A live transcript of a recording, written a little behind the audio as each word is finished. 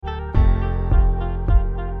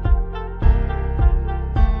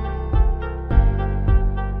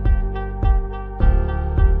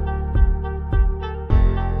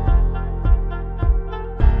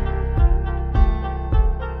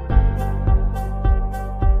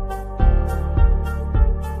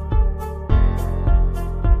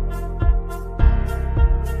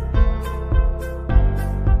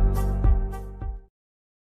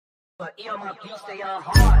You stay on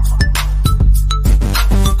hard.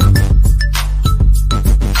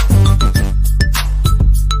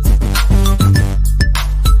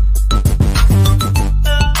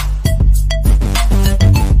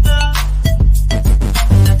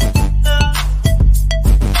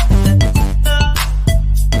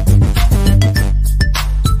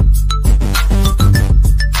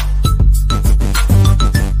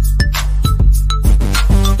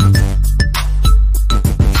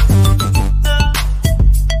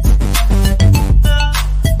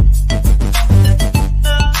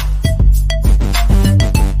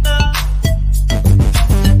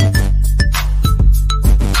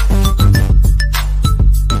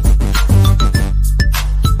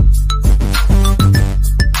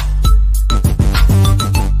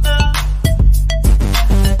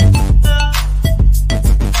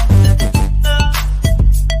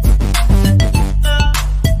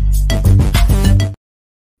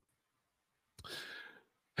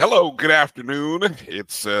 Hello, good afternoon.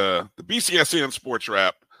 It's the BCSN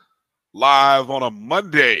SportsWrap live on a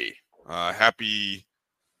Monday. Happy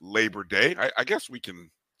Labor Day. I guess we can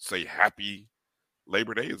say Happy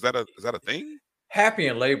Labor Day. Is that a thing? Happy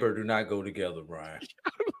and labor do not go together, Brian.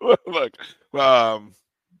 Look,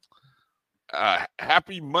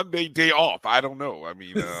 happy Monday day off. I don't know. I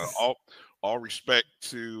mean, all respect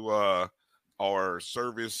to our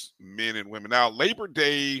service men and women. Now, Labor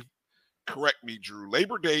Day. Correct me, Drew.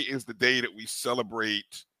 Labor Day is the day that we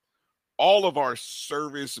celebrate all of our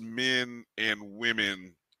service men and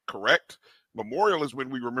women, correct? Memorial is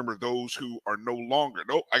when we remember those who are no longer.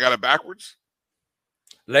 Nope, I got it backwards.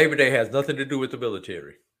 Labor Day has nothing to do with the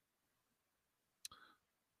military.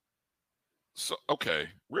 So, okay,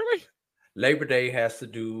 really? Labor Day has to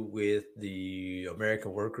do with the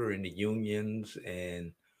American worker and the unions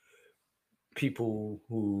and people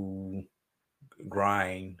who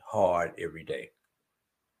grind hard every day.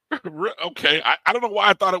 Okay, I don't know why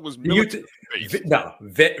I thought it was military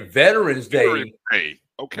Veterans Day.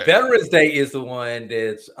 Okay, Veterans Day is the one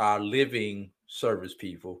that's our living service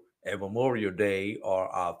people, and Memorial Day are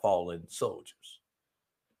our fallen soldiers.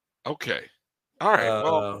 Okay, all right.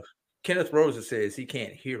 Well, Kenneth Rosa says he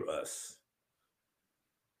can't hear us.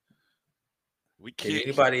 We can't. Can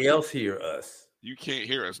anybody else hear us? You can't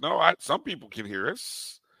hear us. No, some people can hear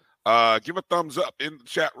us. Give a thumbs up in the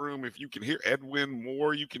chat room if you can hear Edwin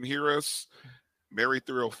Moore. You can hear us. Mary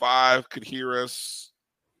 305 could hear us.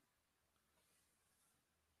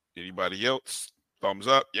 Anybody else? Thumbs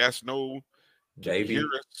up. Yes, no. Can you hear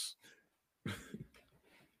us?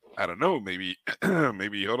 I don't know. Maybe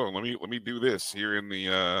hold on. Let me do this here in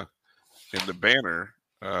the banner.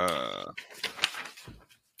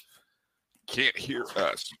 Can't hear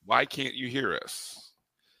us. Why can't you hear us?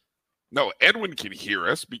 No, Edwin can hear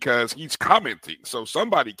us because he's commenting. So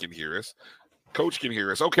somebody can hear us. Coach can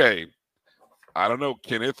hear us. Okay. I don't know,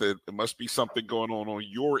 Kenneth. It must be something going on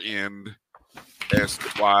your end as to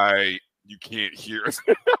why you can't hear us.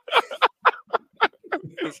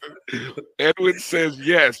 Edwin says,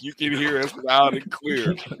 yes, you can hear us loud and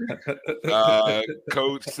clear.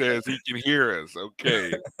 Coach says he can hear us.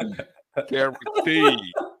 Okay. Cameron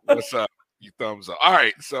T, what's up? You thumbs up. All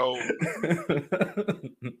right, so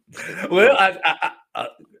well, I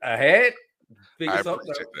had I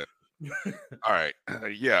appreciate that. All right,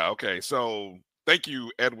 yeah, okay. So thank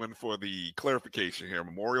you, Edwin, for the clarification here.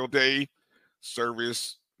 Memorial Day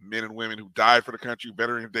service men and women who died for the country,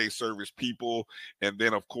 Veterans Day service people, and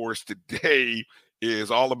then of course today is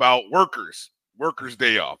all about workers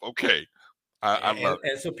day off. Okay, I love it.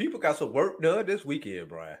 And so people got some work done this weekend,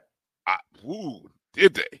 Brian.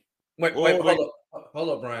 Did they? Wait, hold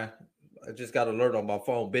up, Brian. I just got an alert on my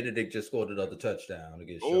phone. Benedict just scored another touchdown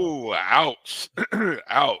against Shaw. Oh, ouch.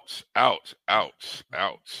 ouch.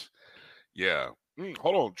 Yeah.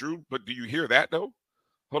 Hold on, Drew. But do you hear that though?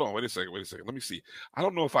 Hold on, wait a second. Let me see. I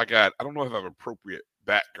don't know if I have appropriate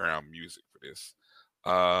background music for this.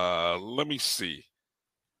 Let me see.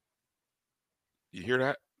 You hear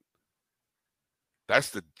that? That's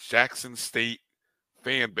the Jackson State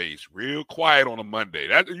fan base, real quiet on a Monday.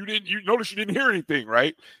 That you notice you didn't hear anything,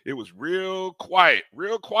 right? It was real quiet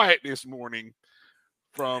this morning.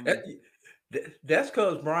 From that's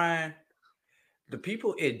because, Brian, the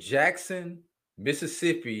people in Jackson,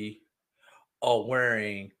 Mississippi, are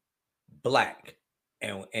wearing black,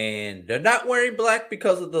 and they're not wearing black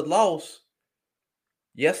because of the loss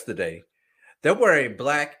yesterday. They're wearing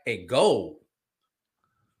black and gold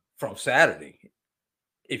from Saturday,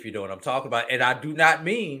 if you know what I'm talking about. And I do not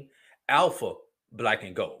mean alpha black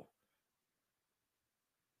and gold.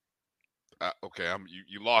 Okay,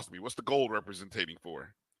 you lost me. What's the gold representing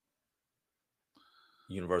for?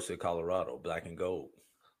 University of Colorado, black and gold.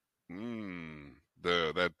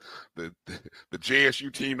 The the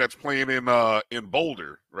JSU team that's playing in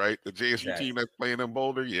Boulder, right? The JSU team that's playing in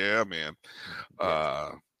Boulder. Yeah, man.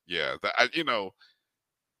 Yeah.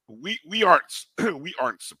 We aren't we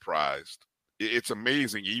aren't surprised. It's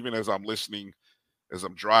amazing. Even as I'm listening, as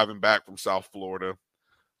I'm driving back from South Florida,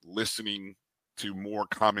 listening to more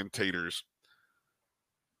commentators,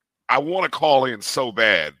 I want to call in so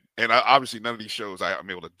bad, and obviously none of these shows I'm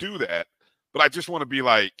able to do that. But I just want to be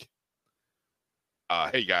like,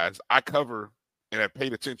 hey guys, I cover and have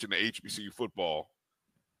paid attention to HBCU football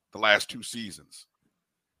the last 2 seasons.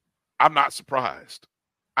 I'm not surprised.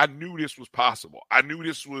 I knew this was possible. I knew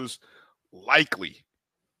this was likely.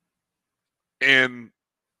 And,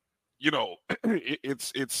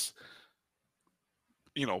 it's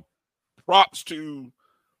props to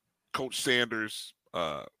Coach Sanders,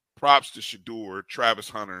 props to Shedeur, Travis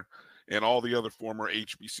Hunter, and all the other former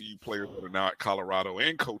HBCU players that are now at Colorado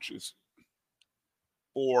and coaches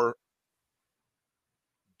for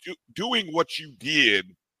doing what you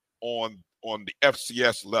did on the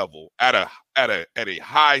FCS level at a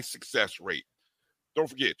high success rate. Don't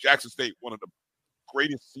forget, Jackson State, one of the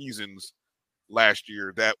greatest seasons last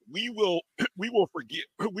year that we will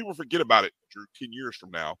forget about it, Drew, 10 years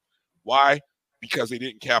from now. Why? Because they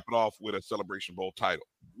didn't cap it off with a Celebration Bowl title.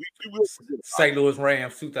 We will forget about St. Louis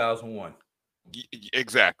Rams 2001.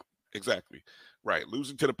 Exactly. Right.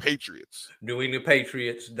 Losing to the Patriots. New England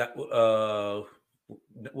Patriots, what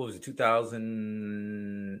was it,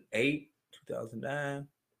 2008, 2009?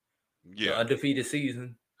 Yeah. The undefeated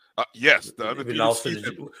season. Yes, the undefeated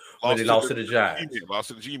season. When they lost to the Giants. Lost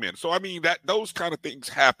to the G-Men. So, I mean, those kind of things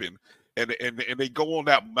happen, and they go on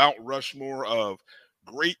that Mount Rushmore of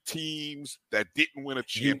great teams that didn't win a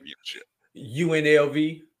championship.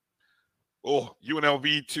 UNLV. Oh,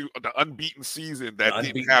 UNLV to the unbeaten season that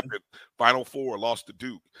didn't happen. Final Four, lost to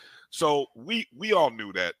Duke. So we all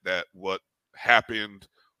knew that what happened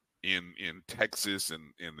in Texas and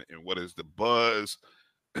what is the buzz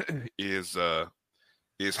is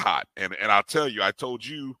hot. And I'll tell you, I told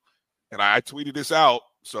you, and I tweeted this out.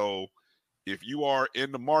 So if you are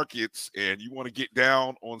in the markets and you want to get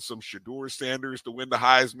down on some Shedeur Sanders to win the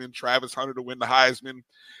Heisman, Travis Hunter to win the Heisman,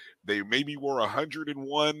 they maybe were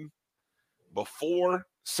 101 before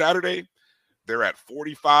Saturday. They're at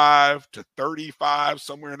 45 to 35,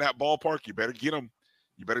 somewhere in that ballpark. You better get them.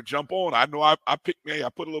 You better jump on. I know I put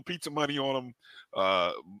a little pizza money on them,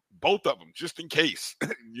 both of them, just in case.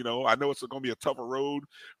 I know it's going to be a tougher road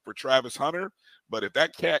for Travis Hunter, but if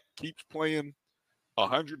that cat keeps playing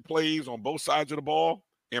 100 plays on both sides of the ball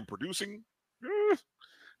and producing,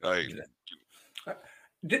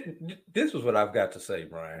 this is what I've got to say,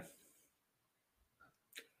 Brian.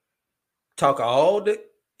 Talk all the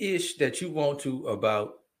ish that you want to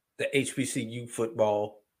about the HBCU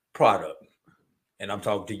football product. And I'm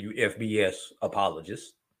talking to you FBS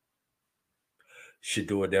apologists.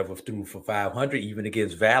 Shedeur never threw for 500 even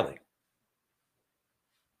against Valley.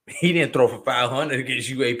 He didn't throw for 500 against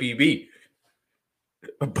UAPB.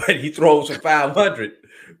 But he throws for 500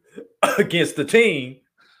 against the team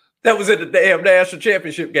that was in the damn national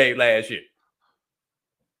championship game last year.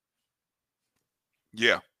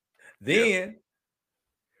 Yeah. Then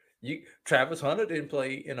Travis Hunter didn't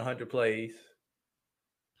play in 100 plays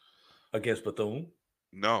against Bethune.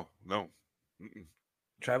 No. Mm-mm.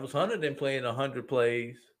 Travis Hunter didn't play in 100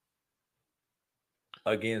 plays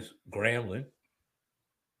against Grambling.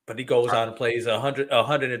 But he goes out and plays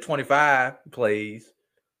 125 plays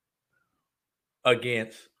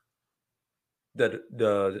against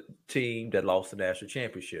the team that lost the national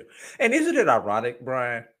championship. And isn't it ironic,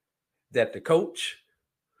 Brian, that the coach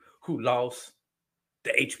who lost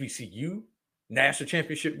the HBCU national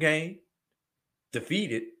championship game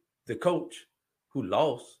defeated the coach who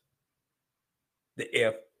lost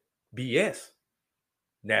the FBS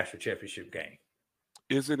national championship game?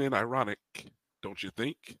 Isn't it ironic? Don't you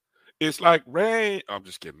think? It's like Ray. I'm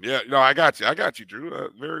just kidding. Yeah, no, I got you, Drew.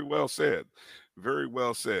 Very well said. Very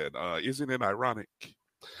well said. Isn't it ironic?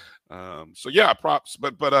 So yeah, props.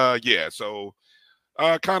 But yeah. So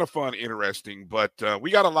kind of fun, interesting. But we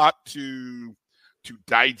got a lot to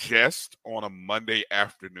digest on a Monday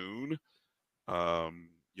afternoon. I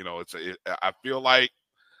feel like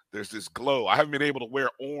there's this glow. I haven't been able to wear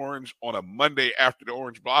orange on a Monday after the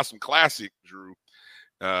Orange Blossom Classic, Drew.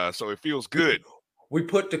 So it feels good. We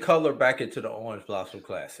put the color back into the Orange Blossom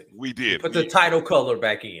Classic. We did. The title color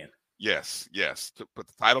back in. Yes. To put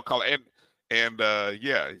the title color and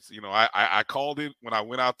yeah, I called it when I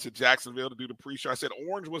went out to Jacksonville to do the pre-show. I said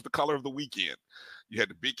orange was the color of the weekend. You had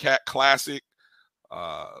the Big Cat Classic,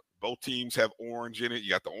 Both teams have orange in it.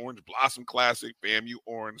 You got the Orange Blossom Classic, FAMU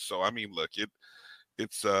orange. So I mean, look,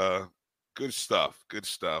 it's good stuff. Good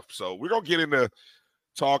stuff. So we're gonna get into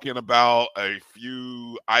talking about a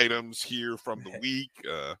few items here from the week.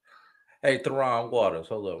 Hey, Theron Waters,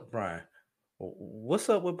 hold up, Brian. What's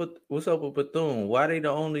up with Bethune? Why they the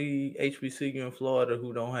only HBCU in Florida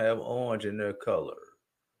who don't have orange in their color?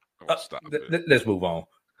 Stop it. Let's move on.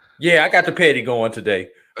 Yeah, I got the petty going today.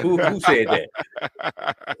 Who said that?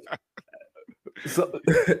 So,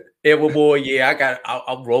 Edward boy, yeah,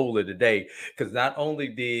 I'm rolling today because not only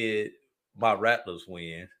did my Rattlers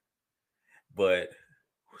win, but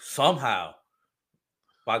somehow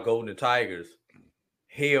my Golden Tigers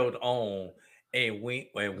held on and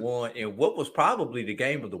won in what was probably the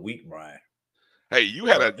game of the week, Brian. Hey, you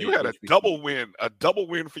had a double win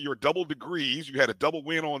for your double degrees. You had a double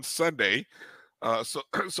win on Sunday. So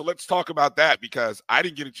let's talk about that because I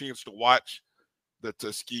didn't get a chance to watch the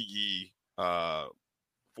Tuskegee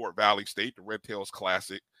Fort Valley State, the Red Tails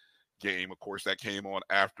Classic game. Of course, that came on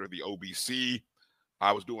after the OBC.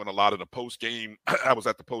 I was doing a lot of the post game. I was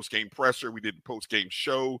at the post game presser. We did the post game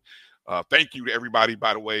show. Thank you to everybody,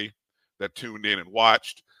 by the way, that tuned in and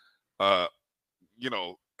watched. That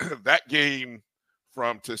game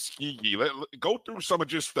from Tuskegee. Go through some of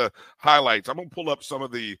just the highlights. I'm gonna pull up some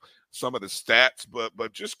of the stats,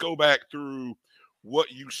 but just go back through what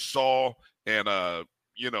you saw and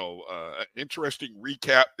interesting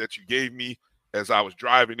recap that you gave me as I was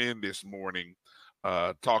driving in this morning,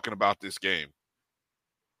 talking about this game.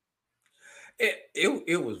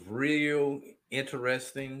 It was real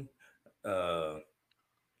interesting.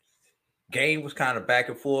 Game was kind of back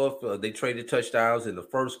and forth. They traded touchdowns in the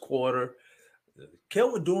first quarter.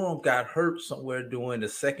 Kelvin Durham got hurt somewhere during the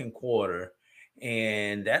second quarter,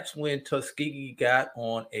 and that's when Tuskegee got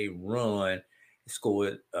on a run.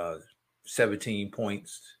 Scored 17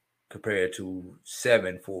 points compared to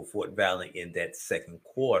 7 for Fort Valley in that second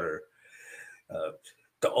quarter.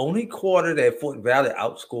 The only quarter that Fort Valley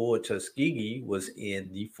outscored Tuskegee was in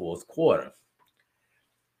the fourth quarter.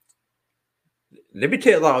 Let me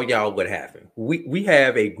tell all y'all what happened. We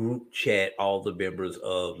have a group chat, all the members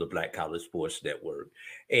of the Black College Sports Network,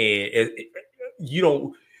 and you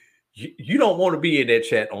don't want to be in that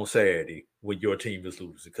chat on Saturday when your team is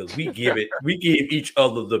losing because we give each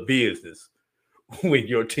other the business when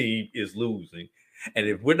your team is losing, and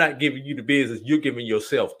if we're not giving you the business, you're giving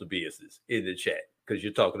yourself the business in the chat because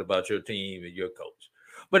you're talking about your team and your coach.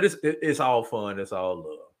 But it's all fun, it's all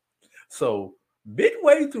love. So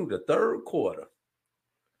midway through the third quarter,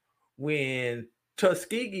 when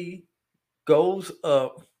Tuskegee goes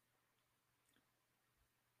up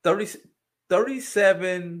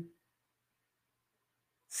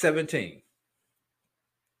 37-17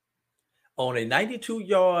 on a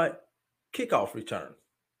 92-yard kickoff return,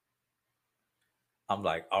 I'm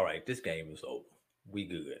like, all right, this game is over. We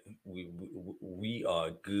good. We are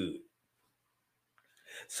good.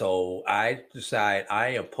 So I decide I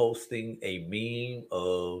am posting a meme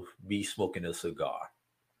of me smoking a cigar.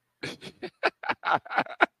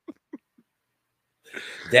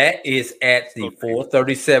 That is at the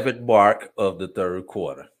 4:37 mark of the third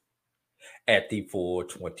quarter. At the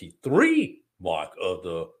 4:23 mark of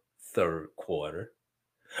the third quarter,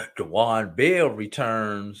 DeJuan Bell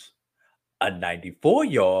returns a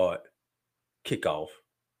 94-yard kickoff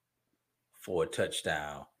for a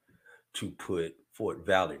touchdown to put Fort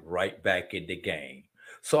Valley right back in the game.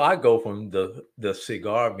 So I go from the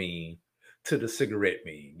cigar meme to the cigarette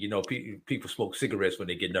meme. You know, people smoke cigarettes when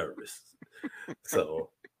they get nervous. So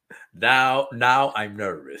now I'm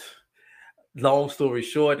nervous. Long story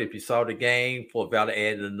short, if you saw the game, Fort Valley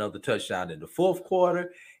added another touchdown in the fourth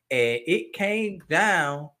quarter, and it came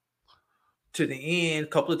down to the end, a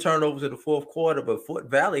couple of turnovers in the fourth quarter, but Fort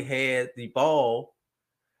Valley had the ball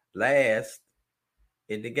last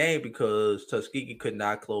in the game because Tuskegee could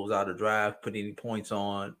not close out a drive, put any points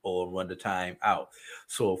on, or run the time out.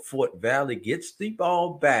 So Fort Valley gets the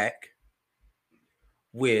ball back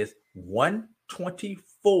with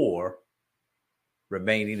 1:24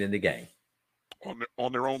 remaining in the game.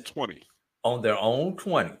 On their own 20. On their own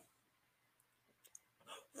 20.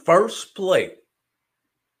 First play,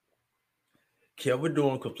 Kelvin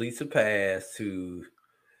Durham completes a pass to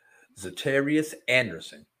Zatarius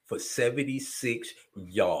Anderson for 76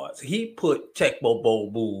 yards. He put Tecmo Bowl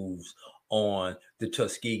moves on the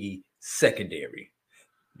Tuskegee secondary.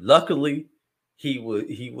 Luckily, he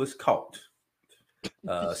was caught.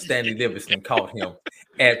 Stanley Livingston caught him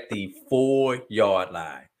at the 4-yard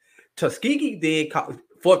line. Tuskegee then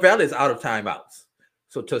Fort Valley is out of timeouts.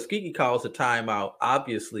 So Tuskegee calls a timeout,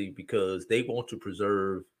 obviously, because they want to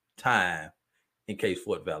preserve time in case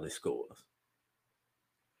Fort Valley scores.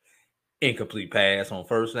 Incomplete pass on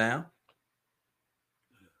first down.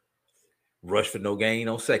 Rush for no gain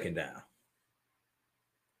on second down.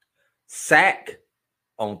 Sack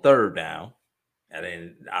on third down. And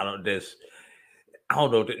then I don't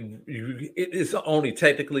know. It's only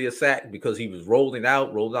technically a sack because he was rolling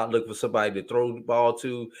out looking for somebody to throw the ball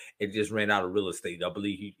to. It just ran out of real estate. I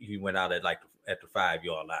believe he went out at the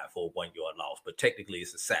 5-yard line for a 1-yard loss. But technically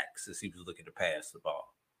it's a sack since he was looking to pass the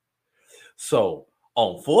ball. So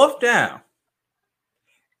on fourth down,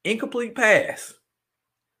 incomplete pass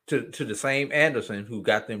to the same Anderson who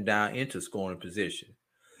got them down into scoring position.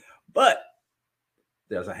 But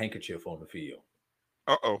there's a handkerchief on the field.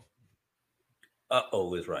 Uh-oh.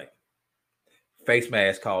 Uh-oh is right. Face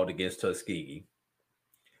mask called against Tuskegee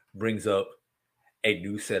brings up a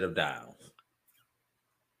new set of downs.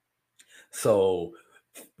 So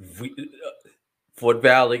Fort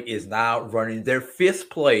Valley is now running their fifth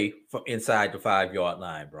play from inside the 5-yard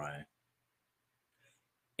line, Brian.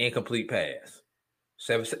 Incomplete pass.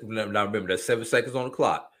 Now remember, there's 7 seconds on the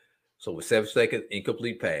clock. So with 7 seconds,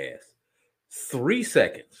 incomplete pass. 3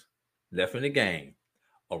 seconds left in the game.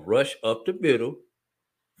 A rush up the middle.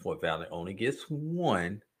 Fort Valley only gets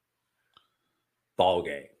 1 ball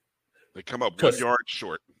game. They come up 1 yard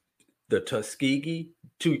short. The Tuskegee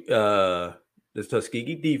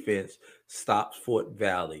defense stops Fort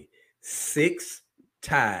Valley 6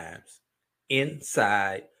 times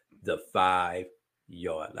inside the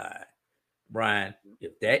 5-yard line. Brian,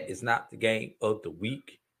 if that is not the game of the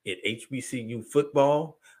week in HBCU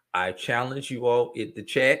football, I challenge you all in the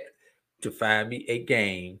chat to find me a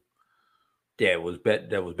game that was better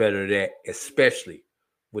than that, especially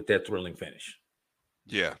with that thrilling finish.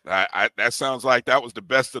 Yeah, that sounds like that was the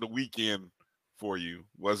best of the weekend for you,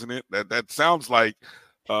 wasn't it? That sounds like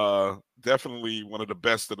definitely one of the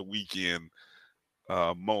best of the weekend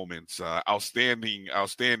moments. Outstanding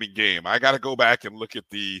game. I got to go back and look at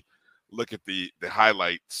the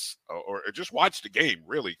highlights or just watch the game,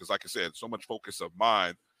 really, because like I said, so much focus of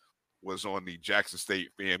mine was on the Jackson State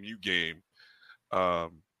FAMU game.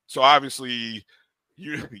 So obviously,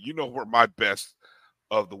 you know where my best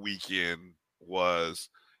of the weekend was,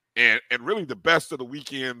 and really the best of the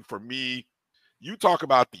weekend for me. You talk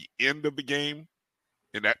about the end of the game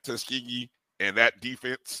in that Tuskegee and that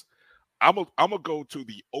defense. I'm gonna go to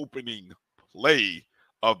the opening play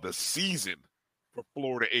of the season for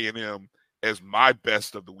Florida A&M as my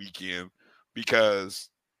best of the weekend because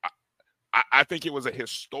I think it was a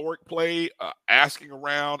historic play, asking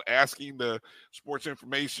the sports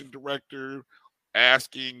information director,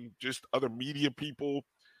 asking just other media people,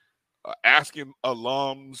 asking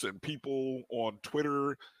alums and people on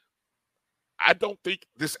Twitter. I don't think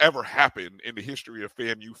this ever happened in the history of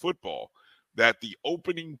FAMU football that the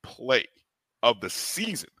opening play of the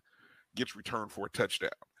season gets returned for a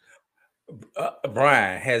touchdown.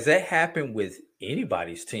 Brian, has that happened with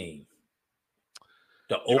anybody's team?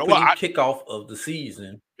 The opening kickoff of the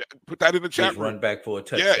season. Put that in the chat room. Run back for a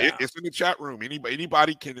touchdown. Yeah, it's in the chat room.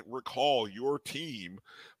 Anybody can recall your team.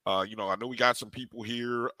 I know we got some people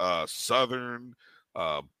here, Southern,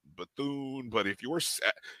 Bethune, but if you're,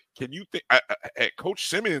 can you think? Coach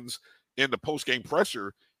Simmons in the post-game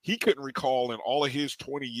presser, he couldn't recall in all of his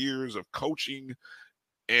 20 years of coaching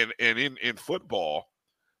and in football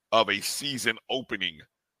of a season opening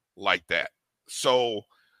like that. So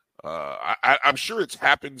I'm sure it's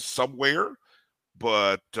happened somewhere,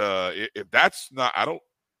 but if that's not,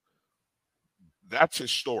 that's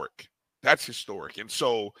historic. That's historic. And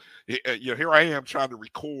so, here I am trying to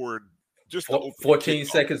record just 14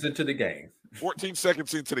 seconds into the game. 14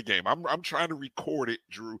 seconds into the game. I'm trying to record it,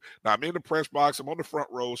 Drew. Now I'm in the press box. I'm on the front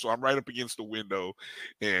row, so I'm right up against the window.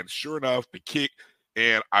 And sure enough, the kick,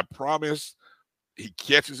 and I promise he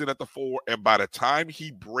catches it at the 4, and by the time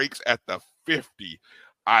he breaks at the 50,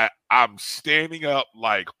 I'm standing up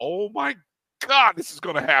like, oh my God, this is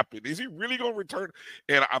going to happen. Is he really going to return?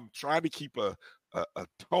 And I'm trying to keep a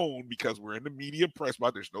tone because we're in the media press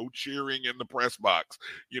box. There's no cheering in the press box.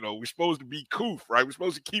 We're supposed to be coof, right? We're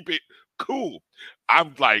supposed to keep it cool. I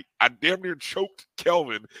damn near choked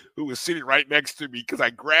Kelvin, who was sitting right next to me, because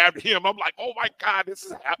I grabbed him. I'm like, oh my God, this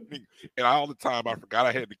is happening. And all the time I forgot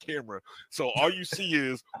I had the camera. So all you see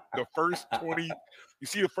is the first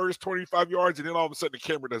 25 yards, and then all of a sudden the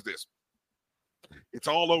camera does this. It's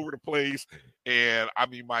all over the place. And I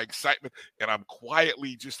mean, my excitement, and I'm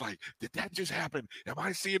quietly just like, did that just happen? Am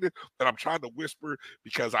I seeing it? And I'm trying to whisper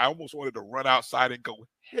because I almost wanted to run outside and go,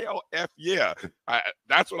 hell F yeah.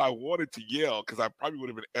 That's what I wanted to yell, because I probably would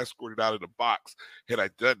have been escorted out of the box had I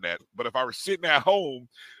done that. But if I were sitting at home,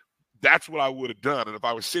 that's what I would have done. And if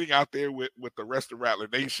I was sitting out there with the rest of Rattler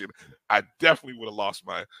Nation, I definitely would have lost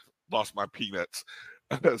my peanuts.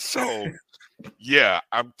 So yeah,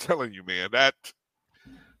 I'm telling you, man,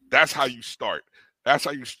 that's how you start. That's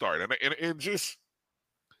how you start. And just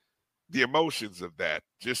the emotions of that,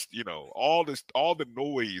 just all the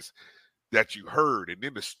noise that you heard, and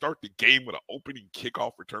then to start the game with an opening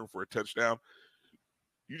kickoff return for a touchdown,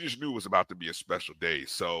 you just knew it was about to be a special day.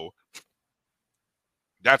 So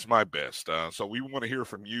that's my best. So we want to hear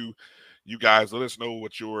from you guys. Let us know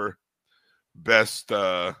what your best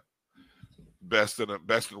best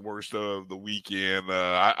and worst of the weekend.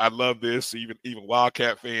 I love this. Even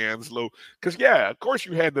Wildcat fans, because of course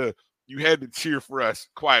you had to cheer for us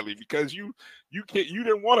quietly, because you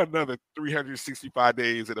didn't want another 365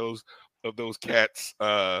 days of those cats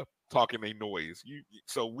talking their noise.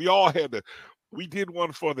 So we all had to. We did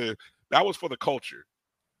one that was for the culture.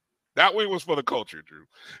 That win was for the culture, Drew.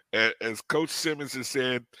 As Coach Simmons has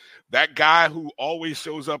said, that guy who always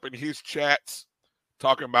shows up in his chats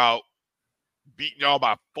talking about beating y'all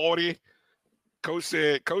by 40. Coach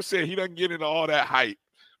said he doesn't get into all that hype.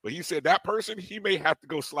 But he said that person, he may have to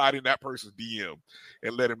go slide in that person's DM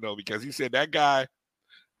and let him know, because he said that guy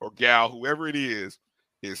or gal, whoever it is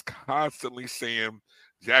constantly saying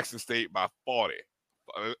Jackson State by 40.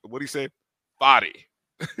 What he said? 40.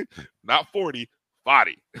 Not 40,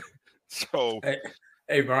 40. So,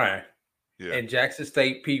 hey Brian, yeah. and Jackson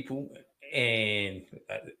State people, and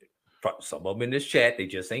some of them in this chat, they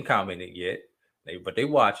just ain't commented yet, but they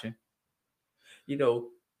watching. Y'all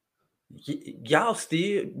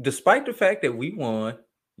still, despite the fact that we won,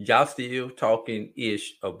 y'all still talking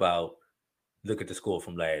ish about, look at the score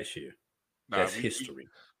from last year. That's history.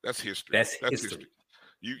 That's history. That's history.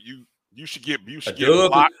 You should get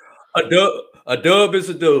blocked. A dub is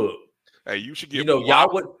a dub. Hey, you should get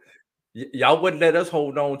blocked. Y'all wouldn't let us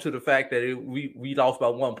hold on to the fact that we lost by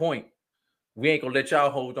 1 point. We ain't gonna let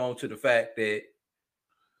y'all hold on to the fact that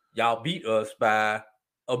y'all beat us by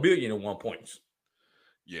 1,000,001 points.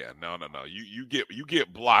 Yeah, no. You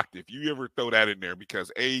get blocked if you ever throw that in there,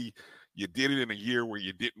 because you did it in a year where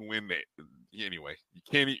you didn't win that. Anyway, you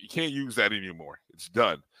can't use that anymore. It's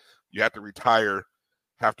done. You have to retire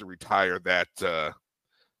that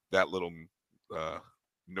little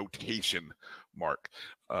notation mark.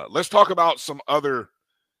 Let's talk about some other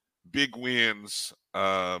big wins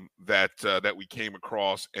that we came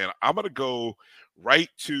across, and I'm going to go right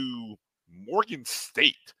to Morgan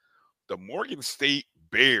State. The Morgan State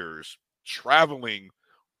Bears traveling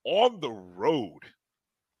on the road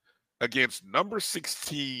against number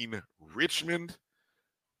 16 Richmond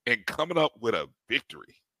and coming up with a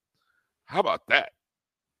victory. How about that?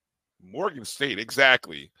 Morgan State,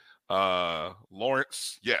 exactly.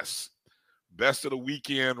 Lawrence, yes. Best of the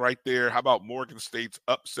weekend right there. How about Morgan State's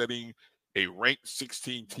upsetting a ranked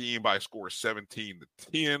 16 team by a score of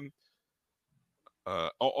 17-10?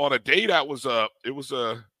 On a day that was it was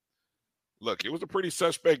a pretty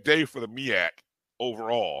suspect day for the MEAC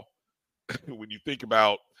overall. When you think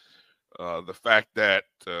about the fact that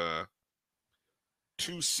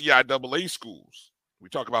two CIAA schools, we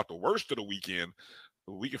talk about the worst of the weekend,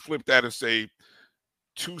 we can flip that and say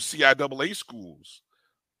two CIAA schools.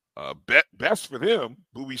 Best for them,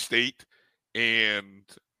 Bowie State and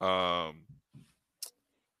who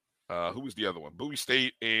was the other one? Bowie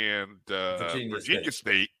State and Virginia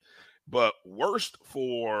State. But worst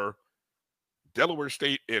for Delaware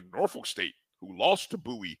State and Norfolk State, who lost to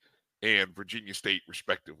Bowie and Virginia State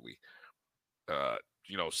respectively.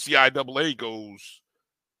 CIAA goes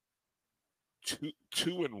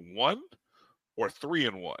 2-1 or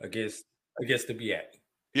 3-1 against the MEAC.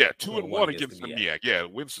 Yeah, 2-1 against the MEAC. Yeah,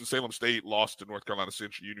 Winston-Salem State lost to North Carolina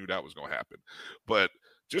Central. You knew that was going to happen. But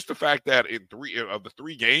just the fact that in 3 of the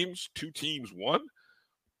 3 games, 2 teams won,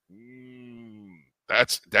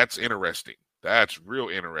 that's interesting. That's real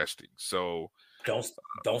interesting. So don't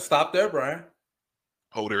stop there, Brian.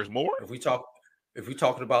 Oh, there's more? If we talking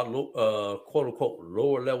about quote unquote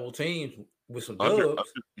lower level teams with some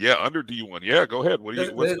dubs, under D1. Yeah, go ahead.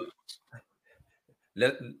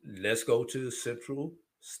 Let's go to Central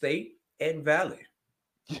State and Valley.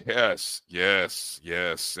 Yes.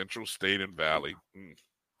 Central State and Valley.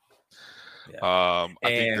 Yeah. I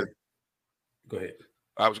think go ahead.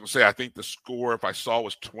 I was going to say, I think the score, if I saw,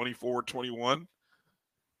 was 24-21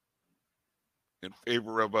 in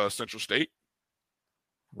favor of Central State.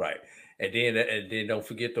 Right. And then don't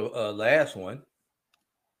forget the last one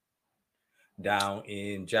down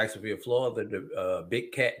in Jacksonville, Florida, the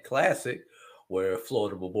Big Cat Classic, where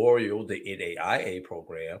Florida Memorial, the NAIA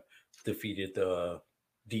program, defeated the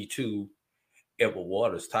D2 Edward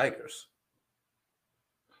Waters Tigers.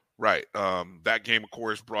 Right. That game, of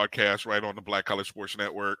course, broadcast right on the Black College Sports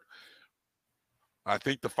Network. I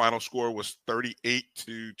think the final score was 38-24.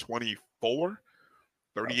 I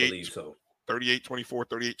 38, believe so. 38-24,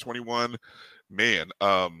 38-21. Man,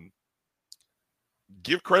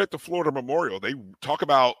 give credit to Florida Memorial. They talk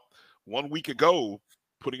about 1 week ago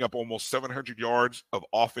putting up almost 700 yards of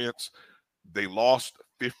offense. They lost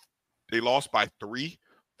by 3,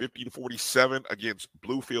 50-47 against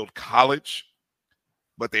Bluefield College,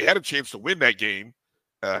 but they had a chance to win that game.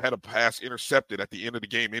 Had a pass intercepted at the end of the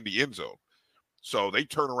game in the end zone. So they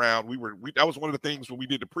turn around. That was one of the things when we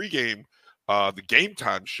did the pregame, the game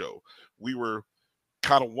time show. We were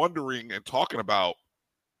kind of wondering and talking about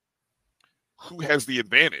who has the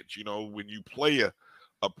advantage, when you play a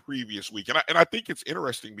previous week. And I think it's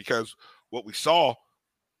interesting because what we saw,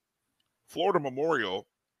 Florida Memorial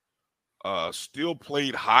still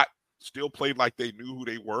played hot, still played like they knew who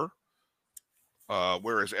they were,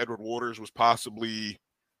 whereas Edward Waters was possibly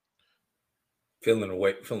feeling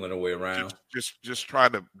away around. Just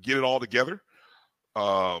trying to get it all together.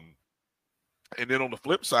 And then on the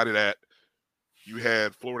flip side of that, you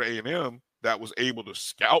had Florida A&M that was able to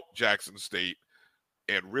scout Jackson State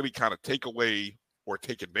and really kind of take away or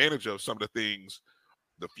take advantage of some of the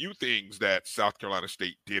few things that South Carolina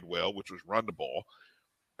State did well, which was run the ball.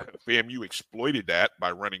 FAMU exploited that by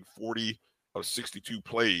running 40 of 62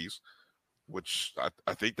 plays, which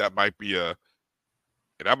I think that might be a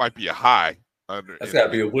high. That's got to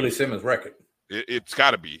be a Willie Simmons record. It's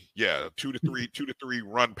got to be, 2 to 3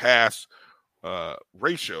 run pass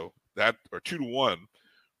ratio, that or 2 to 1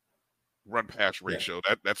 run pass ratio.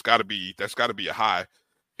 Yeah. That's got to be a high.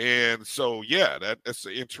 And so that's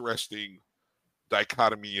an interesting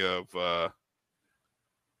dichotomy of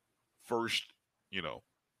first,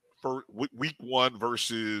 for week one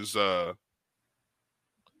versus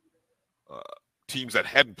teams that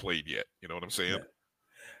hadn't played yet. You know what I'm saying?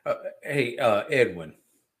 Yeah. Hey, Edwin,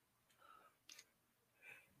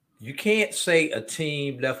 you can't say a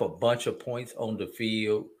team left a bunch of points on the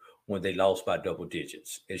field when they lost by double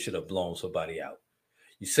digits. It should have blown somebody out.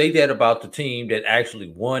 You say that about the team that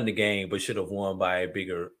actually won the game but should have won by a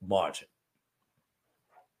bigger margin.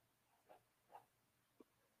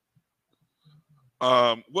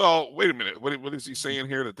 Well, wait a minute. What is he saying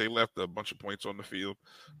here? That they left a bunch of points on the field?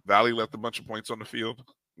 Valley left a bunch of points on the field?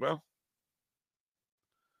 Well,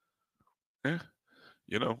 yeah,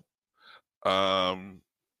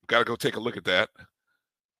 got to go take a look at that.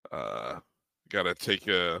 Got to take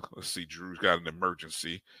let's see, Drew's got an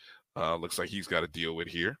emergency. Looks like he's got to deal with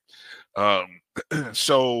here.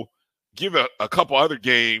 So give a couple other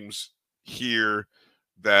games here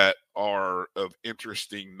that are of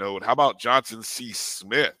interesting note. How about Johnson C.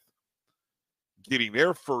 Smith getting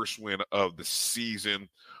their first win of the season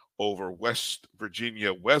over West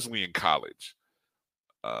Virginia Wesleyan College?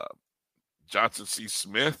 Johnson C.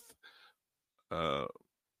 Smith, let's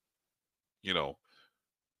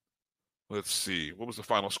see. What was the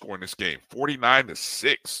final score in this game?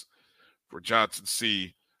 49-6 for Johnson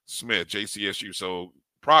C. Smith, JCSU. So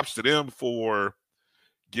props to them for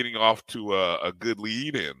getting off to a good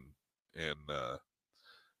lead and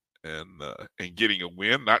getting a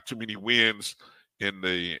win. Not too many wins in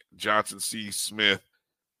the Johnson C. Smith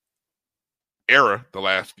era the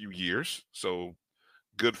last few years. So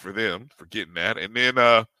good for them for getting that. And then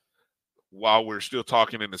while we're still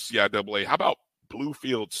talking in the CIAA, how about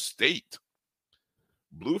Bluefield State?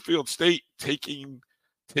 Bluefield State taking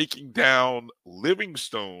down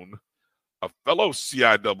Livingstone, a fellow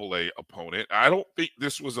CIAA opponent. I don't think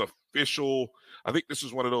this was official. I think this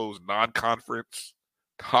is one of those non-conference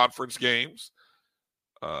conference games.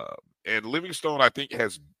 And Livingstone, I think,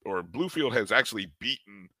 Bluefield has actually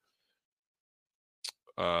beaten.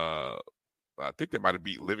 I think they might have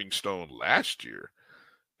beat Livingstone last year,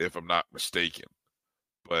 if I'm not mistaken.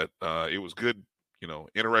 But it was good,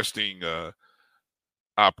 interesting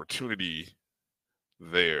opportunity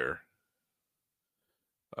there.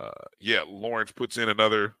 Lawrence puts in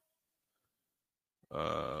another.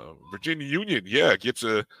 Virginia Union, gets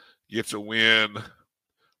a win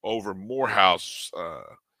over Morehouse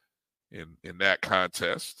in that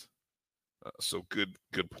contest. So good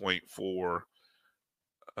point for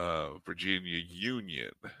Virginia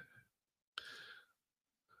Union.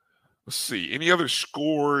 Let's see. Any other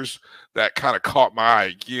scores that kind of caught my eye?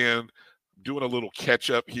 Again, doing a little catch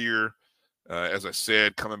up here. As I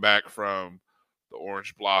said, coming back from the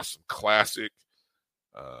Orange Blossom Classic,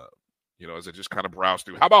 as I just kind of browse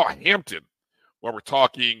through. How about Hampton? While we're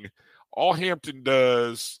talking, all Hampton,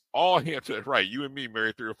 right, you and me,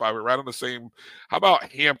 Mary 305, we're right on the same. How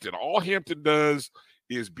about Hampton? All Hampton does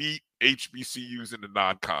is beat HBCUs in the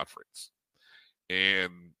non-conference.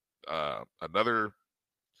 And another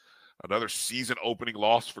season opening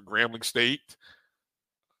loss for Grambling State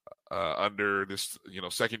under this,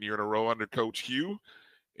 second year in a row under Coach Hugh.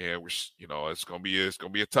 And it's gonna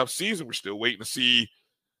be a tough season. We're still waiting to see,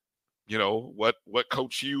 what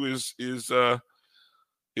Coach Hugh is going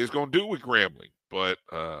to do with Grambling. But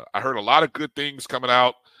I heard a lot of good things coming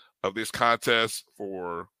out of this contest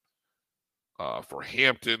for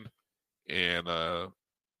Hampton, and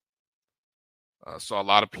saw a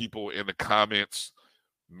lot of people in the comments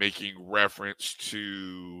making reference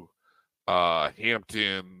to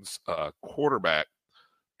Hampton's quarterback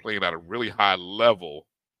playing at a really high level.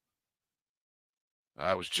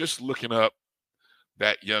 I was just looking up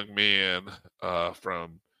that young man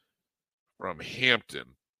from Hampton,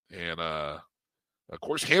 and of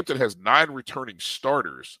course Hampton has 9 returning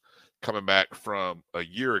starters coming back from a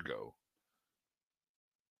year ago.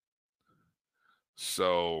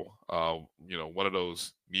 So one of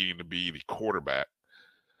those needing to be the quarterback.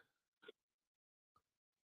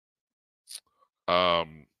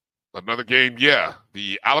 Another game,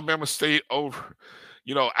 the Alabama State over.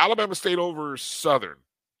 Alabama State over Southern.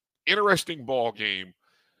 Interesting ball game.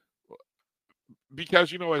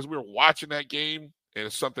 Because, as we were watching that game, and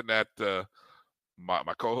it's something that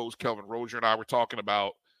my co-host Kelvin Rozier and I were talking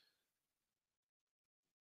about,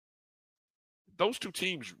 those two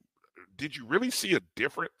teams, did you really see a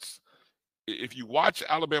difference? If you watch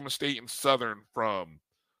Alabama State and Southern from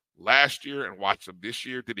last year and watch them this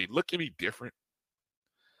year, did they look any different?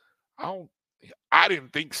 I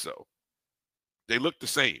didn't think so. They looked the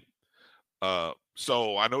same.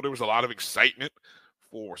 So I know there was a lot of excitement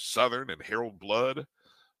for Southern, and Harold Blood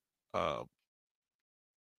kind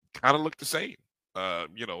of looked the same.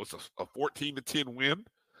 It's a 14-10 win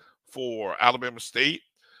for Alabama State.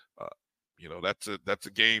 That's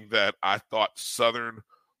a game that I thought Southern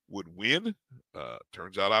would win.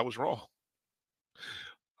 Turns out I was wrong.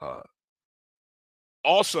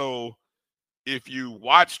 Also, if you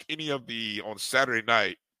watched any of on Saturday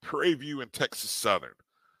night, Prairie View and Texas Southern,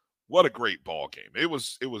 what a great ball game. It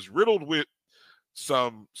was riddled with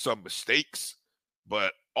some mistakes,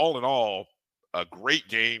 but all in all, a great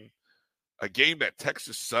game. A game that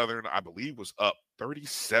Texas Southern, I believe, was up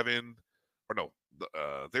 37, or no,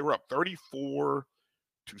 they were up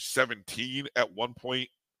 34-17 at one point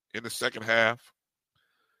in the second half.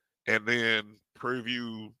 And then Prairie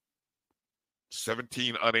View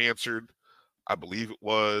 17 unanswered, I believe it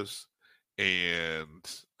was, and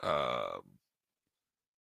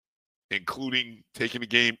including taking the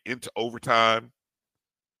game into overtime.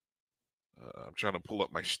 I'm trying to pull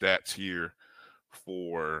up my stats here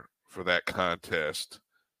for that contest.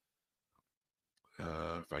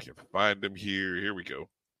 If I can find them here. Here we go.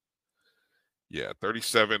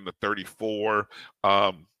 37-34.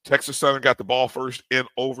 Texas Southern got the ball first in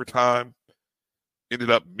overtime.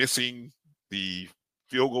 Ended up missing the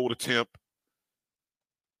field goal attempt.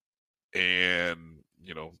 And,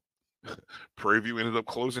 Prairie View ended up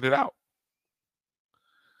closing it out.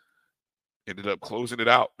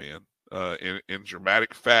 Man, in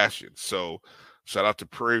dramatic fashion. So shout out to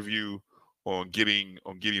Prairie View on getting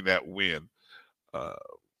that win.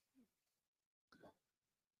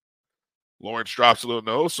 Lawrence drops a little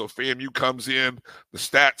nose, so FAMU comes in. The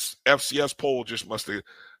stats FCS poll just must have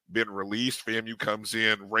been released. FAMU comes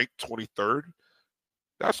in ranked 23rd.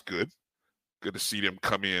 That's good. Good to see them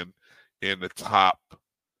come in the top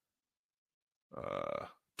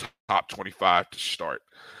 25 to start.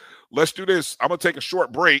 Let's do this. I'm going to take a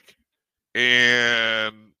short break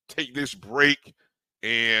and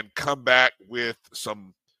come back with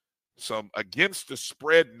some against the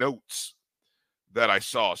spread notes that I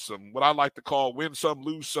saw. Some what I like to call win some,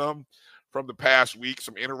 lose some from the past week.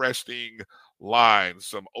 Some interesting lines,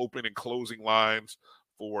 some open and closing lines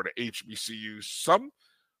for the HBCUs.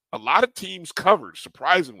 A lot of teams covered,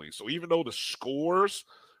 surprisingly. So even though the scores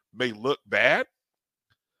may look bad,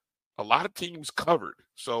 a lot of teams covered.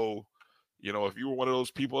 So, if you were one of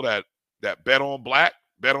those people that bet on black,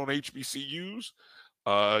 bet on HBCUs,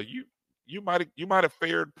 you might have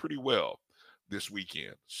fared pretty well this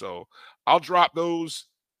weekend. So I'll drop those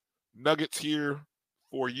nuggets here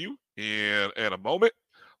for you in a moment.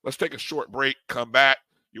 Let's take a short break, come back.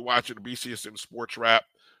 You're watching the BCSN Sports Wrap.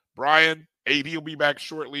 Brian, AD will be back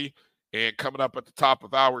shortly. And coming up at the top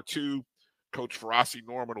of hour 2, Coach Ferrasi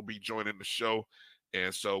Norman will be joining the show.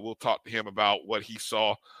 And so we'll talk to him about what he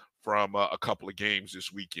saw from a couple of games this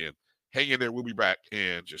weekend. Hang in there. We'll be back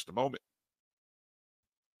in just a moment.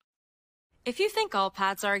 If you think all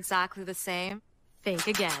pads are exactly the same, think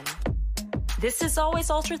again. This is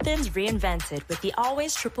Always Ultra Thins reinvented with the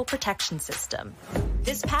Always Triple Protection System.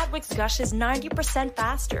 This pad wicks gushes 90%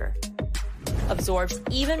 faster, absorbs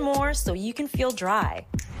even more so you can feel dry,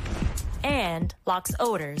 and locks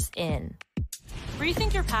odors in.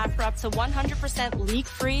 Rethink your pad for up to 100%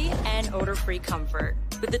 leak-free and odor-free comfort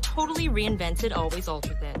with the totally reinvented Always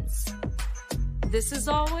Ultra Thins. This is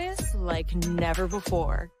always like never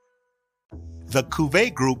before. The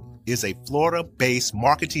Cuvée Group is a Florida-based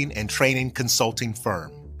marketing and training consulting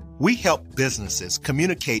firm. We help businesses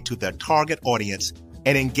communicate to their target audience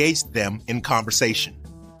and engage them in conversation.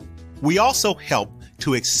 We also help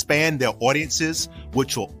to expand their audiences,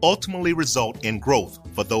 which will ultimately result in growth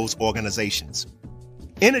for those organizations.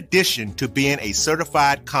 In addition to being a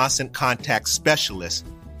certified constant contact specialist,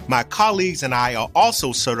 my colleagues and I are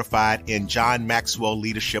also certified in John Maxwell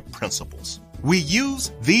Leadership Principles. We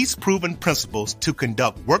use these proven principles to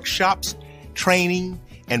conduct workshops, training,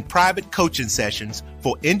 and private coaching sessions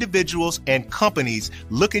for individuals and companies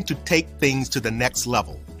looking to take things to the next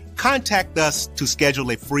level. Contact us to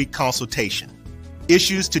schedule a free consultation.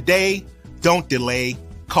 Issues today, don't delay,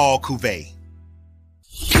 call Cuvée.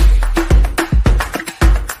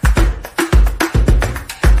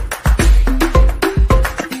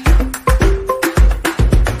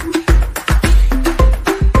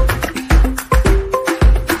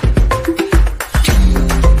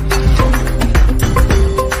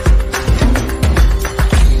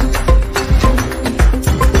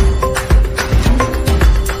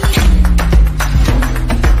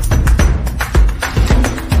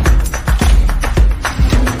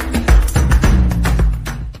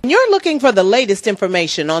 Looking for the latest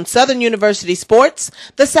information on Southern University sports,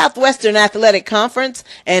 the Southwestern Athletic Conference,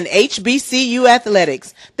 and HBCU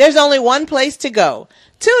athletics, there's only one place to go.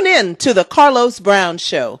 Tune in to the Carlos Brown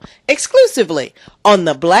Show, exclusively on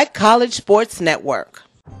the Black College Sports Network.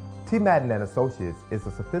 T. Madden and Associates is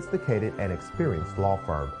a sophisticated and experienced law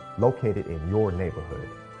firm located in your neighborhood.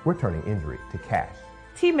 We're turning injury to cash.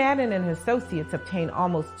 T. Madden and Associates obtained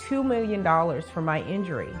almost $2 million for my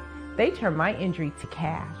injury. They turned my injury to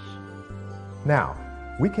cash. Now,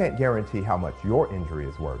 we can't guarantee how much your injury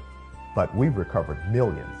is worth, but we've recovered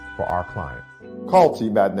millions for our clients. Call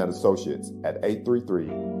T. Madden and Associates at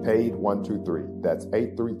 833-PAID-123. That's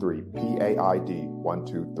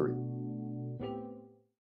 833-PAID-123.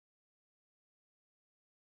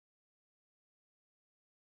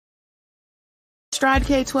 Stride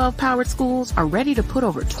K-12 powered schools are ready to put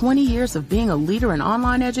over 20 years of being a leader in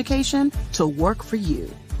online education to work for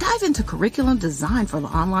you. Dive into curriculum design for the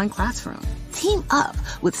online classroom. Team up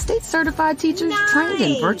with state-certified teachers trained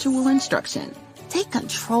in virtual instruction. Take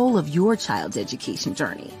control of your child's education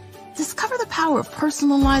journey. Discover the power of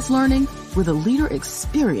personalized learning with a leader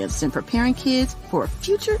experienced in preparing kids for a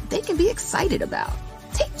future they can be excited about.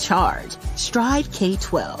 Take charge. Stride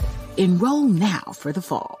K-12. Enroll now for the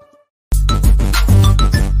fall.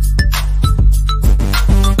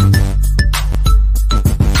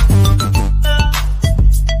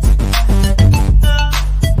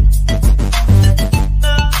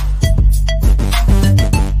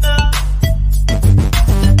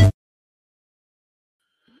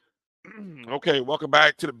 Okay, welcome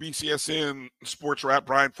back to the BCSN SportsWrap.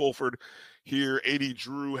 Brian Fulford here. AD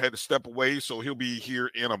Drew had to step away, so he'll be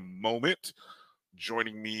here in a moment.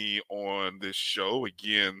 Joining me on this show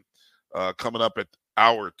again, coming up at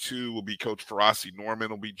hour 2 will be Coach Farasi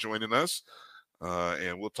Norman will be joining us,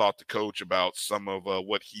 and we'll talk to Coach about some of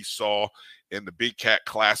what he saw in the Big Cat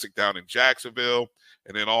Classic down in Jacksonville,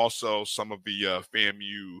 and then also some of the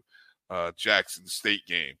FAMU Jackson State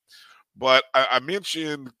game. But I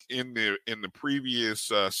mentioned in the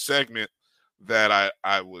previous segment that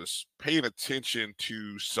I was paying attention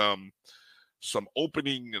to some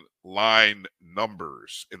opening line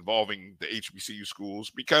numbers involving the HBCU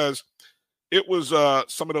schools, because it was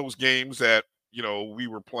some of those games that, you know, we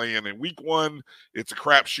were playing in week 1. It's a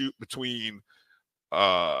crapshoot between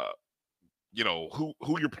you know,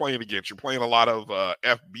 who you're playing against. You're playing a lot of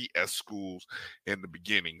FBS schools in the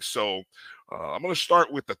beginning. So I'm going to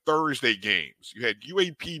start with the Thursday games. You had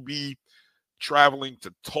UAPB traveling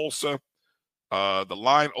to Tulsa. The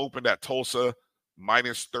line opened at Tulsa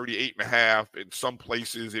minus 38.5. In some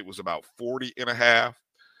places, it was about 40.5.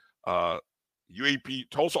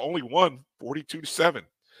 Tulsa only won 42-7.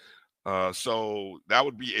 So that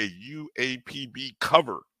would be a UAPB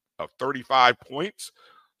cover of 35 points.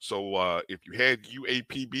 So if you had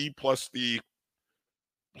UAPB plus the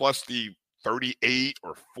 38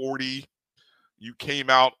 or 40, you came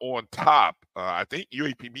out on top. I think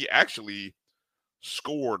UAPB actually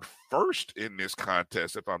scored first in this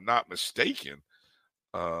contest, if I'm not mistaken.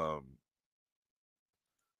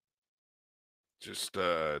 Just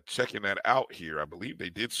checking that out here. I believe they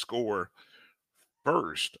did score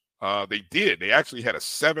first. They did. They actually had a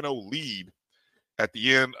 7-0 lead at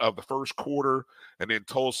the end of the first quarter, and then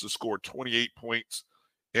Tulsa scored 28 points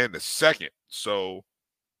in the second. So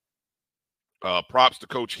props to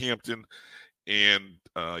Coach Hampton and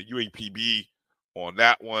UAPB on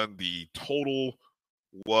that one. The total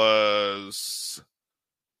was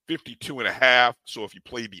 52.5. So if you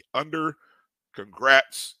played the under,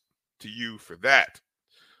 congrats to you for that.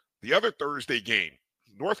 The other Thursday game,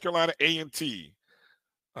 North Carolina A&T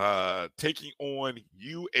taking on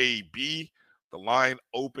UAB. The line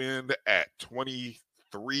opened at 23.5.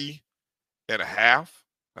 I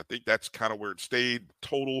think that's kind of where it stayed. The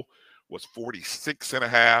total was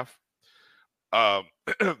 46.5.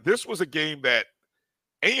 This was a game that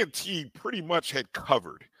A&T pretty much had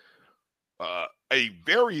covered. A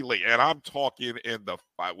very late, and I'm talking in the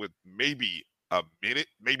fight with maybe a minute,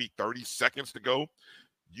 maybe 30 seconds to go.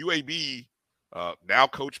 UAB, now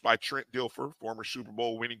coached by Trent Dilfer, former Super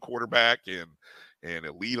Bowl winning quarterback and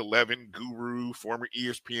Elite 11 guru, former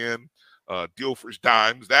ESPN, Dilfer's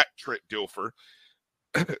Dimes, that Trent Dilfer.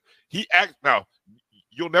 Now,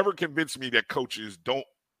 you'll never convince me that coaches don't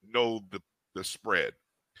know the spread,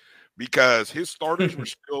 because his starters were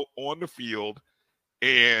still on the field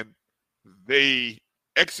and they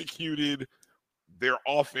executed their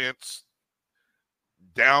offense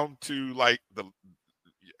down to like the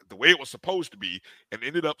way it was supposed to be, and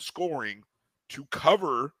ended up scoring to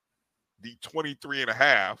cover the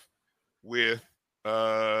 23.5 with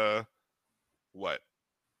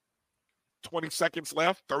 20 seconds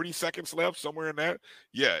left, 30 seconds left, somewhere in that.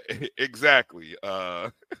 Yeah, exactly.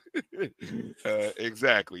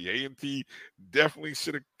 Exactly. A&T definitely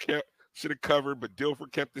should have covered, but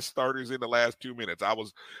Dilfer kept his starters in the last 2 minutes. I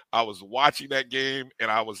was watching that game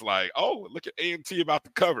and I was like, oh, look at A&T about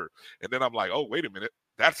to cover. And then I'm like, oh, wait a minute.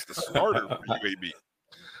 That's the starter for UAB.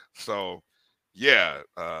 So, yeah,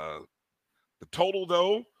 the total,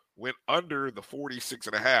 though, went under the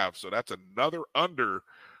 46.5. So that's another under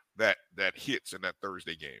that hits in that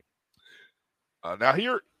Thursday game. Now,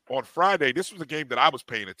 here on Friday, this was a game that I was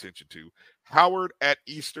paying attention to. Howard at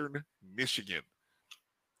Eastern Michigan.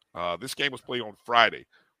 This game was played on Friday.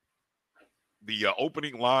 The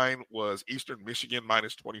opening line was Eastern Michigan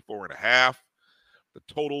minus 24.5. The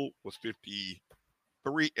total was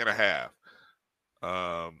 53.5.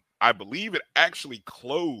 I believe it actually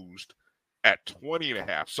closed at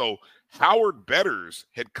 20.5. So Howard bettors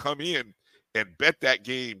had come in and bet that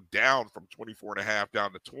game down from 24.5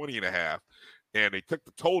 down to 20.5, and they took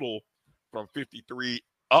the total from 53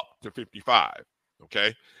 up to 55.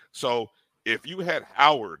 Okay, so if you had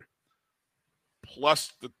Howard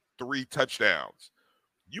plus the 3 touchdowns,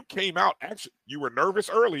 you came out, actually, you were nervous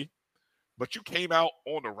early, but you came out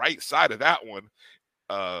on the right side of that one,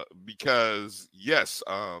 because yes,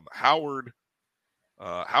 Howard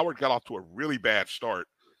got off to a really bad start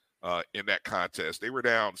in that contest. They were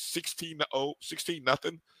down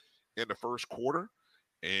 16-0 in the first quarter,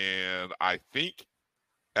 and I think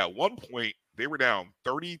at one point they were down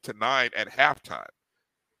 30-9 at halftime.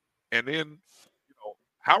 And then,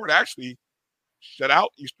 Howard actually shut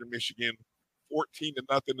out Eastern Michigan 14-0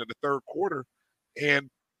 in the third quarter,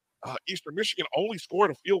 and Eastern Michigan only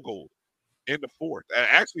scored a field goal in the fourth. And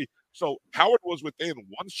actually, so Howard was within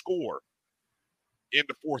one score in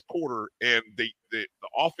the fourth quarter, and the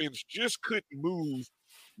offense just couldn't move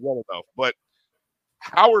well enough. But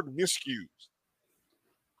Howard miscues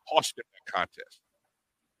cost him that contest.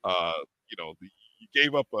 You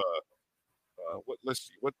gave up a let's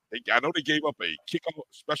see what I know they gave up a kickoff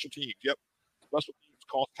special teams. Yep, special teams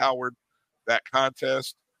cost Howard that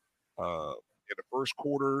contest in the first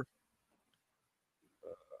quarter.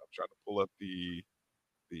 I'm trying to pull up the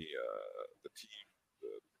team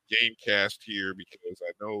the game cast here, because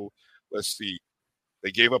I know. Let's see,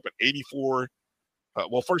 they gave up an 84.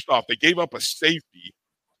 Well, first off, they gave up a safety,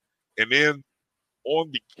 and then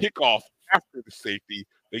on the kickoff after the safety,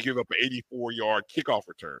 they gave up an 84-yard kickoff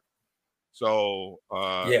return. So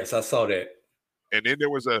yes, I saw that. And then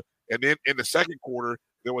and then in the second quarter,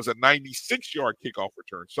 there was a 96-yard kickoff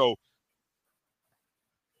return. So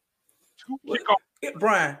 2 kickoff,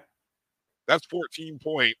 Brian, that's 14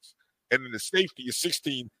 points, and then the safety is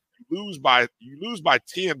 16. You lose by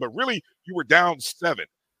 10, but really you were down 7.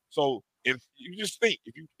 So if you just think,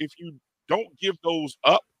 if you don't give those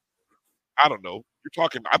up, I don't know. You're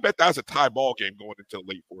talking. I bet that's a tie ball game going into the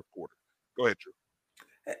late fourth quarter. Go ahead, Drew.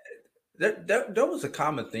 There was a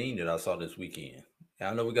common theme that I saw this weekend.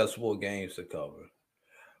 I know we got some more games to cover,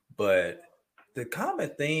 but the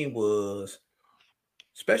common theme was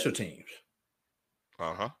special teams.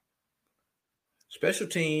 special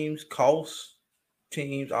teams cost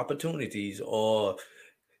teams opportunities or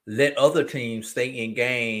let other teams stay in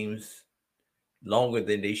games longer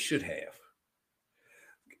than they should have.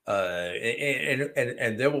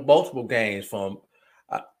 And there were multiple games from,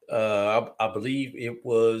 I believe it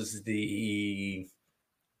was the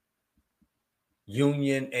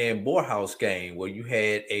Union and Morehouse game where you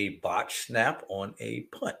had a botch snap on a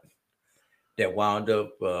punt that wound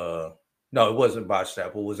up. No, it wasn't botch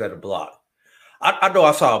snap. It was at a block. I know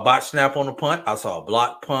I saw a botch snap on a punt. I saw a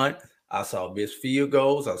block punt. I saw missed field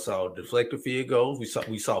goals. I saw deflected field goals.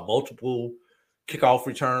 We saw multiple kickoff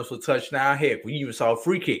returns for touchdown. Heck, we even saw a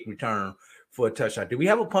free kick return for a touchdown. Did we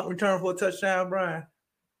have a punt return for a touchdown, Brian?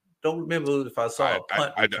 Don't remember if I saw a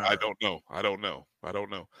punt return. I don't know.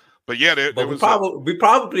 But yeah, there we was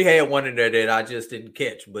probably had one in there that I just didn't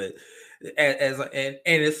catch. But and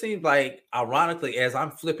it seems like, ironically, as I'm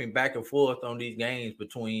flipping back and forth on these games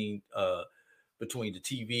between the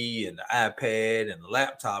TV and the iPad and the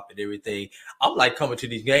laptop and everything, I'm like coming to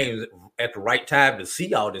these games at the right time to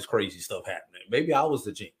see all this crazy stuff happening. Maybe I was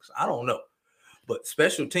the jinx. I don't know. But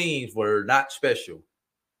special teams were not special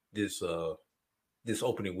this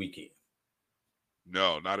opening weekend.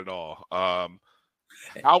 No, not at all.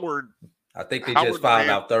 Howard, I think they just found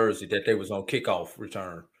out Thursday that they was on kickoff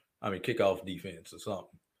defense or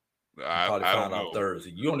something. I found out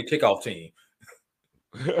Thursday. You on the kickoff team.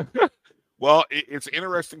 Well, it's an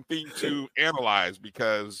interesting thing to analyze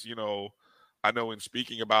because, I know in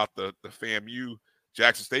speaking about the FAMU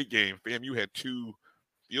Jackson State game, FAMU had 2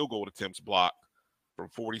 field goal attempts blocked from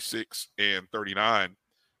 46 and 39.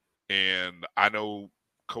 And I know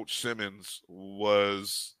Coach Simmons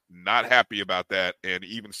was not happy about that and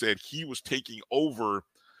even said he was taking over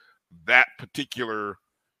that particular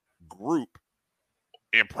group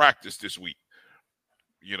in practice this week.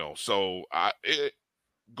 So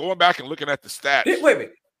going back and looking at the stats. Wait a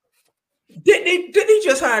minute. Didn't he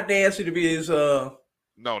just hire Dancy to be his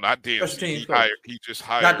No, not Dancy. He just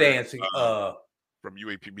hired not Dancy. From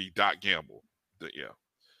UAPB, Doc Gamble.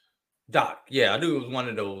 Doc. Yeah, I knew it was one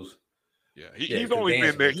of those. Yeah, he's only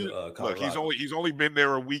been there. He's only been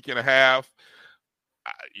there a week and a half.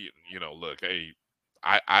 Look, hey,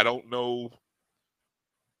 I don't know.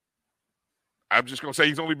 I'm just gonna say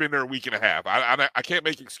he's only been there a week and a half. I can't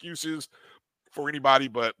make excuses for anybody,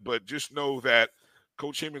 but just know that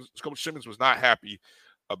Coach Simmons was not happy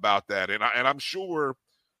about that, and I'm sure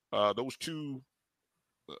those two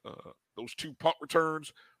punt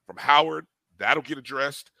returns from Howard, that'll get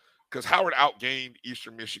addressed because Howard outgained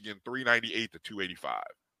Eastern Michigan 398 to 285,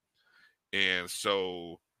 and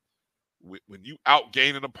so when you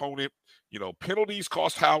outgain an opponent, penalties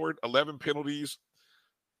cost Howard 11 penalties.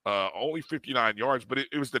 Only 59 yards, but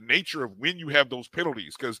it was the nature of when you have those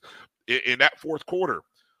penalties because in that fourth quarter,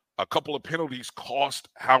 a couple of penalties cost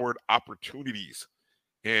Howard opportunities.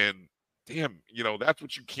 And damn, that's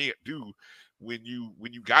what you can't do when you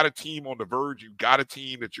got a team on the verge, you got a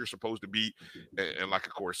team that you're supposed to beat. And like,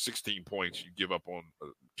 of course, 16 points you give up on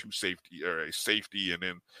a safety. And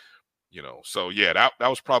then, so yeah, that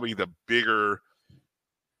was probably the bigger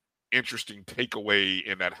interesting takeaway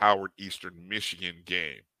in that Howard Eastern Michigan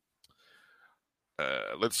game.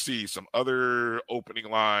 Let's see some other opening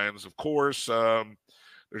lines. Of course,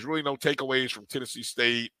 there's really no takeaways from Tennessee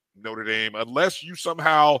State, Notre Dame, unless you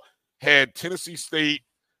somehow had Tennessee State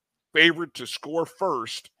favored to score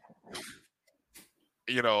first,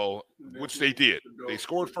 which they did. They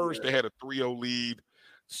scored first. They had a 3-0 lead.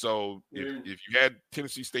 So if you had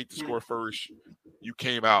Tennessee State to score first, you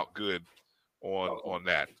came out good on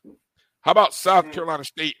that. How about South Carolina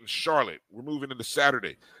State and Charlotte? We're moving into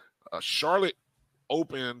Saturday. Charlotte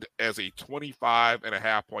opened as a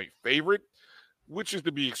 25.5-point favorite, which is to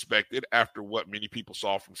be expected after what many people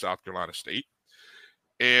saw from South Carolina State.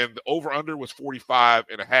 And the over-under was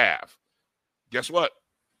 45.5. Guess what?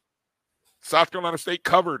 South Carolina State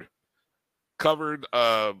covered.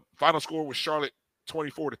 Final score was Charlotte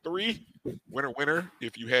 24-3. Winner.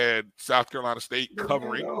 If you had South Carolina State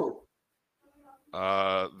covering,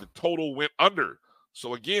 the total went under.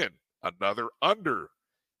 So again, another under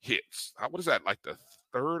hits. What is that? Like the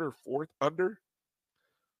third or fourth under?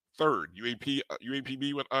 Third.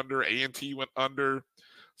 UAPB went under. A&T went under.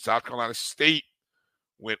 South Carolina State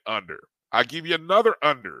went under. I'll give you another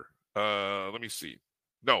under. Let me see.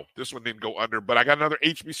 No, this one didn't go under, but I got another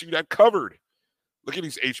HBCU that covered. Look at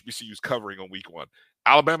these HBCUs covering on week 1.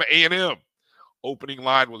 Alabama A&M. Opening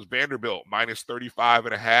line was Vanderbilt minus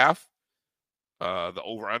 35.5. The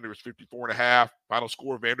over-under is 54.5. Final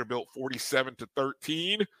score, Vanderbilt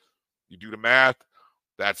 47-13. You do the math,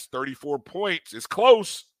 that's 34 points. It's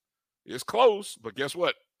close, but guess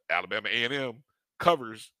what? Alabama A&M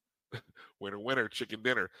covers. Winner, chicken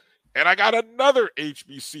dinner. And I got another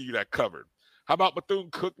HBCU that covered. How about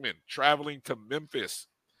Bethune-Cookman traveling to Memphis?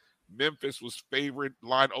 Memphis was favored.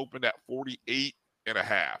 Line opened at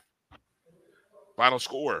 48.5. Final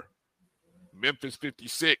score, Memphis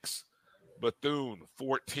 56, Bethune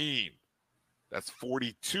 14. That's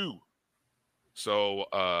 42. So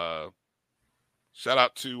shout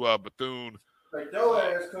out to Bethune. Like your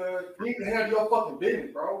ass, cuz you need to handle your fucking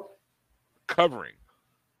business, bro. Covering.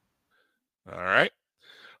 All right.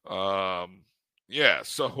 Yeah,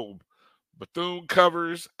 so Bethune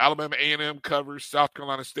covers, Alabama A&M covers, South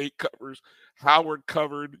Carolina State covers, Howard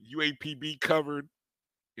covered, UAPB covered,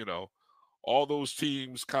 all those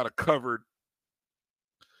teams kind of covered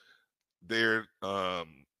their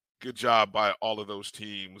good job by all of those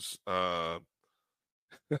teams.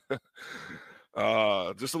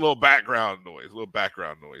 Just a little background noise,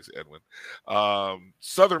 Edwin.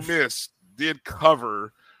 Southern Miss did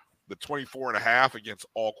cover the 24.5 against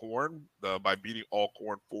Alcorn by beating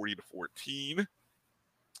Alcorn 40-14.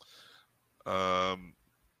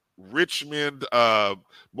 Richmond,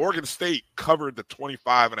 Morgan State covered the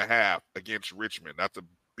 25.5 against Richmond. That's a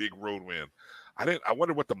big road win. I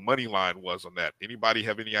wonder what the money line was on that. Anybody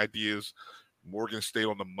have any ideas? Morgan State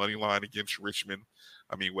on the money line against Richmond.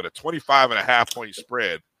 I mean, with a 25.5 point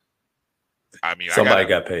spread. I mean, somebody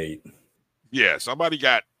got paid. Yeah, somebody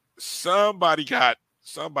got paid.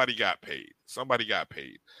 So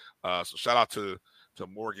shout out to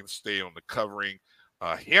Morgan State on the covering.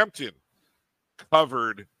 Hampton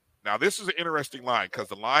covered. Now this is an interesting line because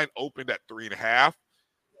the line opened at 3.5.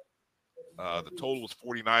 The total was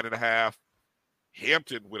 49.5.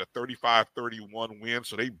 Hampton with a 35-31 win,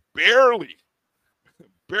 so they barely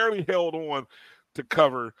held on to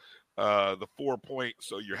cover the 4 points.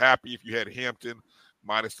 So you're happy if you had Hampton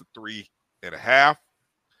minus the 3.5.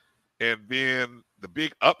 And then the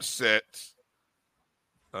big upset,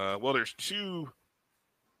 there's two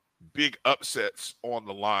big upsets on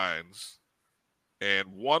the lines.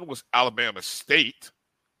 And one was Alabama State.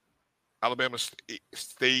 Alabama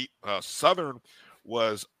State Southern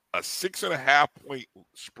was a 6.5 point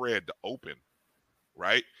spread to open,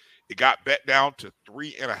 right? It got bet down to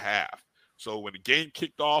 3.5. So when the game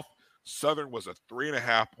kicked off, Southern was a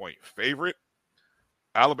 3.5 point favorite.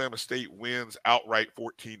 Alabama State wins outright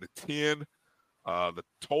 14-10. The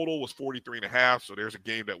total was 43.5, so there's a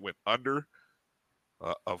game that went under.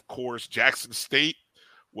 Of course, Jackson State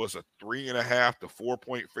was a 3.5 to 4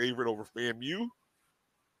 point favorite over FAMU.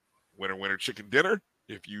 Winner, chicken dinner.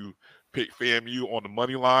 If you pick FAMU on the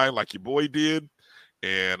money line like your boy did,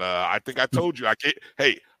 and I think I told you, I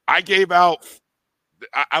gave out.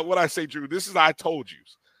 What I say, Drew. This is I told you.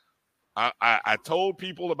 I told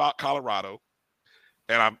people about Colorado.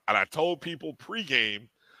 And I told people pregame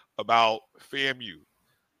about FAMU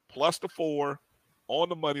plus the 4 on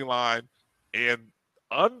the money line and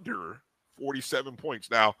under 47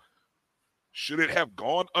 points. Now, should it have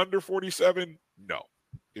gone under 47? No,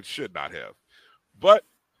 it should not have. But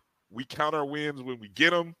we count our wins when we get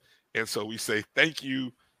them, and so we say thank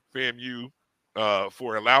you, FAMU,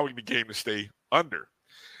 for allowing the game to stay under.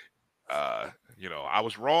 I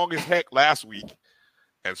was wrong as heck last week,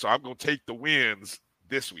 and so I'm going to take the wins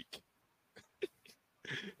this week.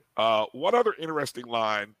 One other interesting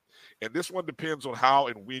line, and this one depends on how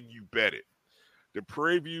and when you bet it. The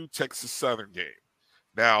Prairie View Texas Southern game.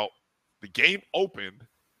 Now, the game opened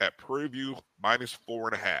at Prairie View minus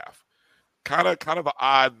 4.5. Kind of an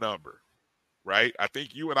odd number, right? I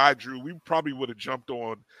think you and I, Drew, we probably would have jumped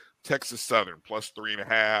on Texas Southern plus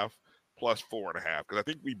 3.5, plus 4.5, because I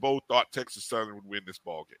think we both thought Texas Southern would win this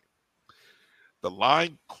ball game. The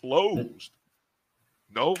line closed.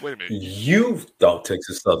 No, wait a minute. You thought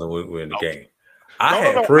Texas Southern would win the game. I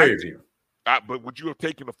had Prairie View. But would you have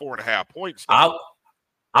taken the 4.5 points? I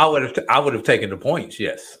would have taken the points.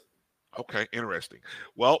 Yes. Okay, interesting.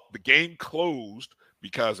 Well, the game closed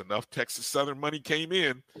because enough Texas Southern money came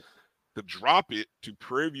in to drop it to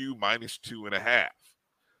Prairie View minus 2.5.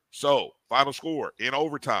 So final score in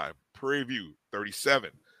overtime: Prairie View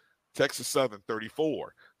 37, Texas Southern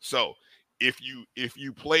 34. So if you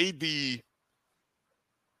played the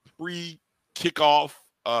pre-kickoff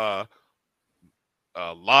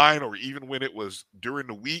line, or even when it was during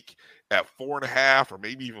the week at 4.5 or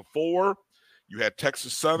maybe even 4, you had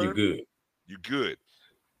Texas Southern. You're good.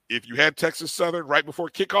 If you had Texas Southern right before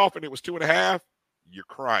kickoff and it was 2.5, you're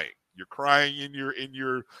crying. You're crying in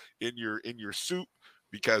your soup,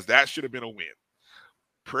 because that should have been a win.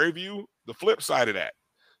 Prairie View, the flip side of that,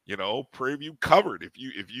 Prairie View covered.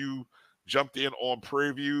 If you jumped in on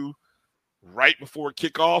Prairie View right before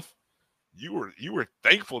kickoff, you were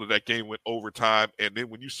thankful that that game went overtime. And then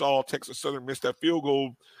when you saw Texas Southern miss that field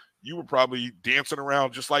goal, you were probably dancing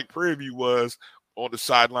around just like Prairie View was on the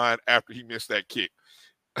sideline after he missed that kick.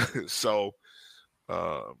 So,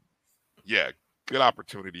 yeah, good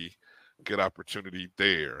opportunity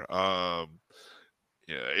there.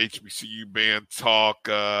 HBCU band talk.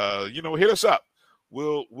 Hit us up.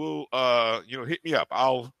 We'll hit me up.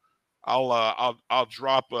 I'll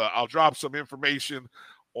drop some information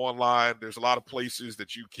online. There's a lot of places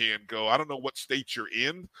that you can go. I don't know what state you're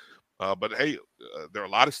in, but hey, there are a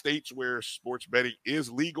lot of states where sports betting is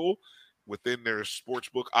legal within their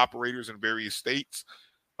sportsbook operators in various states.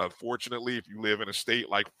 Unfortunately, if you live in a state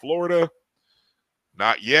like Florida,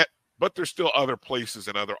 not yet, but there's still other places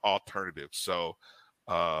and other alternatives. So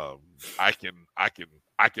I can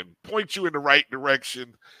point you in the right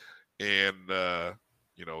direction, and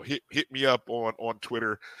hit me up on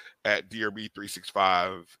Twitter at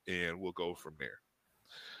DRB365, and we'll go from there.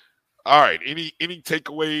 All right. Any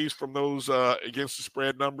takeaways from those against the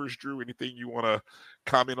spread numbers, Drew? Anything you want to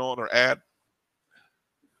comment on or add?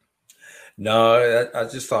 No, I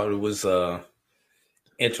just thought it was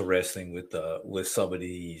interesting with some of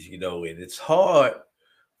these, and it's hard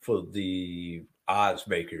for the odds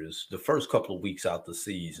makers the first couple of weeks out the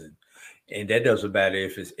season, and that doesn't matter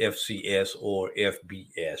if it's FCS or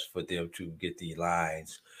FBS for them to get the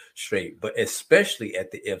lines straight, but especially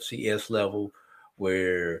at the FCS level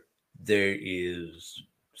where there is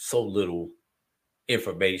so little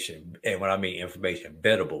information. And when I mean information,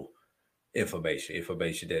 bettable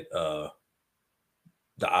information that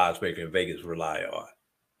the odds maker in Vegas rely on.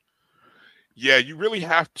 Yeah, you really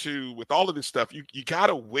have to, with all of this stuff, you got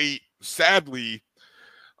to wait. Sadly,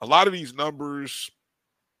 a lot of these numbers,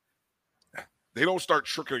 they don't start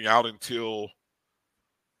trickling out until,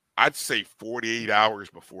 I'd say, 48 hours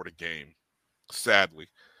before the game, sadly.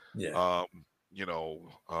 Yeah.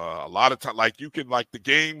 A lot of time, like the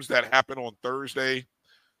games that happen on Thursday,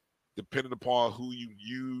 depending upon who you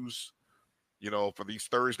use, for these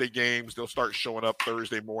Thursday games, they'll start showing up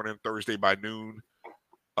Thursday morning, Thursday by noon.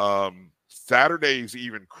 Saturday's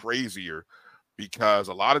even crazier because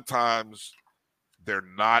a lot of times they're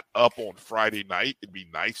not up on Friday night. It'd be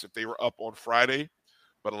nice if they were up on Friday,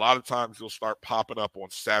 but a lot of times they'll start popping up on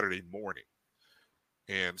Saturday morning.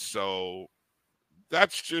 And so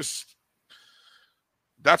that's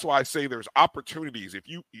why I say there's opportunities. If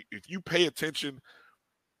you pay attention,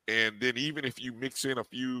 and then even if you mix in a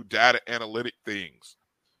few data analytic things,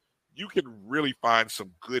 you can really find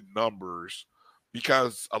some good numbers,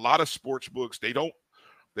 because a lot of sports books, they don't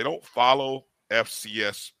follow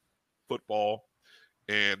FCS football,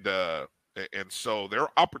 and so there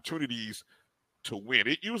are opportunities to win.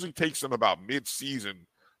 It usually takes them about mid-season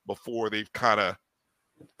before they've kind of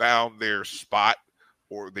found their spot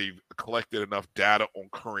or they've collected enough data on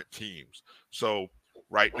current teams. So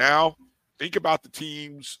right now, think about the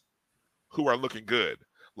teams who are looking good.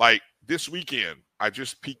 Like this weekend, I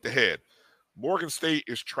just peeked ahead. Morgan State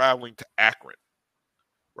is traveling to Akron,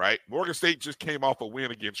 right? Morgan State just came off a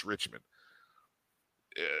win against Richmond.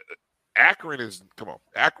 Akron is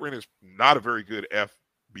not a very good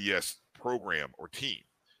FBS program or team.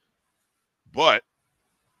 But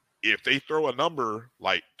if they throw a number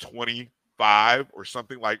like 25 or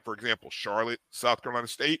something like, for example, Charlotte, South Carolina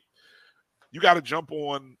State, you got to jump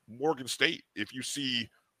on Morgan State if you see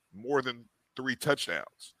more than 3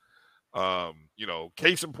 touchdowns.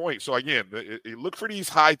 Case in point. So again, look for these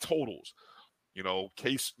high totals.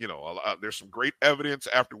 There's some great evidence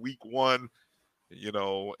after week 1.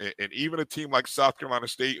 And even a team like South Carolina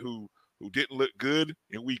State who didn't look good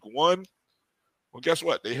in week 1, well, guess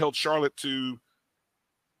what? They held Charlotte to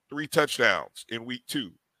 3 touchdowns in week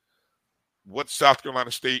 2. What's South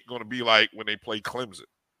Carolina State going to be like when they play Clemson?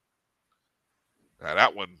 Now,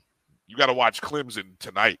 that one, you got to watch Clemson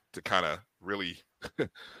tonight to kind of really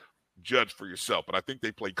judge for yourself. But I think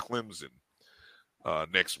they play Clemson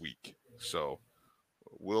next week. So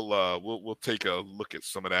we'll take a look at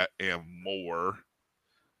some of that and more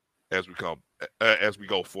as we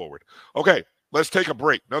go forward. Okay, let's take a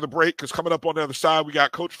break. Another break, because coming up on the other side, we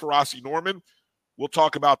got Coach Ferrasi Norman. We'll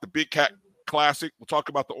talk about the Big Cat Classic. We'll talk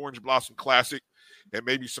about the Orange Blossom Classic and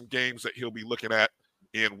maybe some games that he'll be looking at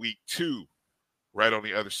in week 2 right on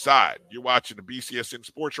the other side. You're watching the BCSN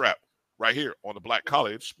Sports Wrap right here on the Black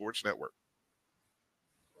College Sports Network.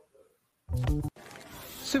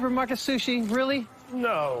 Supermarket sushi, really?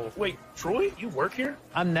 No. Wait, Troy, you work here?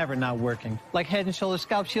 I'm never not working. Like Head & Shoulders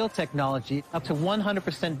Scalp Shield technology, up to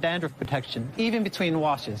 100% dandruff protection, even between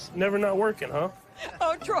washes. Never not working, huh?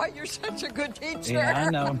 Oh, Troy, you're such a good teacher. Yeah, I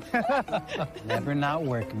know. Never not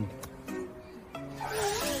working.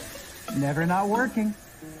 Never not working.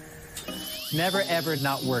 Never ever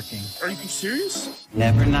not working. Are you serious?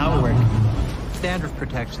 Never not working. Dandruff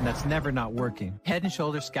protection that's never not working. Head and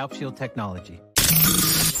Shoulders Scalp Shield technology.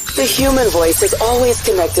 The human voice has always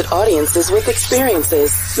connected audiences with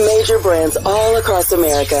experiences. Major brands all across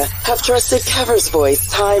America have trusted Kever's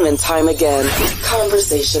voice time and time again.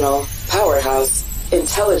 Conversational, powerhouse,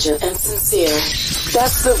 intelligent, and sincere.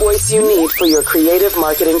 That's the voice you need for your creative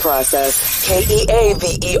marketing process.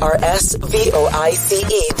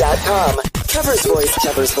 KEAVERSVOICE.com. Kever's Voice,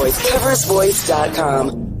 Kever's Voice,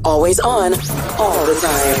 KeversVoice.com. Always on, all the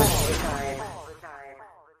time.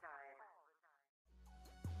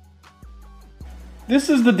 This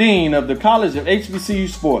is the Dean of the College of HBCU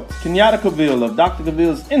Sports, Kenyatta Cavill of Dr.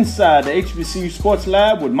 Cavill's Inside the HBCU Sports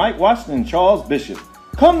Lab with Mike Washington and Charles Bishop.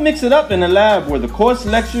 Come mix it up in the lab where the course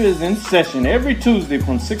lecture is in session every Tuesday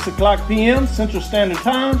from 6 o'clock p.m. Central Standard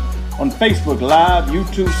Time on Facebook Live,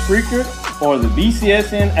 YouTube Spreaker, or the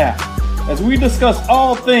BCSN app, as we discuss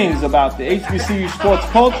all things about the HBCU sports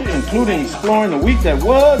culture, including exploring the week that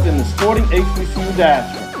was in the sporting HBCU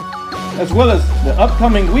diaspora, as well as the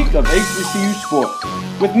upcoming week of HBCU sports.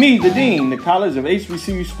 With me, the Dean, the College of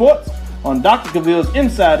HBCU Sports, on Dr. Cavill's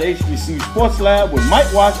Inside the HBCU Sports Lab with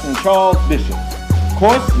Mike Washington and Charles Bishop.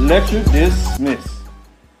 Course lecture dismissed.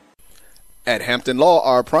 At Hampton Law,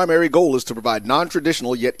 our primary goal is to provide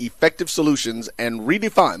non-traditional yet effective solutions and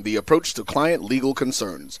redefine the approach to client legal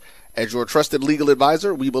concerns. As your trusted legal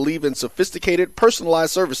advisor, we believe in sophisticated,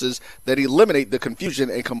 personalized services that eliminate the confusion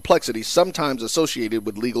and complexity sometimes associated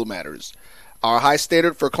with legal matters. Our high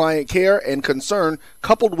standard for client care and concern,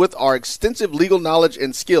 coupled with our extensive legal knowledge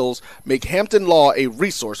and skills, make Hampton Law a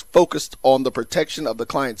resource focused on the protection of the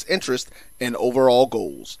client's interest and overall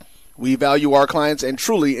goals. We value our clients and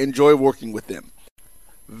truly enjoy working with them.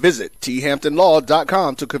 Visit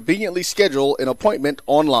thamptonlaw.com to conveniently schedule an appointment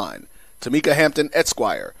online. Tamika Hampton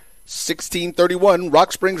Esquire, 1631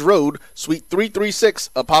 Rock Springs Road, Suite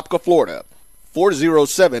 336, Apopka, Florida,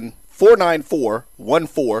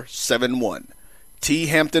 407-494-1471.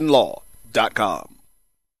 thamptonlaw.com.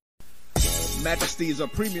 Majesty is a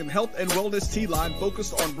premium health and wellness tea line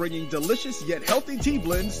focused on bringing delicious yet healthy tea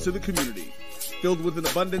blends to the community. Filled with an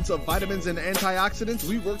abundance of vitamins and antioxidants,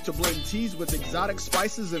 we work to blend teas with exotic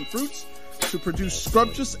spices and fruits to produce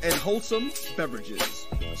scrumptious and wholesome beverages.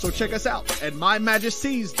 So check us out at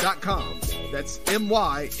mymajesties.com. That's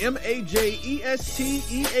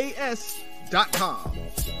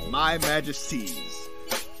MyMajesties.com. My Majesties,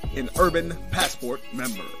 an Urban Passport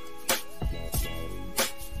member.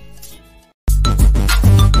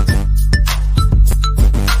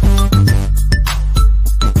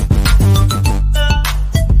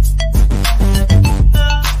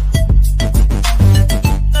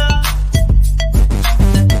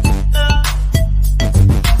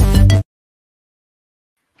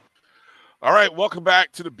 All right, welcome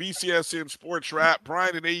back to the BCSN Sports Wrap.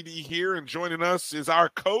 Brian and AD here, and joining us is our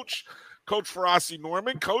coach, Coach Ferrasi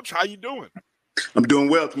Norman. Coach, how you doing? I'm doing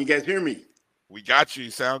well. Can you guys hear me? We got you.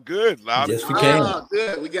 You sound good. Loud. Yes, we can. Oh,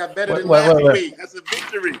 good. We got better than last week. That's a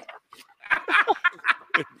victory.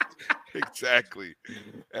 Exactly.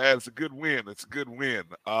 That's a good win. It's a good win.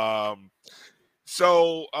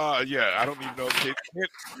 Yeah, I don't even know.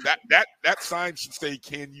 That sign should say,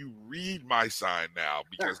 "Can you read my sign now?"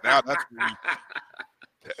 Because now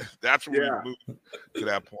that's where we move to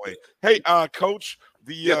that point. Hey, Coach,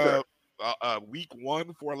 the week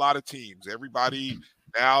one for a lot of teams. Everybody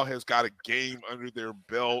now has got a game under their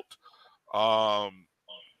belt.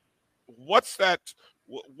 What's that?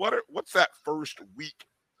 What's that first week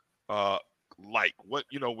like? What,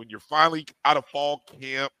 when you're finally out of fall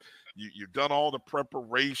camp? You've done all the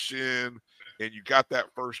preparation and you got that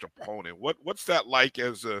first opponent. What's that like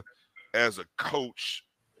as a coach,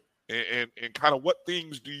 and kind of what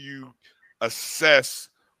things do you assess,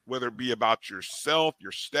 whether it be about yourself,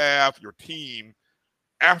 your staff, your team,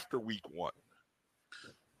 after week one?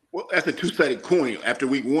 Well, that's a two-sided coin. After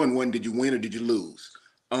week one, did you win or did you lose?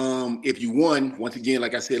 If you won, once again,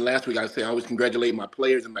 like I said last week, I always congratulate my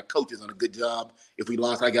players and my coaches on a good job. If we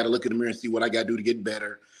lost, I got to look in the mirror and see what I got to do to get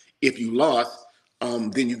better. If you lost,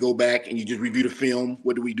 then you go back and you just review the film.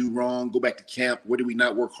 What did we do wrong? Go back to camp. What did we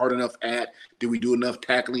not work hard enough at? Did we do enough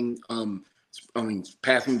tackling,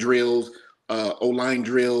 passing drills, O-line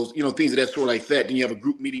drills, things of that sort like that. Then you have a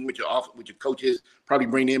group meeting with your coaches, probably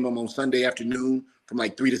bring them on Sunday afternoon from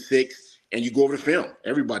like 3 to 6, and you go over the film.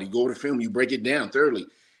 Everybody go over the film. You break it down thoroughly.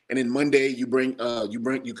 And then Monday you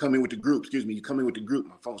come in with the group. You come in with the group.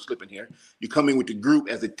 My phone's slipping here. You come in with the group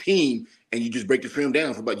as a team, and you just break the film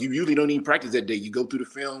down you usually don't even practice that day. You go through the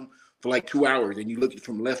film for like 2 hours, and you look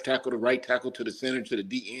from left tackle to right tackle to the center to the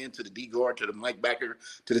D end to the D guard to the linebacker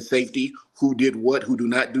to the safety, who did what, who do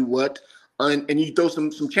not do what, and you throw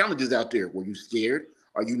some challenges out there. Were you scared?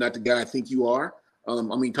 Are you not the guy I think you are?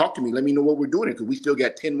 Talk to me. Let me know what we're doing, because we still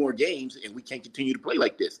got 10 more games, and we can't continue to play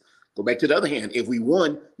like this. Go back to the other hand. If we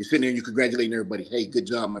won, you're sitting there and you're congratulating everybody. Hey, good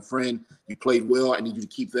job, my friend. You played well. I need you to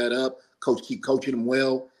keep that up. Coach, keep coaching them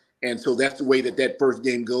well. And so that's the way that first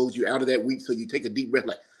game goes. You're out of that week, so you take a deep breath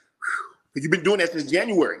like, because you've been doing that since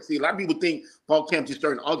January. See, a lot of people think fall camp just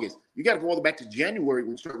started in August. You got to go all the way back to January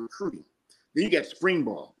when you start recruiting. Then you got spring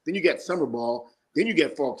ball. Then you got summer ball. Then you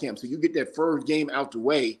got fall camp. So you get that first game out the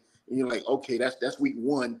way, and you're like, okay, that's week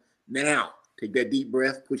one. Now, take that deep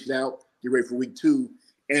breath, push it out, get ready for week two.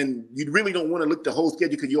 And you really don't want to look the whole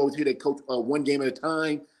schedule, because you always hear that coach one game at a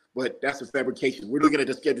time, but that's a fabrication. We're looking at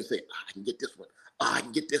the schedule and say, I can get this one. I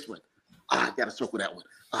can get this one. I got to circle that one.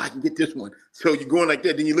 I can get this one. So you're going like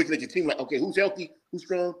that. Then you're looking at your team like, okay, who's healthy? Who's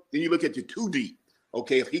strong? Then you look at your 2D.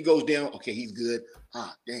 Okay, if he goes down, okay, he's good.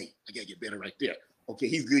 Dang, I got to get better right there. Okay,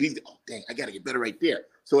 he's good. Dang, I got to get better right there.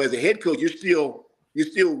 So as a head coach, you're still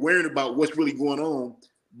worrying about what's really going on.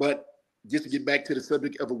 But just to get back to the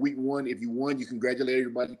subject of a week one, if you won, you congratulate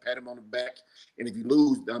everybody, pat them on the back. And if you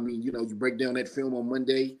lose, you break down that film on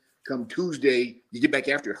Monday. Come Tuesday, you get back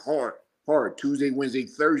after it hard. Tuesday, Wednesday,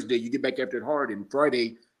 Thursday, you get back after it hard. And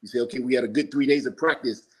Friday, you say, okay, we had a good 3 days of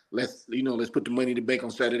practice. Let's put the money in the bank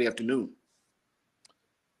on Saturday afternoon.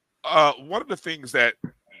 One of the things that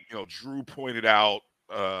Drew pointed out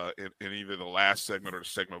in either the last segment or the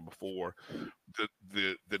segment before,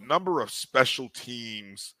 the number of special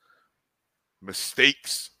teams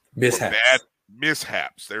mistakes, bad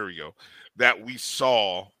mishaps, there we go, that we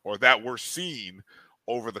saw or that were seen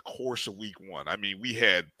over the course of week one. I mean, we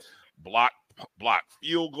had block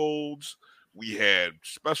field goals, we had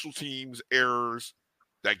special teams errors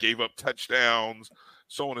that gave up touchdowns,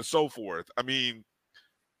 so on and so forth. I mean,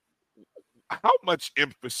 how much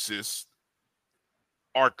emphasis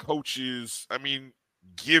are coaches,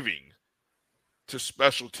 giving to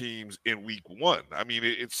special teams in week one? I mean,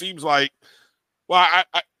 it seems like, well,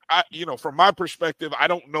 I from my perspective, I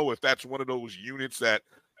don't know if that's one of those units that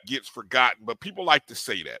gets forgotten, but people like to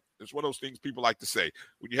say that. It's one of those things people like to say.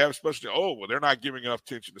 When you have a special team, oh, well, they're not giving enough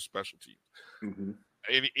attention to special teams. Mm-hmm.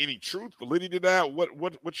 Any truth, validity to that?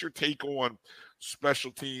 What's your take on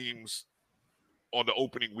special teams on the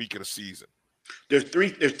opening week of the season? There's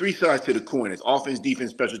three sides to the coin. It's offense,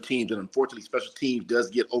 defense, special teams, and unfortunately, special teams does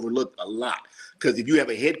get overlooked a lot, because if you have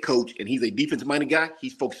a head coach and he's a defensive-minded guy,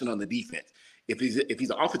 he's focusing on the defense. If he's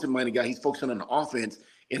an offensive-minded guy, he's focusing on the offense.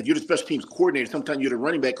 And if you're the special teams coordinator, sometimes you're the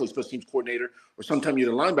running back coach, special teams coordinator, or sometimes you're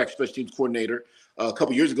the linebacker special teams coordinator. A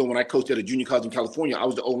couple years ago when I coached at a junior college in California, I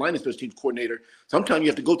was the O-line special teams coordinator. Sometimes you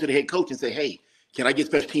have to go to the head coach and say, hey, can I get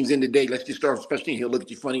special teams in today? Let's just start with special teams. He'll look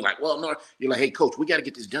at you funny like, well, no. You're like, hey, coach, we got to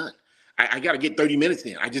get this done. I got to get 30 minutes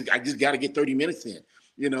in. I just got to get 30 minutes in.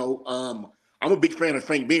 I'm a big fan of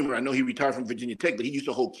Frank Beamer. I know he retired from Virginia Tech, but he used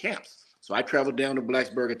to hold camps. So I traveled down to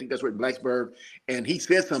Blacksburg. I think that's where Blacksburg. And he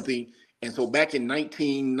said something. And so back in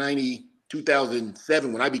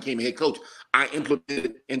 2007, when I became a head coach, I implemented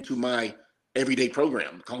it into my everyday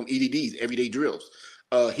program, call them EDDs, everyday drills.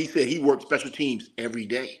 He said he worked special teams every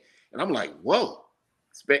day. And I'm like, whoa.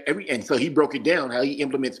 And so he broke it down, how he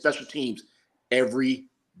implements special teams every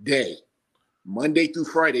day. Monday through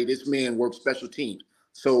Friday, this man works special teams.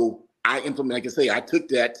 So I implement, like I say, I took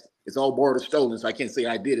that. It's all borrowed or stolen, so I can't say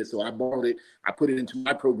I did it. So I borrowed it. I put it into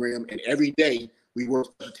my program, and every day we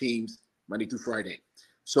work special teams Monday through Friday.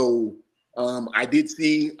 So I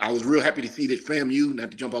was real happy to see that FAMU,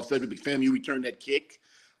 not to jump off subject, but FAMU returned that kick.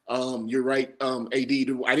 You're right, AD.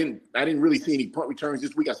 I didn't really see any punt returns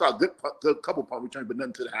this week. I saw a good couple punt returns, but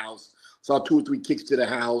nothing to the house. Saw 2 or 3 kicks to the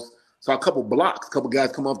house. Saw a couple blocks, a couple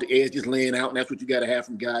guys come off the edge just laying out, and that's what you got to have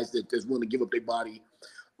from guys that's willing to give up their body.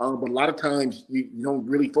 But a lot of times you don't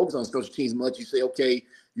really focus on special teams much. You say, okay,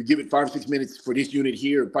 you give it 5 or 6 minutes for this unit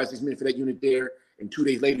here, 5 or 6 minutes for that unit there, and 2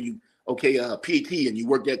 days later PAT, and you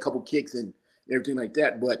work that couple kicks and everything like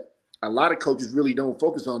that. But a lot of coaches really don't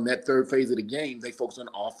focus on that third phase of the game. They focus on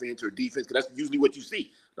offense or defense, because that's usually what you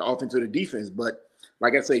see, the offense or the defense. But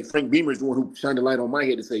like I say, Frank Beamer is the one who shined the light on my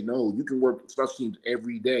head to say, no, you can work special teams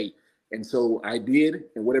every day. And so I did,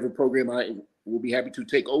 and whatever program I will be happy to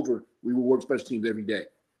take over, we will work special teams every day.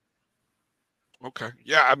 Okay.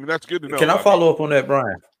 Yeah, that's good to know. Can I follow up on that,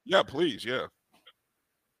 Brian? Yeah, please. Yeah.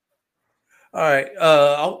 All right.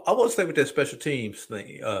 I will stay with that special teams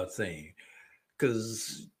thing,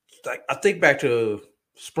 because I think back to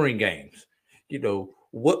spring games.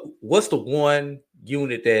 What's the one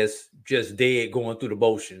unit that's just dead going through the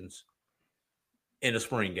motions in a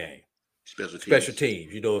spring game? Special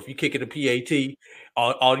teams. You know, if you kick it a PAT,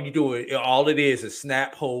 all you do is all it is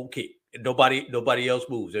snap, hold, kick. Nobody else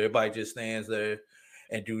moves. Everybody just stands there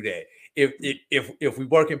and do that. If we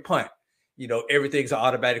work in punt, you know, everything's an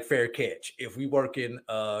automatic fair catch. If we work in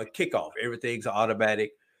kickoff, everything's an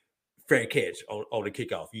automatic fair catch on the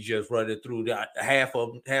kickoff. You just run it through the half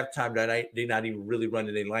the time that they're not even really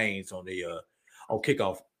running their lanes on the on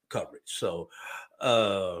kickoff coverage. So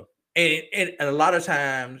and a lot of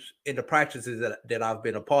times in the practices that I've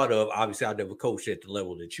been a part of, obviously I never coached at the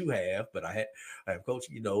level that you have, but I have coached,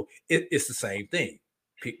 you know, it's the same thing.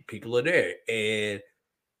 People are there. And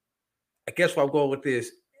I guess where I'm going with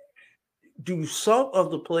this, do some of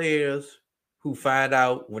the players who find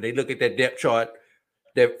out when they look at that depth chart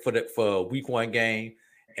that for a week one game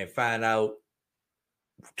and find out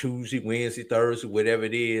Tuesday, Wednesday, Thursday, whatever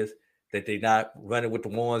it is, that they're not running with the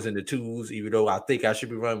ones and the twos, even though I think I should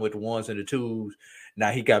be running with the ones and the twos.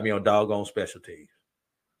 Now he got me on doggone special teams.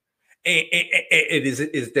 And it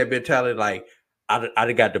is that mentality like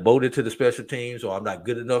I got devoted to the special teams, or I'm not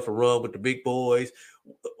good enough to run with the big boys.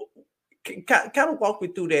 Kind of walk me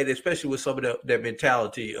through that, especially with some of that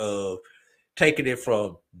mentality of taking it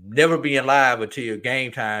from never being live until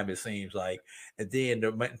game time, it seems like, and then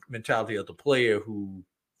the mentality of the player who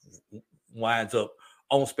winds up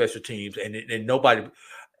on special teams, and nobody,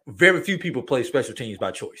 very few people play special teams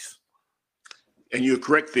by choice. And you're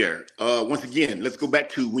correct there. Once again, let's go back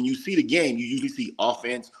to when you see the game, you usually see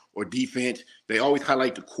offense or defense. They always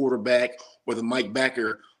highlight the quarterback or the Mike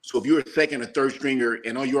backer. So if you're a second or third stringer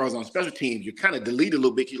and all yours on special teams, you're kind of deleted a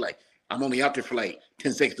little bit. You're like, I'm only out there for like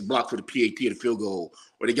 10 seconds to block for the PAT or the field goal,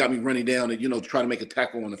 or they got me running down and, you know, try to make a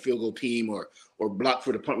tackle on the field goal team or block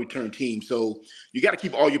for the punt return team. So you got to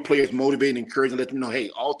keep all your players motivated, encouraged, and let them know, hey,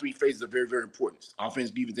 all three phases are very, very important. Offense,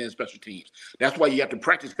 defense, and special teams. That's why you have to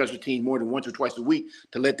practice special teams more than once or twice a week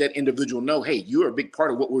to let that individual know, hey, you're a big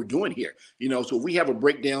part of what we're doing here. You know, so if we have a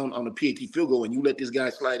breakdown on the PAT field goal and you let this guy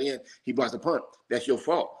slide in, he blocks the punt, that's your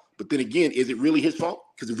fault. But then again, is it really his fault?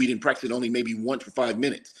 Because if we didn't practice it only maybe once for 5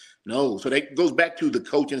 minutes. No. So that goes back to the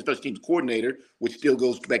coach and special teams coordinator, which still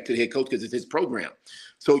goes back to the head coach because it's his program.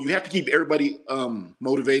 So you have to keep everybody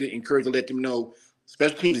motivated, encouraged, to let them know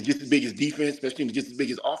special teams is just as big as defense. Special teams is just as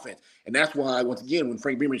big as offense. And that's why, once again, when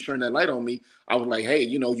Frank Beamer shined that light on me, I was like, hey,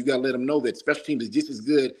 you know, you got to let them know that special teams is just as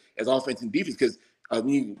good as offense and defense because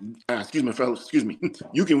excuse me, fellas, excuse me.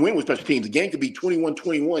 You can win with special teams. The game could be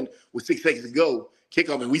 21-21 with 6 seconds to go,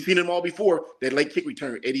 kickoff. And we've seen them all before, that late kick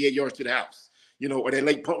return, 88 yards to the house. You know, or that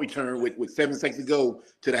late punt return with 7 seconds to go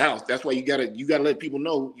to the house. That's why you gotta let people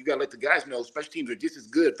know, you gotta let the guys know special teams are just as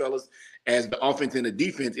good, fellas, as the offense and the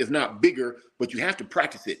defense, if not bigger, but you have to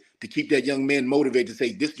practice it to keep that young man motivated to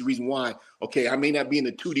say, this is the reason why, okay, I may not be in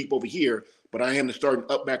the 2 deep over here, but I am the starting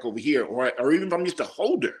up back over here, or even if I'm just a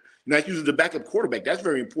holder. You know, that's usually the backup quarterback. That's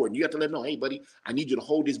very important. You have to let them know, hey, buddy, I need you to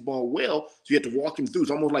hold this ball well. So you have to walk him through.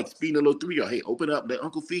 It's almost like speeding a little 3-year. Hey, open up, let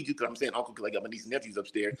Uncle feed you. Because I'm saying Uncle because I got my nieces and nephews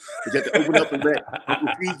upstairs. But you have to open up and let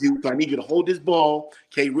Uncle feed you. So I need you to hold this ball,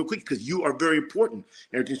 okay, real quick, because you are very important.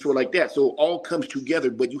 Everything sort of like that. So it all comes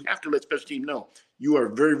together, but you have to let special team know you are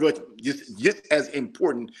very much just as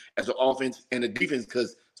important as the offense and the defense,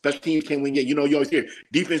 because special teams can win games. You know, you always hear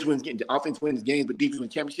defense wins games, offense wins games, but defense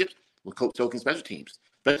wins championships. Well, so can special teams.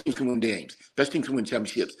 Special teams can win games. Special teams can win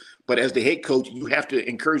championships. But as the head coach, you have to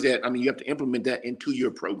encourage that. I mean, you have to implement that into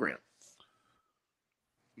your program.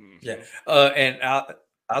 Yeah, and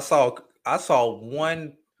I saw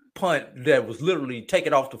one punt that was literally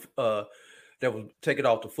taken off the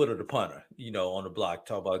foot of the punter. You know, on the block.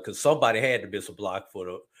 Talk about because somebody had to miss a block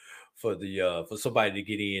for somebody to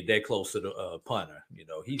get in that close to the punter. You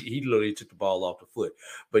know, he literally took the ball off the foot.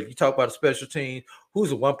 But you talk about a special team.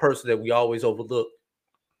 Who's the one person that we always overlook?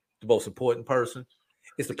 The most important person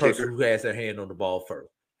is the person who has their hand on the ball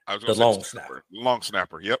first. The long snapper. Long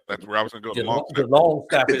snapper. Yep, that's where I was going to go. The long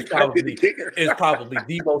snapper is probably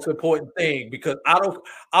the most important thing, because I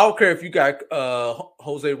don't care if you got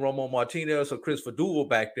Jose Romo Martinez or Chris Fadul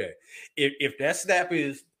back there. If that snap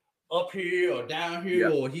is up here or down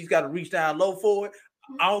here, or he's got to reach down low for it,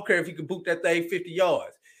 I don't care if he can boot that thing 50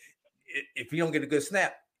 yards. If he don't get a good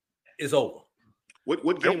snap, it's over.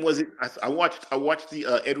 What game was it? I watched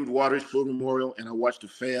the Edward Waters Full Memorial, and I watched the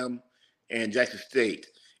FAM and Jackson State.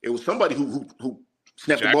 It was somebody who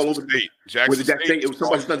snapped the ball over. Was it Jackson State? It was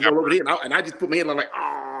somebody who snapped the ball over there, and I just put my hand on like,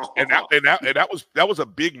 oh. And that was a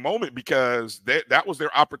big moment, because that was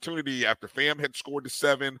their opportunity after FAM had scored the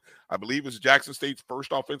 7. I believe it was Jackson State's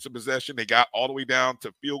first offensive possession. They got all the way down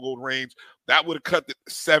to field goal range. That would have cut it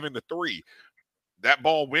 7-3. That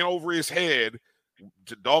ball went over his head.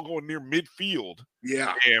 to doggone near midfield.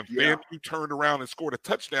 Yeah. And FAMU turned around and scored a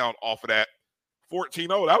touchdown off of that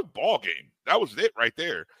 14-0. That was ball game. That was it right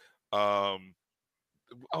there. There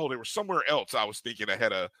was somewhere else I was thinking I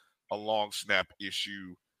had a long snap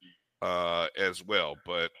issue as well.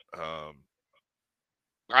 But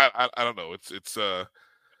I don't know. It's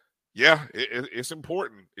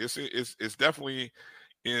important. It's definitely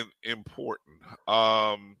important.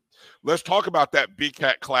 Let's talk about that Big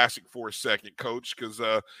Cat Classic for a second, Coach, because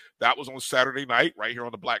that was on Saturday night right here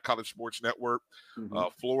on the Black College Sports Network.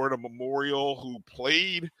 Florida Memorial, who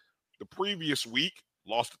played the previous week,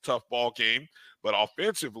 lost a tough ball game, but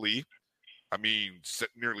offensively, I mean,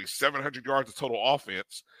 nearly 700 yards of total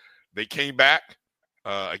offense. They came back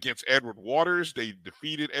against Edward Waters. They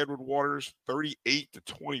defeated Edward Waters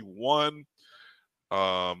 38-21.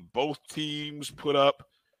 Both teams put up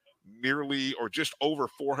nearly or just over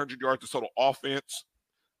 400 yards of total offense.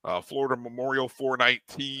 Florida Memorial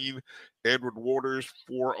 419, Edward Waters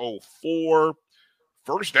 404.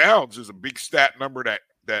 First downs is a big stat number that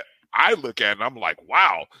I look at and I'm like,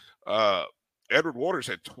 wow. Edward Waters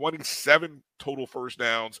had 27 total first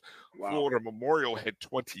downs. Wow. Florida Memorial had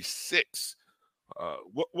 26.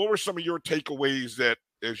 What were some of your takeaways that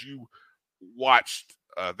as you watched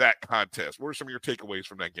that contest? What were some of your takeaways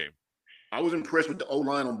from that game? I was impressed with the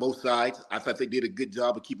O-line on both sides. I thought they did a good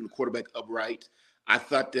job of keeping the quarterback upright. I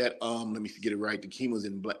thought that, let me get it right, the team was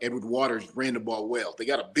in Edward Waters ran the ball well. They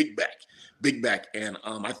got a big back. And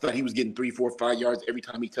I thought he was getting 3, 4, 5 yards every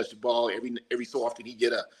time he touched the ball. Every so often he'd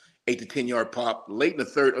get a 8 to 10 yard pop. Late in the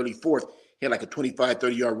third, early fourth, he had like a 25,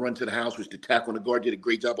 30 yard run to the house, which the tackle and the guard did a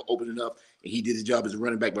great job of opening up. And he did his job as a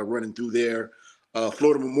running back by running through there.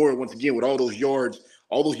 Florida Memorial, once again, with all those yards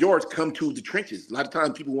come to the trenches. A lot of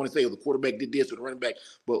times people want to say, the quarterback did this or the running back.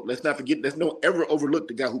 But let's not forget, let's not ever overlook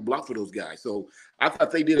the guy who blocked for those guys. So I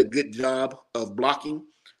thought they did a good job of blocking.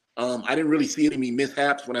 I didn't really see any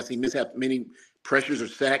mishaps. When I see mishaps, many pressures or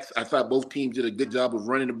sacks, I thought both teams did a good job of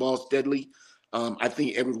running the ball steadily. I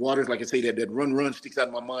think Edward Waters, like I say, that run sticks out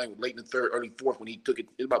in my mind late in the third, early fourth when he took it.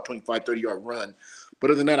 It was about 25, 30-yard run. But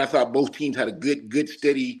other than that, I thought both teams had a good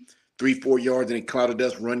steady 3, 4 yards in a cloud of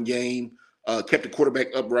dust run game. Kept the quarterback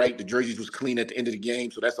upright. The jerseys was clean at the end of the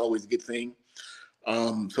game, so that's always a good thing.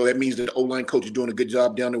 So that means that the O-line coach is doing a good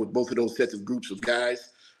job down there with both of those sets of groups of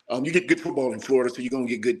guys. You get good football in Florida, so you're going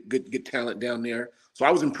to get good talent down there. So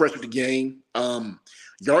I was impressed with the game.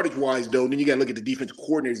 Yardage-wise, though, then you got to look at the defensive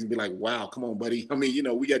coordinators and be like, wow, come on, buddy. I mean,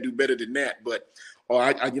 we got to do better than that. But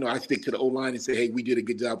I stick to the O-line and say, hey, we did a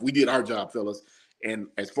good job. We did our job, fellas. And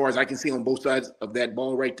as far as I can see on both sides of that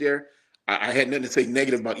ball right there, I had nothing to say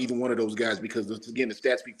negative about either one of those guys because, again, the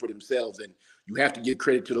stats speak for themselves. And you have to give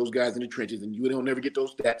credit to those guys in the trenches. And you don't never get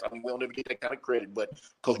those stats. I mean, we'll never get that kind of credit. But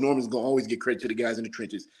Coach Norman's going to always get credit to the guys in the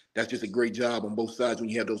trenches. That's just a great job on both sides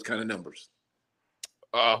when you have those kind of numbers.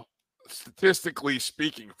 Statistically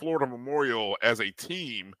speaking, Florida Memorial as a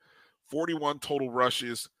team, 41 total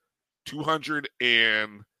rushes,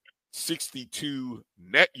 262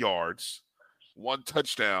 net yards, 1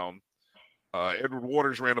 touchdown. Edward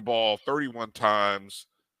Waters ran the ball 31 times,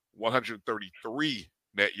 133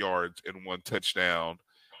 net yards, and 1 touchdown.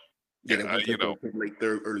 Yeah, late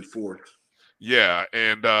third, early fourth. Yeah,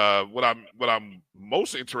 and what I'm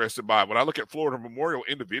most interested by when I look at Florida Memorial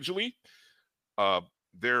individually,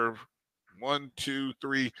 their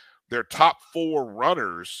their top 4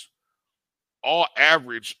 runners all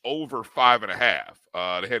averaged over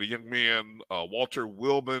 5.5. They had a young man, Walter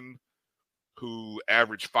Wilbon, who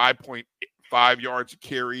averaged 5.5 yards a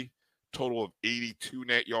carry, total of 82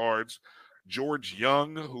 net yards. George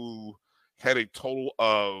Young, who had a total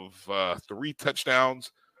of 3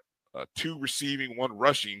 touchdowns, 2 receiving, 1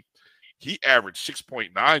 rushing. He averaged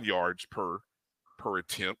 6.9 yards per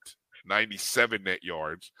attempt, 97 net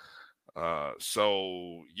yards.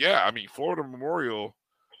 So yeah, I mean, Florida Memorial,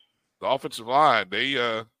 the offensive line,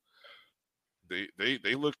 they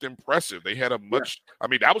looked impressive. They had a much, I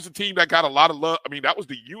mean, that was the team that got a lot of love. I mean, that was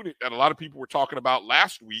the unit that a lot of people were talking about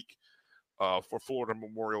last week for Florida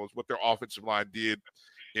Memorial, is what their offensive line did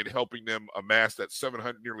in helping them amass that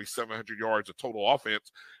nearly 700 yards of total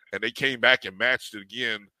offense. And they came back and matched it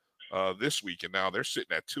again this week. And now they're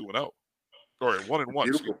sitting at 2-0 or 1-1.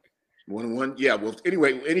 Beautiful. 1-1. Yeah. Well,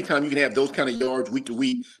 anyway, anytime you can have those kind of yards week to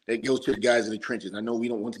week, that goes to the guys in the trenches. I know we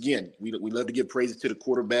don't, once again, we love to give praises to the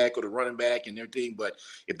quarterback or the running back and everything, but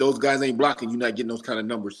if those guys ain't blocking, you're not getting those kind of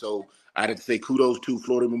numbers. So I'd have to say kudos to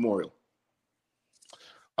Florida Memorial.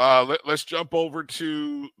 Let's jump over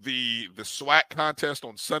to the SWAC contest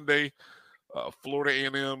on Sunday. Florida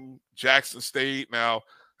A&M, Jackson State. Now,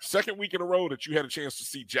 second week in a row that you had a chance to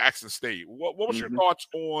see Jackson State. What was your thoughts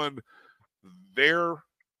on their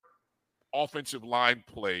offensive line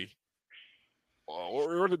play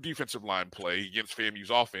or the defensive line play against FAMU's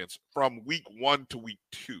offense from week 1 to week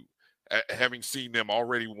 2, having seen them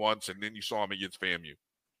already once and then you saw them against FAMU?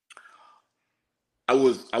 I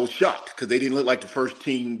was shocked because they didn't look like the first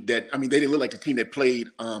team they didn't look like the team that played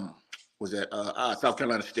South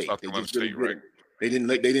Carolina State. South Carolina State, right? They didn't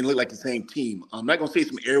look like the same team. I'm not gonna say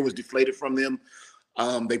some air was deflated from them.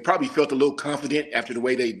 They probably felt a little confident after the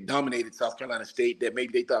way they dominated South Carolina State that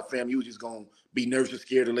maybe they thought FAMU was just gonna be nervous or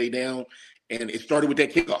scared to lay down. And it started with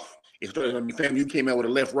that kickoff. FAMU came out with a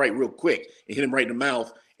left right real quick and hit him right in the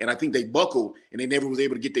mouth. And I think they buckled and they never was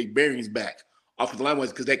able to get their bearings back. Offensive line was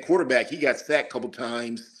because that quarterback, he got sacked a couple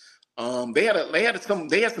times. They had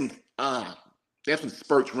some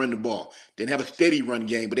spurts running the ball. Didn't have a steady run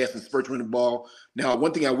game, but they had some spurts running the ball. Now,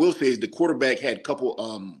 one thing I will say is the quarterback had a couple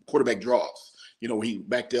quarterback draws. Where he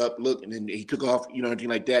backed up, looked, and then he took off, anything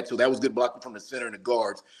like that. So that was good blocking from the center and the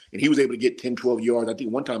guards. And he was able to get 10, 12 yards. I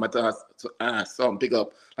think one time I thought I saw him pick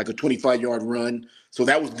up like a 25-yard run. So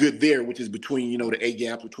that was good there, which is between, the A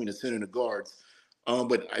gap between the center and the guards.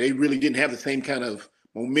 But they really didn't have the same kind of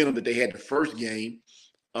momentum that they had the first game.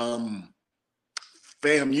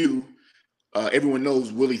 FAMU, everyone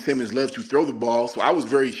knows Willie Simmons loves to throw the ball. So I was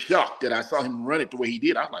very shocked that I saw him run it the way he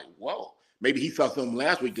did. I was like, whoa, maybe he saw something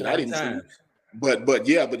last week that I didn't see. But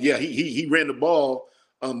yeah, he ran the ball.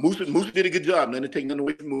 Musa did a good job. Nothing to take nothing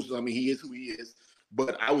away from Musa. I mean, he is who he is.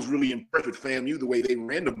 But I was really impressed with FAMU the way they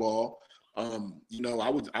ran the ball. I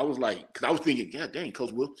was like, because I was thinking, God dang,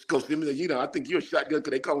 Coach Simmons, I think you're a shotgun.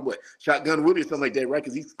 Because they call him Shotgun Willie or something like that, right?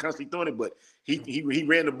 Because he's constantly throwing it. But he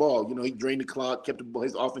ran the ball. He drained the clock, kept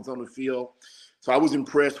his offense on the field. So I was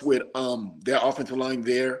impressed with their offensive line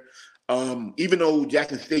there. Even though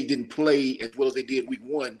Jackson State didn't play as well as they did week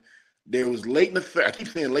 1. There was late in the third. I keep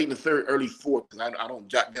saying late in the third, early fourth because I don't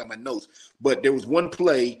jot down my notes. But there was one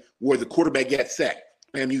play where the quarterback got sacked.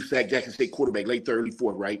 FAMU sacked Jackson State quarterback late third, early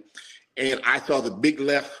fourth, right? And I saw the big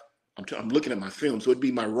left. I'm looking at my film, so it'd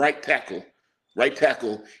be my right tackle. Right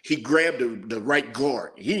tackle. He grabbed the right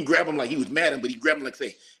guard. He didn't grab him like he was mad at him, but he grabbed him like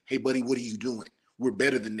say, "Hey, buddy, what are you doing? We're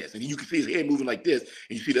better than this." And you can see his head moving like this,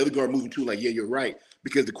 and you see the other guard moving too, like, "Yeah, you're right,"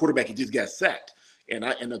 because the quarterback had just got sacked.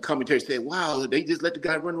 And the commentary said, "Wow, they just let the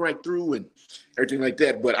guy run right through and everything like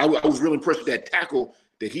that." But I was really impressed with that tackle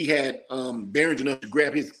that he had bearings enough to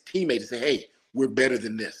grab his teammate and say, "Hey, we're better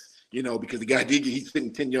than this," because the guy he's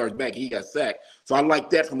sitting 10 yards back. He got sacked. So I like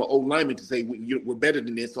that from an old lineman to say we're better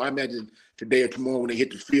than this. So I imagine today or tomorrow when they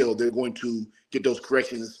hit the field, they're going to get those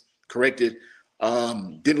corrections corrected.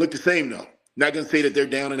 Didn't look the same though. Not going to say that they're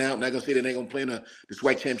down and out. Not going to say that they're going to play in the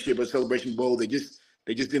SWAC championship or Celebration Bowl. They just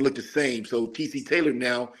didn't look the same. So TC Taylor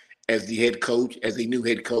now, as the head coach, as a new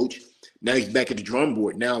head coach, now he's back at the drawing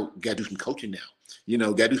board. Now, got to do some coaching now.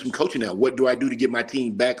 Got to do some coaching now. What do I do to get my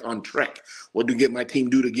team back on track? What do get my team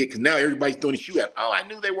do to get – because now everybody's throwing a shoe at, "Oh, I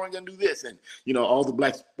knew they weren't going to do this." And, all the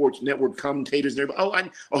Black Sports Network commentators and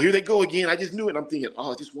everybody, here they go again. I just knew it. I'm thinking,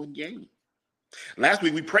 it's just one game. Last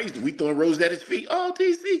week we praised him. We throwing roses at his feet. Oh,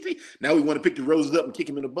 TC. Now we want to pick the roses up and kick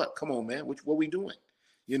him in the butt. Come on, man. What we doing?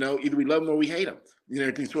 Either we love him or we hate him.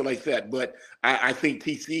 Everything sort of like that. But I think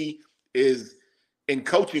TC is in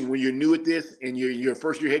coaching when you're new at this and you're a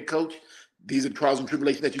first-year head coach. These are the trials and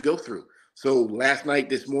tribulations that you go through. So last night,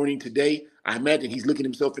 this morning, today, I imagine he's looking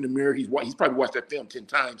himself in the mirror. He's probably watched that film 10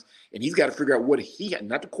 times, and he's got to figure out what he had,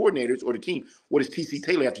 not the coordinators or the team, what does TC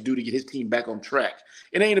Taylor have to do to get his team back on track?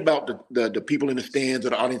 It ain't about the people in the stands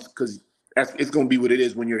or the audience because it's going to be what it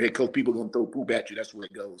is when you're a head coach. People are going to throw poop at you. That's where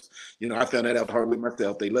it goes. I found that out hard with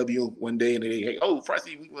myself. They love you one day, and they, "Hey,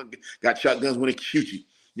 Frosty, we got shotguns when they can shoot you."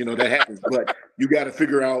 That happens. But you got to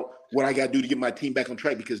figure out what I got to do to get my team back on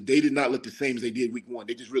track because they did not look the same as they did week 1.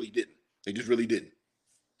 They just really didn't.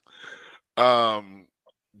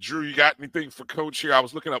 Drew, you got anything for Coach here? I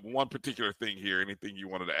was looking up one particular thing here. Anything you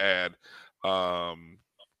wanted to add? I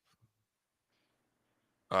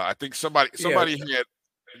think somebody had.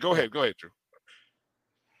 Go ahead, Drew.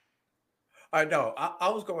 I know. I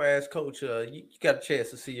was going to ask Coach. You got a chance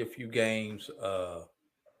to see a few games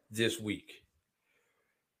this week.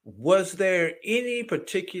 Was there any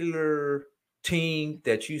particular team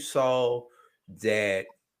that you saw that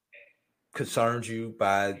concerned you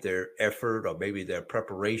by their effort or maybe their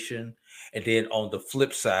preparation? And then on the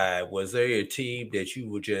flip side, was there a team that you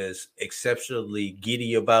were just exceptionally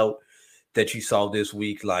giddy about that you saw this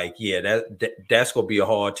week? Like, yeah, that's going to be a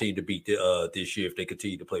hard team to beat this year if they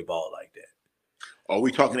continue to play ball like that. Are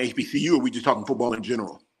we talking HBCU or are we just talking football in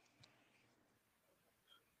general?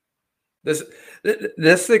 Let's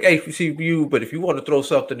think HBCU, but if you want to throw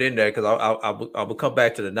something in there, because I will come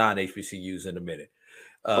back to the non-HBCUs in a minute.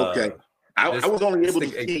 Okay. I was only able to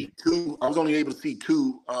see two. I was only able to see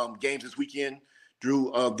two games this weekend.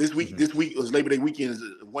 Drew, this week was Labor Day weekend. Is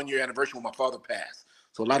a 1 year anniversary when my father passed.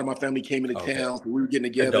 So a lot of my family came into town. So we were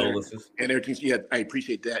getting together and everything. Yeah, I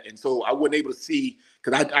appreciate that. And so I wasn't able to see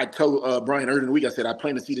because I told Brian earlier in the week, I said I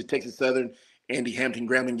plan to see the Texas Southern and the Hampton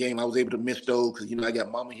Grambling game. I was able to miss those because I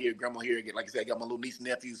got mama here, grandma here. Like I said, I got my little niece and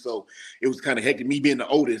nephew. So it was kind of hectic. Me being the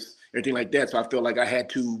oldest, everything like that. So I felt like I had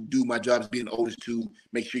to do my job as being the oldest to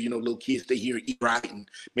make sure little kids stay here and eat right, and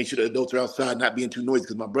make sure the adults are outside, not being too noisy.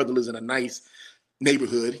 Because my brother lives in a nice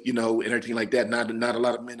neighborhood, and everything like that. Not a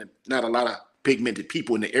lot of men, not a lot of pigmented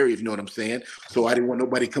people in the area, if you know what I'm saying. So I didn't want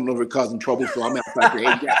nobody coming over and causing trouble. So I'm outside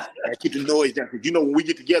saying, hey, guys, keep the noise down. Because when we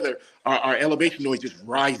get together, our elevation noise just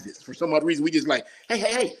rises. For some odd reason, we just like,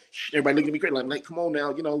 hey. Shh. Everybody looking at me crazy. Like, come on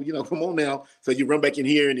now, come on now. So you run back in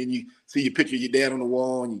here and then you see your picture of your dad on the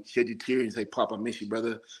wall and you shed your tears and say, Pop, I miss you,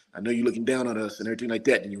 brother. I know you're looking down on us and everything like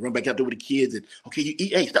that. And you run back out there with the kids and, okay, you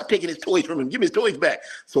eat. Hey, stop taking his toys from him. Give me his toys back.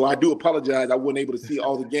 So I do apologize. I wasn't able to see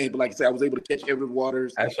all the games, but like I said, I was able to catch Everett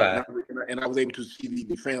Waters. That's right. And I was able to see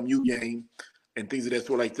the FAMU game and things of that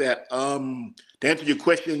sort like that. To answer your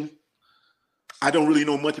question, I don't really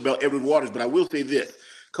know much about Everett Waters, but I will say this.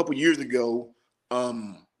 A couple years ago,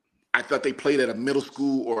 I thought they played at a middle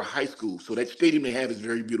school or a high school. So that stadium they have is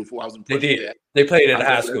very beautiful. I was impressed with that. They played at a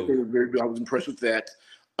high school. I was impressed with that.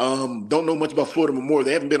 Don't know much about Florida Memorial.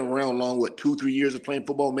 They haven't been around long, 2-3 years of playing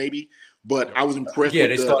football maybe. But I was impressed with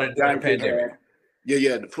they started during the pandemic.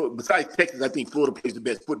 Yeah. Besides Texas, I think Florida plays the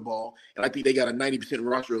best football. And I think they got a 90%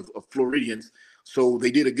 roster of Floridians. So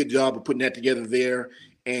they did a good job of putting that together there.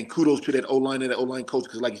 And kudos to that O-line and that O-line coach,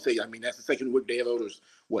 because like you say, that's the second week they have others,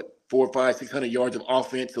 400, 500, 600 yards of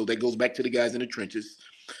offense. So that goes back to the guys in the trenches.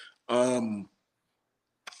 FAMU,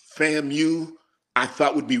 I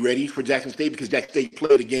thought would be ready for Jackson State because Jackson State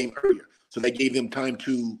played a game earlier. So that gave them time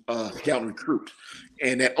to scout and recruit.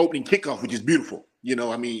 And that opening kickoff, which is beautiful.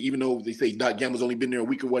 Even though they say Doc Gamble's only been there a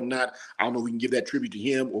week or whatnot, I don't know if we can give that tribute to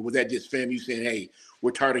him, or was that just FAMU saying, hey,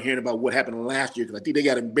 we're tired of hearing about what happened last year? Because I think they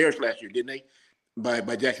got embarrassed last year, didn't they?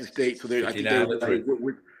 By Jackson State. So I think they were like,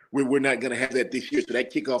 we're not going to have that this year. So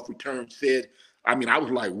that kickoff return said, I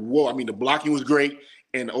was like, whoa. The blocking was great.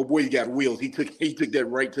 And oh boy, he got wheels. He took that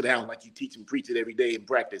right to the house, like you teach and preach it every day in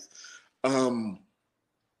practice.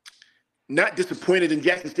 Not disappointed in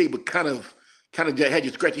Jackson State, but kind of had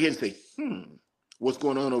you scratch your head and say, what's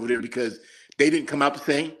going on over there? Because they didn't come out the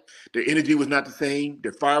same. Their energy was not the same.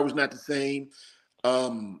 Their fire was not the same.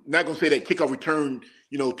 Not going to say that kickoff return,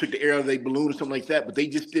 took the air out of their balloon or something like that, but they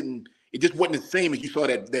just didn't. It just wasn't the same as you saw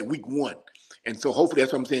that week one. And so hopefully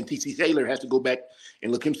that's what I'm saying. TC Taylor has to go back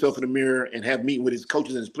and look himself in the mirror and have meeting with his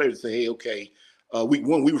coaches and his players and say, hey, okay, week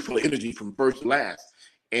one, we were full of energy from first to last.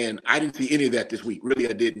 And I didn't see any of that this week. Really,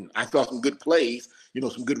 I didn't. I saw some good plays,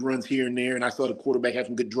 some good runs here and there. And I saw the quarterback have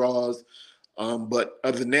some good draws. But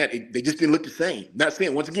other than that, they just didn't look the same. Not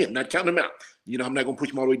saying, once again, not counting them out. I'm not going to push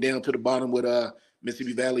them all the way down to the bottom with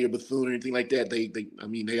Mississippi Valley or Bethune or anything like that. They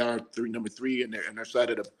are number three and their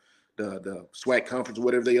side of the SWAC conference or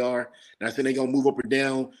whatever they are. And I said they're going to move up or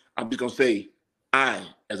down. I'm just going to say I,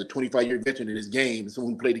 as a 25-year veteran in this game, and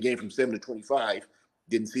someone who played the game from 7 to 25,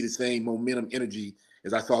 didn't see the same momentum, energy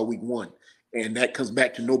as I saw week one. And that comes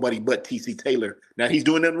back to nobody but TC Taylor. Now, he's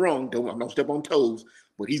doing nothing wrong. Don't step on toes.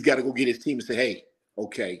 But he's got to go get his team and say, hey,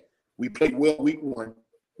 okay, we played well week one.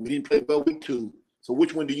 We didn't play well week two. So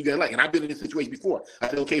which one do you guys like? And I've been in this situation before. I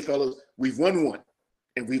said, okay, fellas, we've won one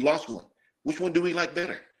and we lost one. Which one do we like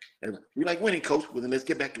better? And we like winning, coach. Well, then let's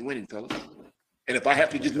get back to winning, fellas. And if I have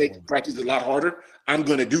to just make practice a lot harder, I'm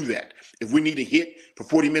going to do that. If we need to hit for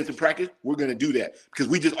 40 minutes of practice, we're going to do that. Because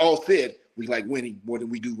we just all said we like winning more than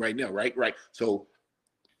we do right now, right? Right. So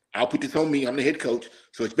I'll put this on me. I'm the head coach.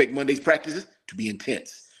 So expect Monday's practices to be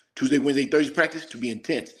intense. Tuesday, Wednesday, Thursday practice to be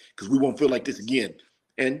intense because we won't feel like this again.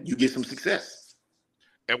 And you get some success.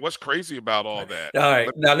 And what's crazy about all that? All right.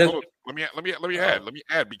 Now let me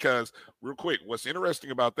add because real quick, what's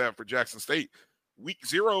interesting about that for Jackson State, week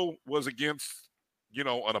 0 was against,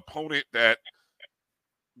 an opponent that,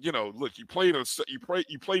 look, you played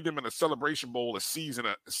them in a Celebration Bowl a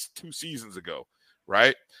 2 seasons ago,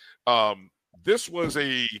 right? This was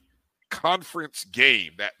a conference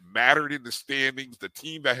game that mattered in the standings. The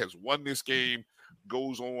team that has won this game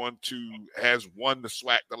has won the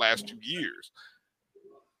SWAC the last 2 years.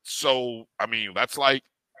 So, that's like,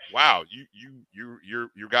 wow,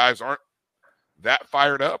 you guys aren't that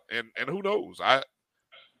fired up, and who knows?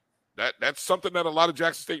 That's something that a lot of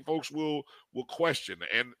Jackson State folks will question,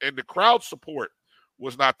 and the crowd support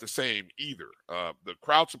was not the same either. The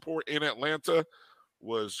crowd support in Atlanta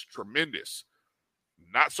was tremendous.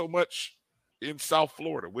 Not so much in South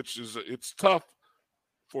Florida, which is it's tough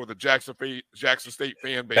for the Jackson State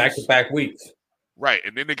fan base. Back-to-back weeks. Right,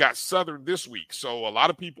 and then they got Southern this week. So a lot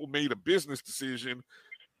of people made a business decision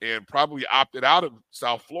and probably opted out of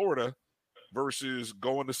South Florida versus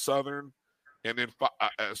going to Southern and then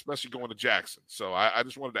especially going to Jackson. So I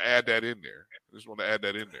just wanted to add that in there.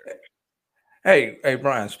 Hey,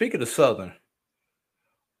 Brian, speaking of Southern,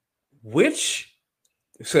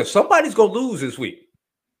 so somebody's going to lose this week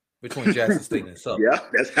between Jackson State and Southern. Yeah,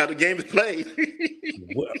 that's how the game is played.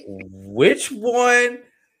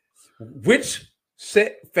 Which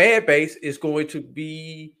set fan base is going to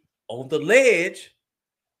be on the ledge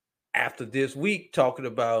after this week talking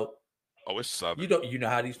about? Oh, it's Southern. You know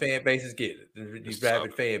how these fan bases get it. These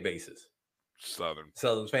rabid fan bases.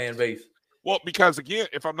 Southern's fan base. Well, because again,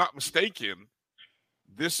 if I'm not mistaken,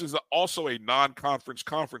 this is also a non-conference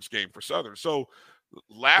conference game for Southern. So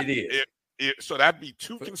so that'd be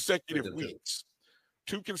two consecutive weeks.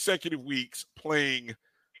 2 consecutive weeks playing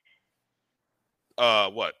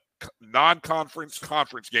non-conference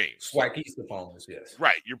conference games. SWAC East opponents, yes.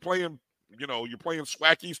 Right. You're playing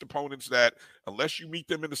SWAC East opponents that unless you meet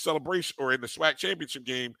them in the celebration or in the SWAC championship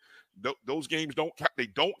game, those games don't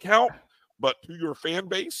count. But to your fan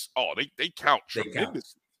base, they count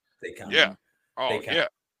tremendously. They count. Yeah. Yeah.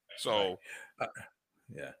 So.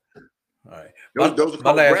 Yeah. All right. Those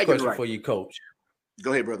my last question for you, Coach.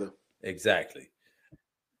 Go ahead, brother. Exactly.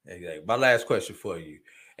 My last question for you,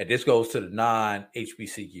 and this goes to the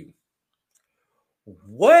non-HBCU.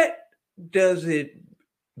 What does it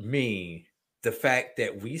mean, the fact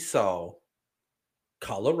that we saw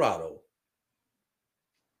Colorado,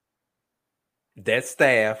 that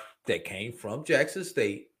staff that came from Jackson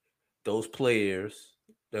State, those players,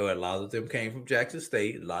 a lot of them came from Jackson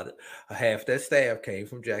State, half that staff came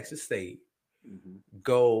from Jackson State,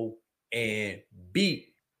 go and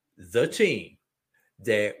beat the team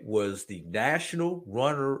that was the national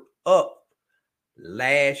runner-up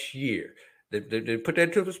last year? They put that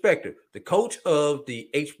into perspective. The coach of the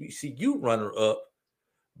HBCU runner-up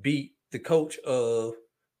beat the coach of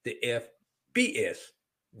the FBS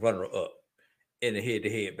runner-up in a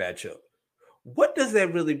head-to-head matchup. What does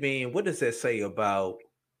that really mean? What does that say about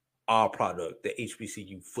our product, the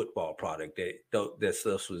HBCU football product, that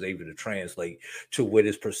stuff was able to translate to what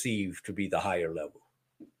is perceived to be the higher level?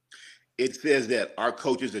 It says that our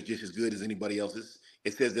coaches are just as good as anybody else's.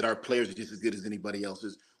 It says that our players are just as good as anybody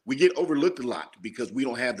else's. We get overlooked a lot because we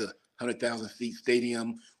don't have the 100,000 seat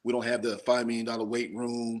stadium. We don't have the $5 million weight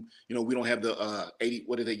room. We don't have the 80.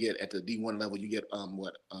 What do they get at the D1 level? You get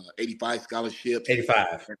 85 scholarships.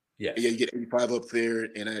 85. Yes. Yeah, you get 85 up there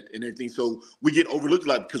and everything. So we get overlooked a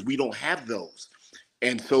lot because we don't have those.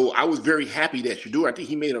 And so I was very happy that Shedeur, I think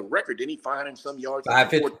he made a record. Didn't he? 500 and some yards.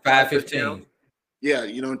 515. Yeah,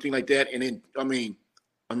 anything like that. And then I mean,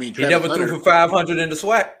 he never threw for 500 in the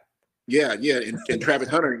SWAC. Yeah, and Travis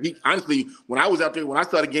Hunter. He honestly, when I was out there, when I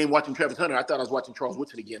started the game watching Travis Hunter, I thought I was watching Charles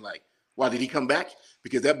Woodson again. Like, why did he come back?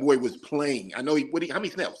 Because that boy was playing. I know how many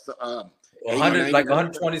snaps? 100, like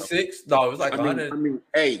 126. No, it was like 100.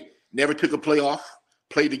 Hey, never took a play off.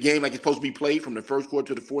 Played the game like it's supposed to be played from the first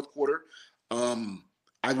quarter to the fourth quarter.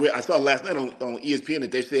 I saw last night on ESPN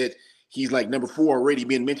that they said he's like number 4 already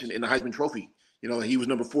being mentioned in the Heisman Trophy. He was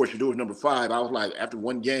number 4. Shedeur was number 5. I was like, after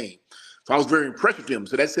one game. So I was very impressed with him.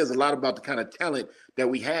 So that says a lot about the kind of talent that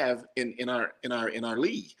we have in our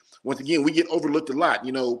league. Once again, we get overlooked a lot.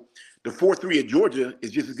 The 4-3 at Georgia is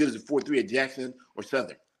just as good as the 4-3 at Jackson or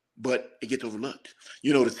Southern, but it gets overlooked. The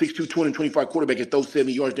 6'2", 225 quarterback that throws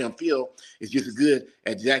 70 yards downfield is just as good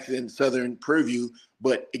at Jackson, Southern, Prairie View,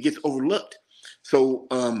 but it gets overlooked. So,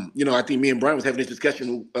 I think me and Brian was having this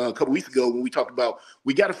discussion a couple weeks ago when we talked about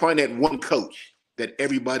we got to find that one coach that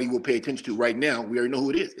everybody will pay attention to. Right now, we already know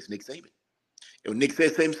who it is. It's Nick Saban. When Nick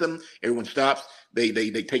says something, everyone stops. They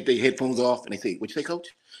take their headphones off and they say, "What'd you say, Coach?"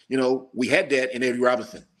 We had that in Eddie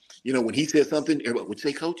Robinson. When he said something, everybody, "What'd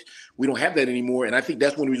you say, Coach?" We don't have that anymore, and I think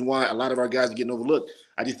that's one reason why a lot of our guys are getting overlooked.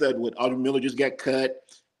 I just thought Audrey Miller just got cut,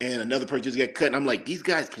 and another person just got cut, and I'm like, these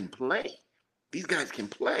guys can play. These guys can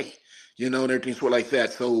play. And everything sort of like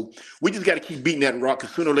that. So we just got to keep beating that rock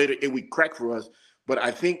because sooner or later it would crack for us. But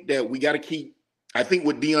I think that we got to keep. I think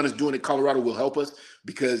what Deion is doing at Colorado will help us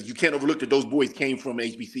because you can't overlook that those boys came from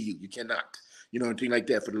HBCU. You cannot, anything like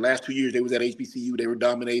that. For the last 2 years, they was at HBCU. They were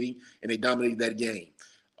dominating, and they dominated that game.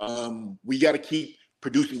 We got to keep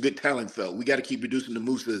producing good talent, though. We got to keep producing the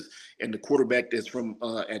Moosas and the quarterback that's from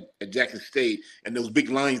at Jackson State and those big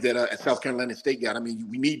lines that at South Carolina State got. I mean,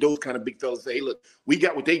 we need those kind of big fellas to say, hey, look, we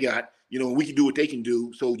got what they got. We can do what they can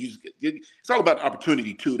do. So it's all about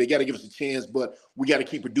opportunity, too. They got to give us a chance, but we got to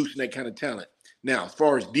keep producing that kind of talent. Now, as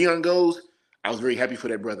far as Deion goes, I was very happy for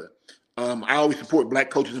that brother. I always support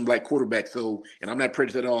black coaches and black quarterbacks. So, and I'm not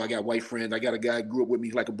prejudiced at all. I got white friends. I got a guy who grew up with me.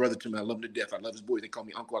 He's like a brother to me. I love him to death. I love his boys. They call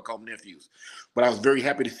me uncle. I call them nephews. But I was very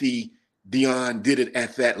happy to see Deion did it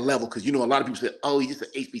at that level because, you know, a lot of people said, oh, he's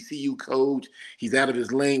just an HBCU coach. He's out of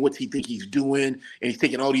his lane. What's he think he's doing? And he's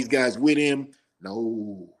taking all these guys with him.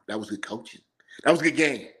 No, that was good coaching. That was a good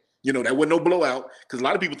game. You know, that wasn't no blowout because a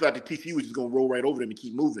lot of people thought that TCU was just going to roll right over them and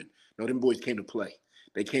keep moving. No, them boys came to play.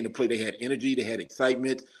 They came to play. They had energy. They had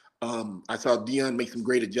excitement. I saw Deion make some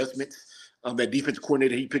great adjustments. That defense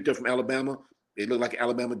coordinator he picked up from Alabama, it looked like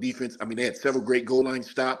Alabama defense. I mean, they had several great goal line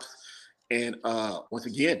stops. And once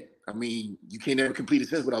again, I mean, you can't ever complete a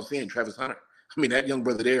sentence without saying Travis Hunter. I mean, that young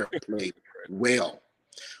brother there played well.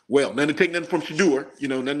 Well, nothing to take nothing from Shedeur. You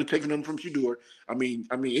know, nothing to take nothing from Shedeur. I mean,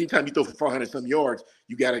 anytime you throw for 400-some yards,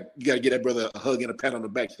 you gotta get that brother a hug and a pat on the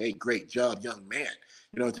back. Say, hey, great job, young man.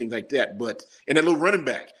 You know, things like that. But and that little running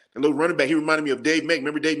back, he reminded me of Dave Megan.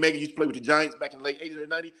 Remember Dave Megan used to play with the Giants back in the late 80s or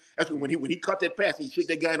 90s? That's when he caught that pass, he shook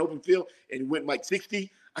that guy in open field and he went like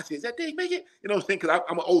 60. I said, is that Dave Megan? You know what I'm saying? Because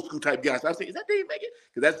I'm an old school type guy. So I said, is that Dave Megan?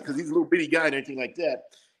 Because he's a little bitty guy and everything like that.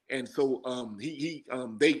 And so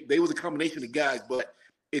they was a combination of guys, but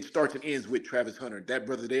it starts and ends with Travis Hunter. That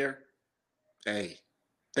brother there, hey,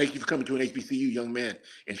 thank you for coming to an HBCU, young man,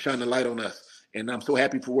 and shining the light on us. And I'm so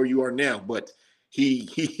happy for where you are now. But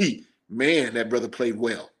man, that brother played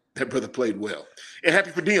well. That brother played well. And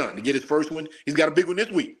happy for Deion to get his first one. He's got a big one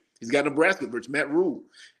this week. He's got Nebraska versus Matt Rule.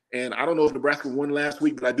 And I don't know if Nebraska won last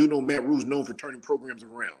week, but I do know Matt Rule's known for turning programs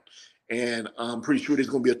around. And I'm pretty sure this is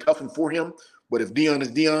going to be a tough one for him. But if Deion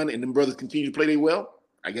is Deion and them brothers continue to play they well,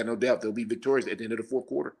 I got no doubt they'll be victorious at the end of the fourth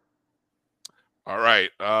quarter. All right.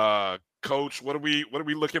 Coach, what are we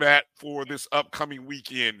looking at for this upcoming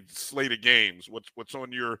weekend slate of games? What's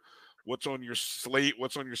on your slate?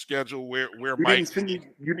 What's on your schedule? Where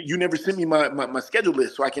you never sent me my schedule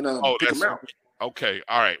list so I can pick them out. Okay.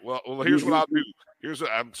 All right. Well, here's what I'll do.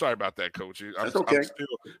 I'm sorry about that, Coach. That's okay.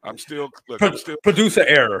 I'm still producer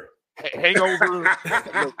error. Hangover.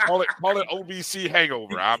 Call it OBC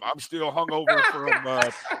hangover. I'm still hungover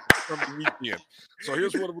from the weekend. So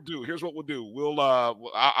here's what we'll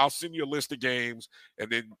do. I'll send you a list of games, and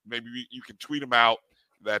then maybe you can tweet them out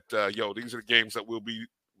that these are the games that we'll be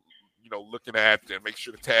looking at, and make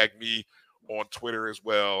sure to tag me on Twitter as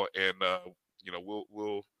well, and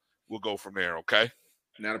we'll go from there. Okay.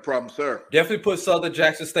 Not a problem, sir. Definitely put Southern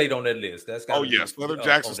Jackson State on that list. Yes, Southern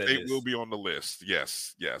Jackson State will be on the list.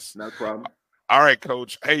 Yes. Not a problem. All right,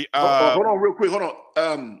 Coach. Hey, hold on real quick. Hold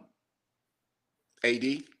on. AD,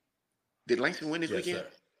 did Langston win this weekend? Sir.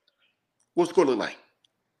 What's the score look like?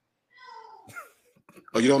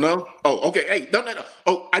 Oh, you don't know? Oh, okay. Hey, no.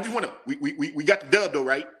 Oh, I just want to. We got the dub though,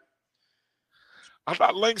 right? I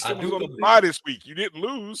thought Langston was on a bye this week. You didn't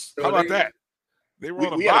lose. How about that? They were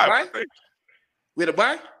on a bye. We had a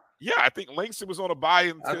bye? Yeah, I think Langston was on a bye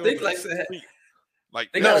until I think Langston had,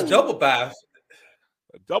 like they got a double bye.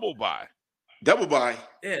 A double bye. Double bye.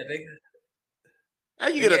 Yeah, how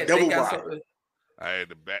you get a double bye? I had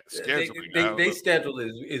the back scheduling. They schedule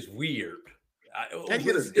is weird.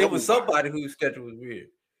 It was somebody whose schedule was weird.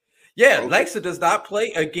 Yeah, okay. Langston does not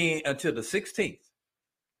play again until the 16th.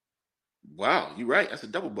 Wow, you're right. That's a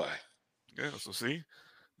double bye. Yeah, so see.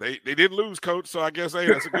 They didn't lose, Coach, so I guess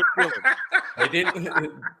that's a good feeling. They didn't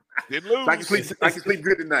lose. I can sleep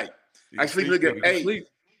good tonight. I can sleep good. Hey,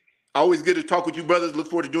 always good to talk with you, brothers. Look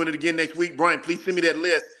forward to doing it again next week. Brian, please send me that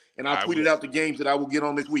list, and I'll tweet it out the games that I will get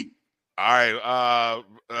on this week. All right.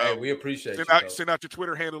 Hey, we appreciate send out your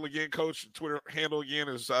Twitter handle again, Coach. The Twitter handle again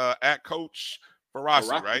is at Coach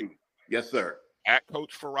Ferrasi, right? Yes, sir. At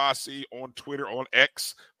Coach Ferrasi on Twitter, on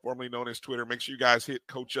X, formerly known as Twitter. Make sure you guys hit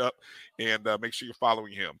Coach up and make sure you're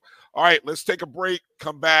following him. All right, let's take a break,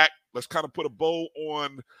 come back. Let's kind of put a bow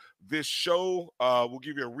on this show. We'll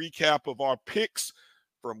give you a recap of our picks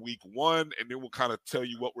from week 1, and then we'll kind of tell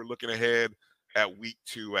you what we're looking ahead at week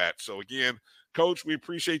 2 at. So, again, Coach, we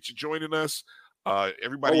appreciate you joining us.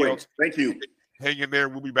 Everybody else, thank you. Hang in there.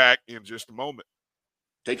 We'll be back in just a moment.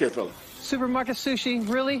 Take care, fellas. Supermarket sushi,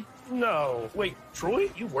 really? No. Wait, Troy,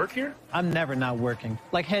 you work here? I'm never not working.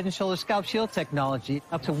 Like Head & Shoulders Scalp Shield technology,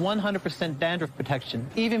 up to 100% dandruff protection,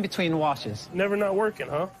 even between washes. Never not working,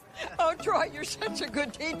 huh? Oh, Troy, you're such a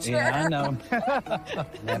good teacher. Yeah, I know.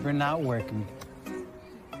 Never not working.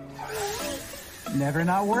 Never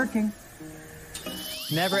not working.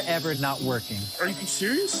 Never, ever not working. Are you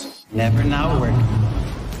serious? Never not working.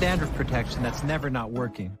 Dandruff protection that's never not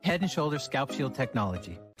working. Head & Shoulders Scalp Shield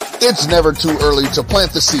technology. It's never too early to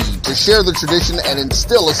plant the seed, to share the tradition, and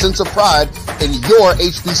instill a sense of pride in your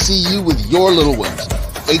HBCU with your little ones.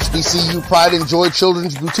 HBCU Pride and Joy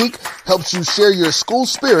Children's Boutique helps you share your school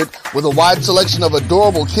spirit with a wide selection of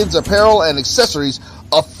adorable kids apparel and accessories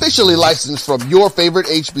officially licensed from your favorite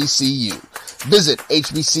HBCU. Visit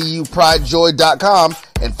hbcupridejoy.com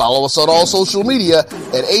and follow us on all social media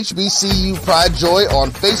at HBCU Pride Joy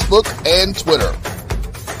on Facebook and Twitter.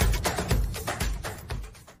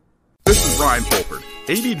 This is Brian Fulford.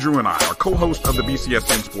 AD Drew and I are co-hosts of the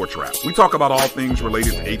BCSN SportsWrap. We talk about all things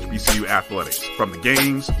related to HBCU athletics. From the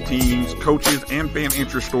games, teams, coaches, and fan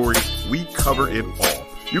interest stories, we cover it all.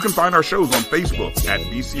 You can find our shows on Facebook at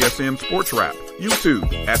BCSN SportsWrap, YouTube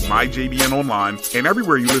at MyJBN Online, and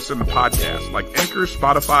everywhere you listen to podcasts like Anchor,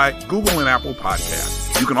 Spotify, Google, and Apple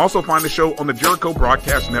Podcasts. You can also find the show on the Jericho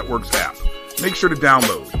Broadcast Network's app. Make sure to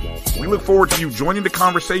download. We look forward to you joining the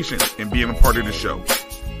conversation and being a part of the show.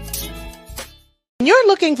 You're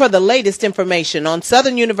looking for the latest information on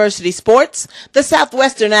Southern University sports, the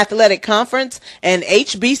Southwestern Athletic Conference, and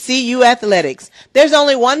HBCU athletics. There's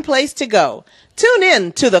only one place to go. Tune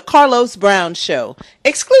in to the Carlos Brown Show,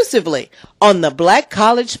 exclusively on the Black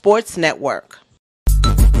College Sports Network.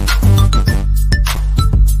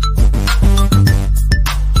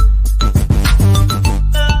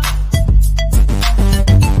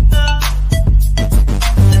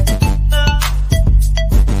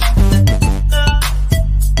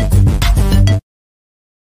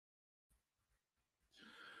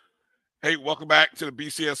 Hey, welcome back to the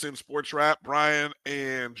BCSN Sports Wrap. Brian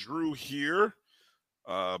and Drew here.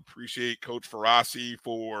 Appreciate Coach Ferrasi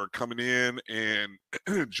for coming in and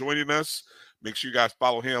joining us. Make sure you guys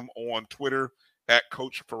follow him on Twitter at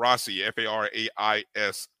Coach Ferrasi,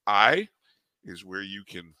 F-A-R-A-I-S-I is where you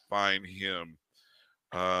can find him.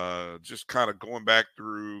 Just kind of going back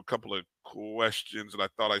through a couple of questions that I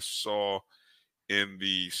thought I saw in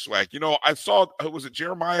the SWAC. You know, I saw, was it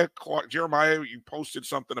Jeremiah? Jeremiah, you posted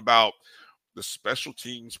something about the special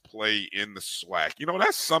teams play in the SWAC. You know,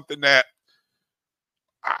 that's something that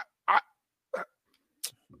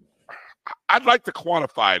I'd like to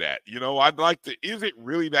quantify that. You know, I'd like to, is it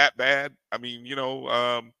really that bad? I mean, you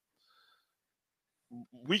know,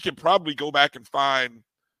 we can probably go back and find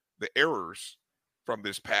the errors from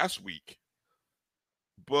this past week,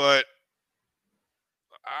 but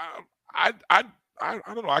I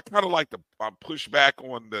don't know. I kind of like to push back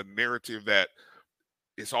on the narrative that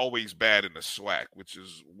it's always bad in the SWAC, which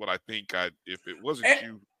is what I think if it wasn't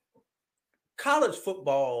you. College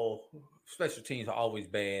football special teams are always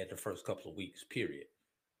bad the first couple of weeks, period.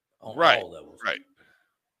 On all levels. Right.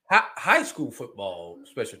 High school football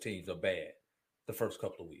special teams are bad the first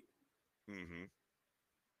couple of weeks. Mm-hmm.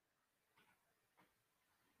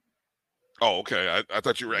 Oh, okay. I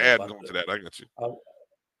thought you were adding on to that. I got you.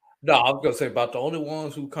 No, I was going to say about the only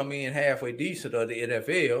ones who come in halfway decent are the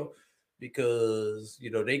NFL because,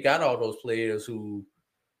 you know, they got all those players who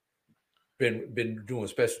been doing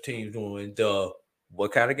special teams, doing the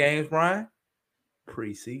what kind of games, Brian?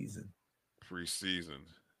 Preseason.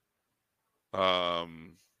 All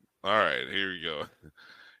right, here we go.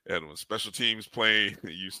 And when special teams playing,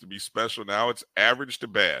 it used to be special. Now it's average to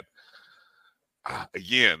bad.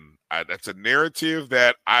 Again, that's a narrative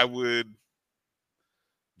that I would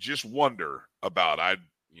just wonder about.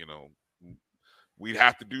 We'd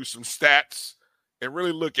have to do some stats and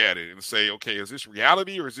really look at it and say, okay, is this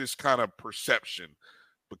reality or is this kind of perception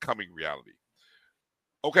becoming reality?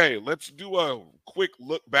 Okay, let's do a quick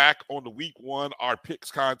look back on the week one, our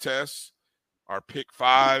picks contest, our pick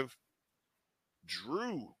 5.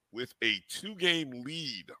 Drew with a 2-game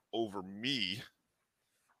lead over me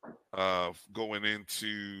going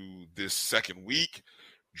into this second week.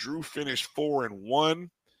 Drew finished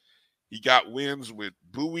 4-1. He got wins with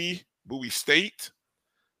Bowie State,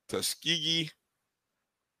 Tuskegee,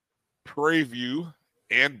 Prairie View,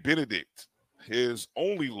 and Benedict. His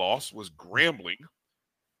only loss was Grambling,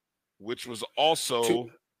 which was also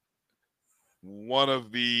one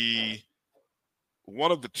of the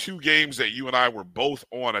 2 games that you and I were both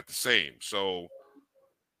on at the same. So,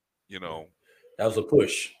 you know, that was a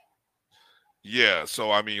push. Yeah.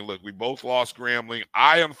 So, I mean, look, we both lost Grambling.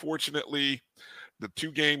 I, unfortunately, the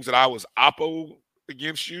 2 games that I was oppo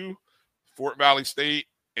against you, Fort Valley State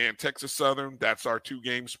and Texas Southern, that's our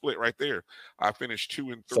 2-game split right there. I finished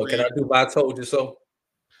 2-3. So can I do my told you so?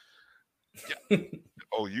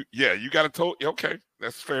 Yeah. You got a told. Okay,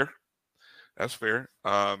 that's fair.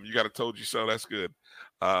 You got a told you so. That's good.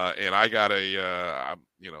 And I got in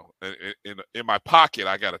my pocket,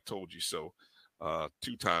 I got a told you so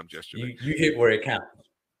 2 times yesterday. You hit where it counts.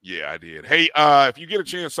 Yeah, I did. Hey, if you get a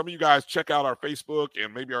chance, some of you guys check out our Facebook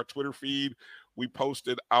and maybe our Twitter feed. We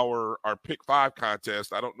posted our Pick 5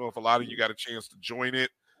 contest. I don't know if a lot of you got a chance to join it,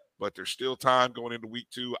 but there's still time going into week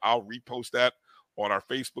 2. I'll repost that on our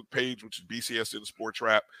Facebook page, which is BCSN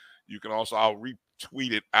SportsWrap. You can also, I'll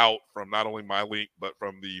retweet it out from not only my link, but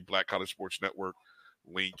from the Black College Sports Network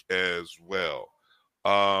link as well.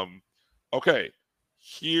 Okay,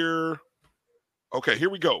 here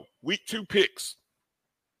we go. Week 2 picks,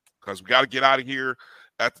 because we got to get out of here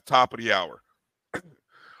at the top of the hour.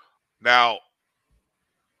 Now,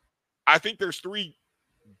 I think there's 3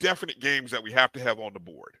 definite games that we have to have on the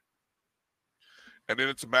board. And then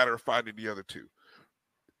it's a matter of finding the other 2.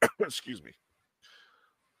 Excuse me.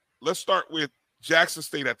 Let's start with Jackson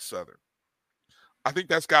State at Southern. I think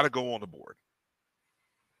that's got to go on the board.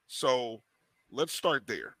 So let's start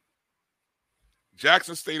there.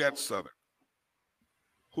 Jackson State at Southern.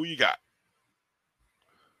 Who you got?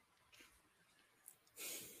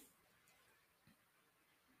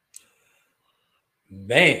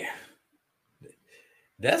 Man,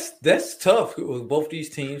 that's tough with both these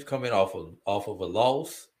teams coming off of a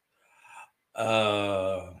loss.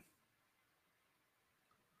 I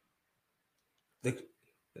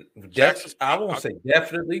won't say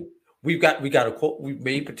definitely. We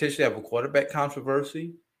may potentially have a quarterback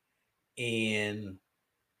controversy in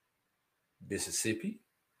Mississippi.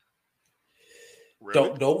 Really?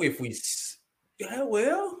 Don't know if we. Yeah,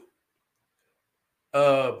 well,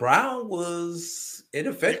 Brown was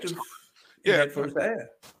ineffective in that first half.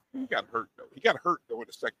 He got hurt though. He got hurt though in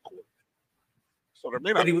the second quarter. So there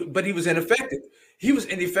may not. But he was ineffective. He was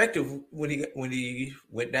ineffective when he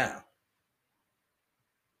went down.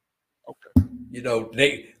 Okay. You know,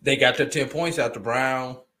 they got their 10 points after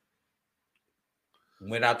Brown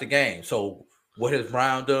went out the game. So what has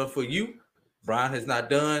Brown done for you? Brown has not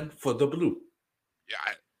done for the Blue.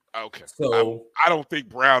 Yeah. Okay. So I don't think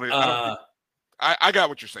Brown is. I got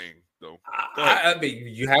what you're saying though. I mean,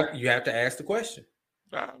 you have to ask the question.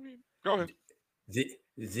 I mean, go ahead.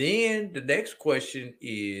 Then the next question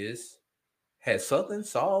is: has Southern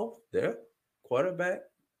solved their quarterback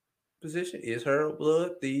position? Is Harold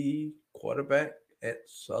Blood the quarterback at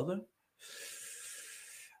Southern?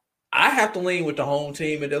 I have to lean with the home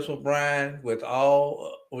team in this one, Brian. With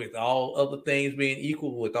all other things being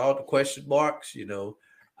equal, with all the question marks, you know,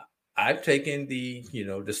 I've taken the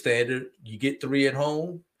standard. You get 3 at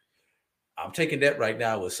home. I'm taking that right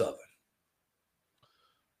now with Southern.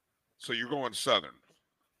 So you're going Southern.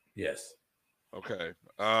 Yes. Okay.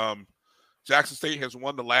 Jackson State has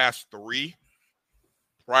won the last 3.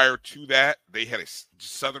 Prior to that,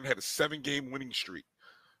 Southern had a 7-game winning streak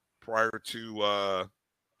prior to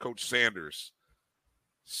Coach Sanders.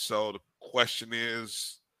 So the question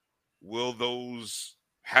is, will those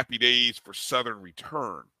happy days for Southern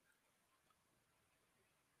return?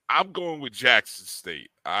 I'm going with Jackson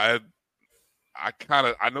State. I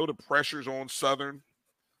know the pressure's on Southern.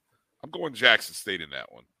 I'm going Jackson State in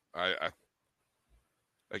that one. I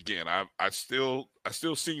still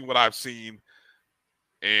seen what I've seen,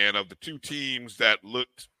 and of the 2 teams that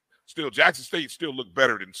looked, Jackson State still looked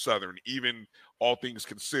better than Southern, even all things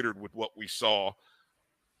considered with what we saw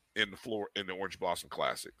in the Orange Blossom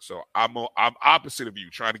Classic. So I'm opposite of you,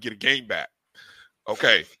 trying to get a game back.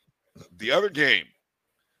 Okay, the other game,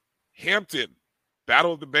 Hampton,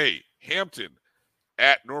 Battle of the Bay, Hampton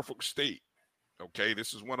at Norfolk State. Okay,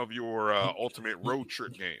 this is one of your ultimate road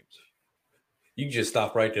trip games. You can just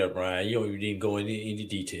stop right there, Brian. You don't even need to go into any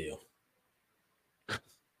detail.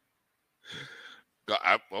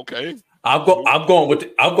 Okay. I'm going with the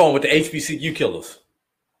HBCU killers.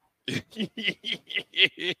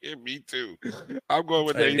 Me too. I'm going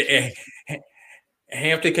with the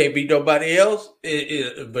Hampton can't beat nobody else,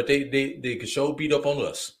 but they can show beat up on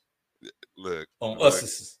us. Look on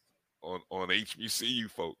us. On HBCU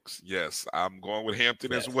folks. Yes, I'm going with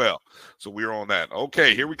Hampton as well. So we're on that.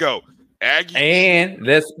 Okay, here we go. Aggie. And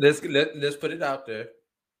let's put it out there.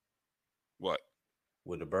 What?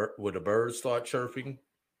 Would the birds start chirping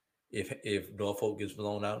if Norfolk gets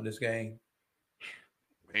blown out in this game?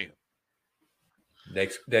 Man.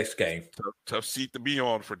 Next game. Tough seat to be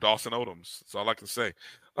on for Dawson Odoms. That's all I can say.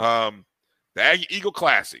 The Aggie Eagle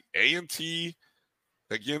Classic, A&T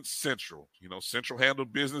against Central. You know, Central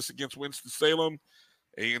handled business against Winston-Salem.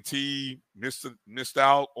 A&T missed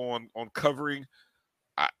out on covering.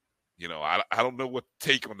 I don't know what to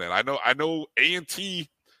take on that. I know A&T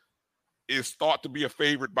is thought to be a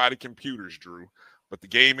favorite by the computers, Drew, but the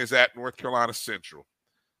game is at North Carolina Central.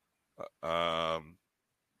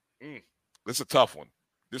 This is a tough one.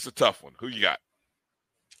 Who you got?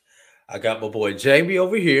 I got my boy Jamie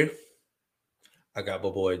over here. I got my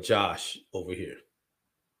boy Josh over here.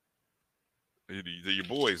 They're your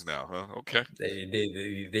boys now, huh? Okay.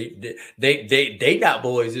 They not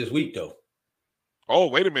boys this week though. Oh,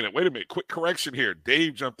 wait a minute. Quick correction here.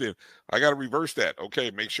 Dave jumped in. I got to reverse that. Okay,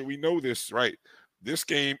 make sure we know this right. This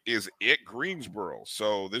game is at Greensboro.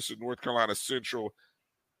 So this is North Carolina Central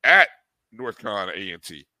at North Carolina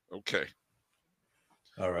A&T. Okay.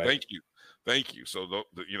 All right. Thank you. So,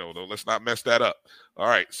 let's not mess that up. All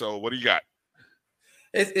right. So what do you got?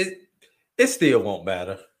 It still won't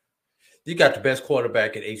matter. You got the best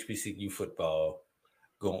quarterback in HBCU football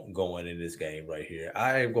going in this game right here.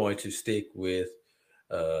 I am going to stick with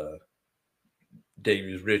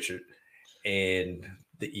Davis Richard and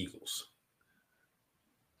the Eagles.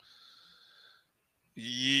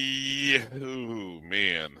 Yeah, oh,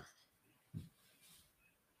 man.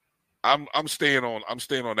 I'm staying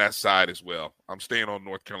on that side as well. I'm staying on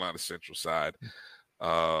North Carolina Central side.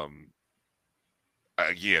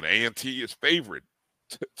 Again, A&T is favored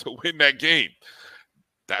to win that game.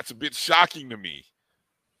 That's a bit shocking to me.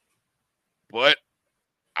 But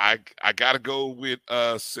I gotta go with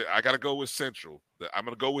Central. I'm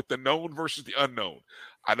gonna go with the known versus the unknown.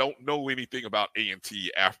 I don't know anything about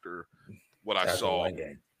A&T after what I saw. One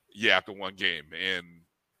game. Yeah, after one game. And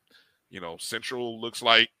Central looks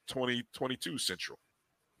like 2022 Central.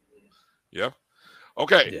 Yeah.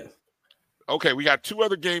 Okay. Yeah. Okay, we got two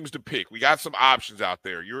other games to pick. We got some options out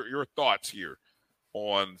there. Your thoughts here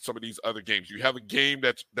on some of these other games. You have a game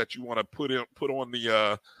that you want to put on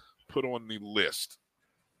the list.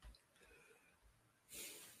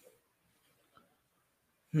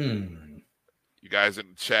 You guys in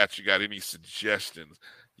the chat, you got any suggestions?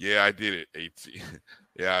 Yeah, I did it, AT.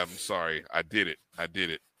 Yeah, I'm sorry. I did it.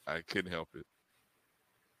 I couldn't help it.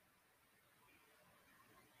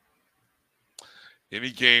 Any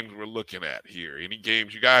games we're looking at here? Any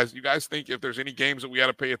games you guys think if there's any games that we got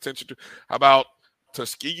to pay attention to? How about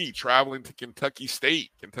Tuskegee traveling to Kentucky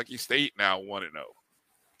State? Kentucky State now 1-0.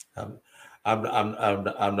 I'm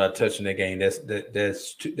not touching that game.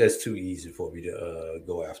 That's too easy for me to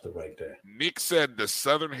go after right there. Nick said the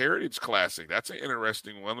Southern Heritage Classic. That's an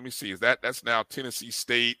interesting one. Let me see. That's now Tennessee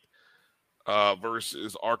State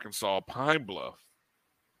versus Arkansas Pine Bluff.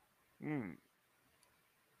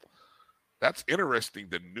 That's interesting.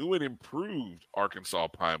 The new and improved Arkansas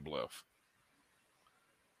Pine Bluff.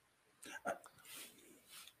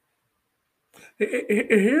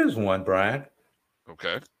 Here's one, Brian.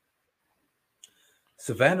 Okay.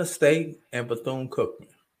 Savannah State and Bethune-Cookman.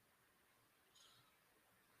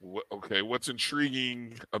 Okay, what's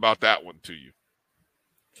intriguing about that one to you?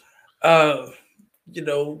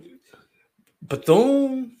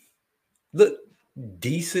 Bethune looked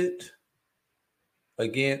decent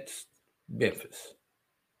against Memphis.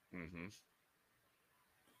 Mm-hmm.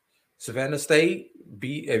 Savannah State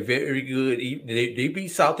beat a very good. They beat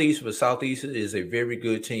Southeast, but Southeast is a very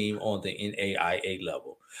good team on the NAIA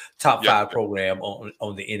level. Top 5 program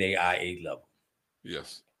on the NAIA level.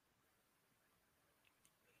 Yes.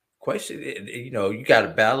 Question, you got a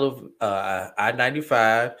battle of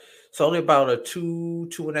I-95. It's only about a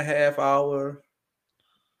 2.5 hour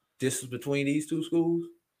distance between these two schools.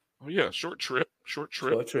 Oh yeah, short trip.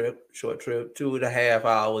 2.5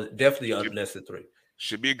 hours, definitely less than 3.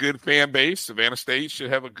 Should be a good fan base. Savannah State should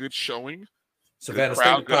have a good showing. Savannah good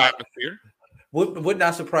crowd, State, good atmosphere. Would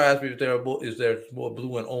not surprise me if there's more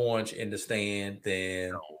blue and orange in the stand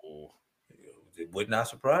than. No. It would not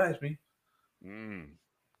surprise me.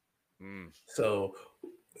 So,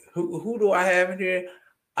 who do I have in here?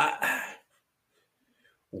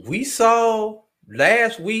 We saw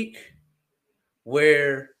last week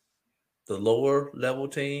where the lower level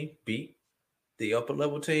team beat the upper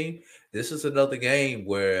level team. This is another game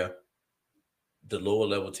where the lower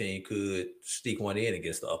level team could sneak one in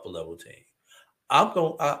against the upper level team. I'm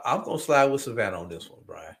gonna slide with Savannah on this one,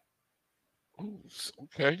 Brian. Ooh,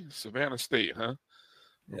 okay, Savannah State, huh?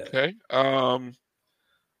 Yeah. Okay. I'm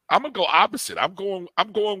gonna go opposite. I'm going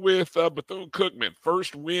with Bethune-Cookman.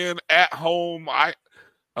 First win at home.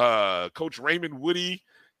 Coach Raymond Woody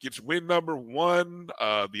gets win number 1.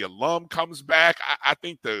 The alum comes back. I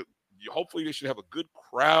think hopefully they should have a good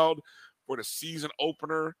crowd for the season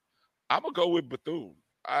opener. I'm gonna go with Bethune.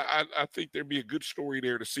 I think there'd be a good story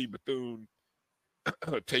there to see Bethune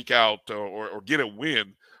take out or get a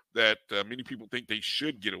win that many people think they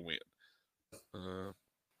should get a win.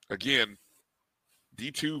 Again,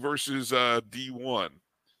 D2 versus D1.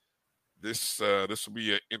 This will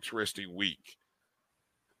be an interesting week.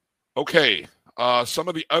 Okay, some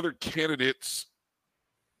of the other candidates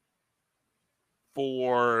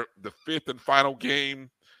for the 5th and final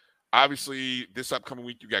game. Obviously, this upcoming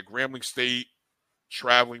week, you got Grambling State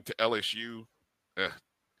traveling to LSU.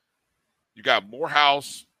 You got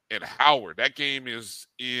Morehouse and Howard. That game is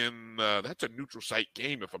that's a neutral site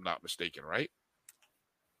game, if I'm not mistaken, right?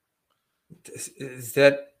 Is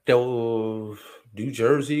that the New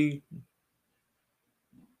Jersey?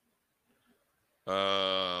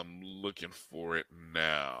 Looking for it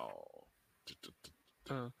now.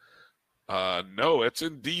 No, it's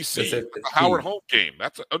in DC. That's at A Howard home game.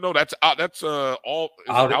 That's all. Is it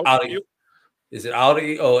Audi, Audi Field? is it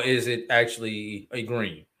Audi or is it actually a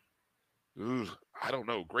green? Ooh, I don't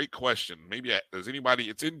know. Great question. Maybe does anybody?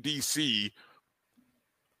 It's in DC.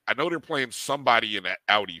 I know they're playing somebody in that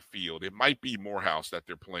Audi Field. It might be Morehouse that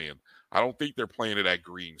they're playing. I don't think they're playing it at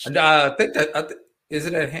Green State. I think that is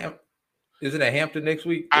it at Is it at Hampton next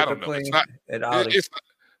week? I don't know. It's not at Audi. It's not,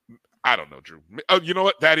 I don't know, Drew. Oh, you know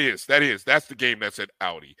what? That's the game that's at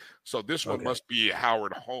Audi. So this one must be a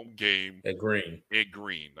Howard home game at Green. At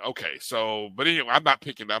Green. Okay. So, but anyway, I'm not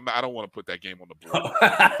picking. I don't want to put that game on the board.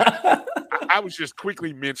 I was just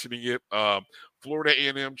quickly mentioning it. Florida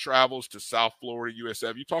A&M travels to South Florida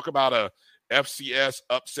USF. You talk about a FCS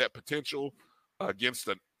upset potential against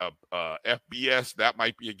an FBS. That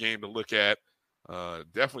might be a game to look at.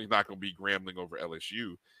 Definitely not going to be Grambling over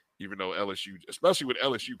LSU. Even though LSU, especially with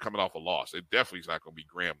LSU coming off a loss, it definitely is not going to be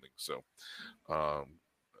Grambling. So,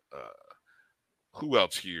 who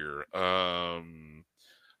else here? I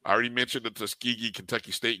already mentioned the Tuskegee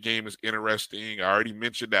Kentucky State game is interesting. I already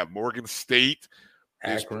mentioned that Morgan State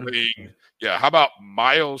is playing. Yeah, how about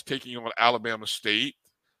Miles taking on Alabama State,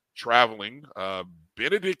 traveling?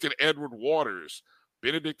 Benedict and Edward Waters.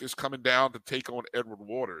 Benedict is coming down to take on Edward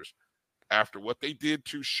Waters after what they did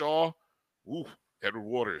to Shaw. Ooh. Edward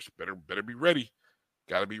Waters better be ready.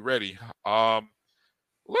 Got to be ready.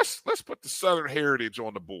 Let's put the Southern Heritage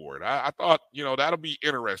on the board. I thought that'll be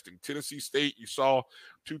interesting. Tennessee State, you saw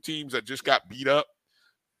two teams that just got beat up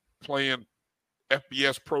playing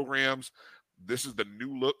FBS programs. This is the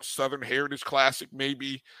new look Southern Heritage Classic.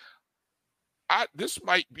 Maybe this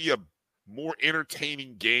might be a more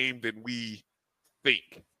entertaining game than we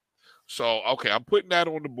think. So okay, I'm putting that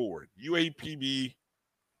on the board. UAPB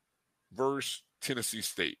versus Tennessee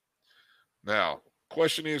State. Now,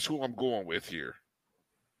 question is who I'm going with here.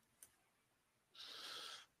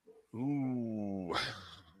 Ooh.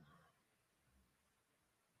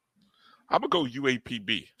 I'm going to go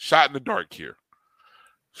UAPB. Shot in the dark here.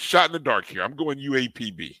 I'm going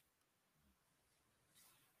UAPB.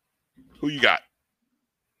 Who you got?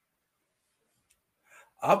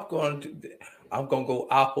 I'm going to go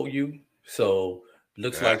Apple U. So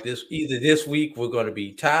looks like either this week we're going to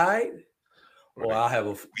be tied or I'll have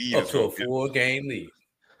up to a 4-game lead.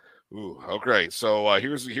 Ooh, okay. So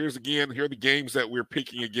here's are the games that we're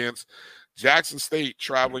picking against. Jackson State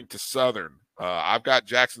traveling to Southern. I've got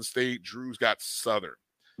Jackson State. Drew's got Southern.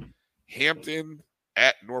 Hampton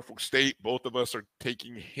at Norfolk State. Both of us are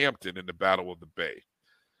taking Hampton in the Battle of the Bay.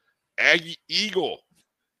 Aggie Eagle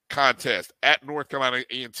contest at North Carolina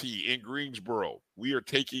A&T in Greensboro. We are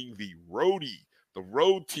taking the road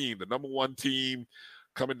team, the number 1 team.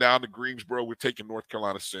 Coming down to Greensboro, we're taking North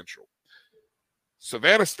Carolina Central.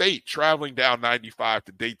 Savannah State traveling down 95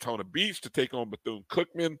 to Daytona Beach to take on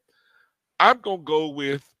Bethune-Cookman. I'm going to go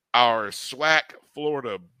with our SWAC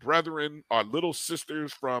Florida brethren, our little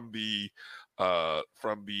sisters from the little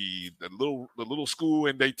school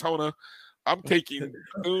in Daytona. I'm taking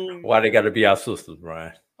Bethune. Why they got to be our sisters,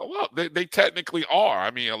 Brian? Oh, well, they technically are. I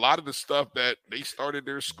mean, a lot of the stuff that they started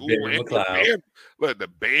their school and the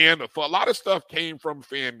band, a lot of stuff came from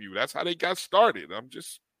FAMU. That's how they got started.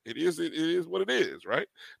 It is what it is, right?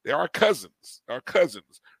 They are cousins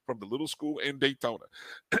from the little school in Daytona.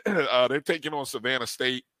 They're taking on Savannah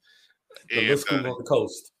State. The little school on the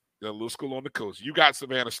coast. The little school on the coast. You got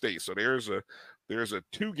Savannah State. So there's a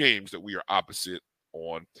 2 games that we are opposite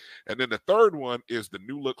on. And then the third one is the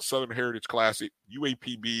new look Southern Heritage Classic,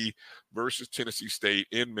 UAPB versus Tennessee State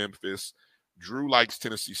in Memphis. Drew likes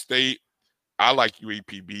Tennessee State. I like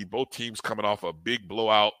UAPB. Both teams coming off of big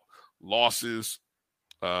blowout losses.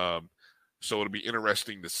 So it'll be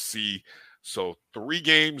interesting to see. So 3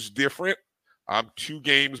 games different. I'm 2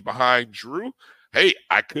 games behind Drew. Hey,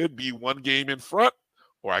 I could be 1 game in front,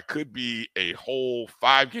 or I could be a whole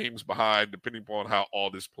 5 games behind, depending upon how all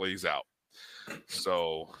this plays out.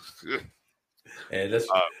 So, and let's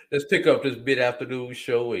pick up this mid-afternoon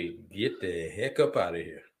show and get the heck up out of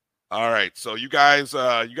here. All right. So you guys,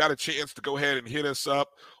 you got a chance to go ahead and hit us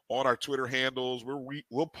up on our Twitter handles.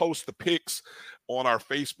 We'll post the pics on our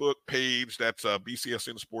Facebook page. That's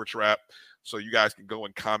BCSN SportsWrap. So you guys can go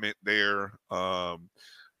and comment there.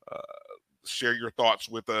 Share your thoughts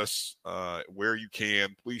with us where you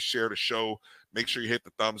can. Please share the show. Make sure you hit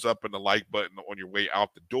the thumbs up and the like button on your way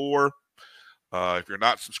out the door. If you're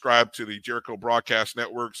not subscribed to the Jericho Broadcast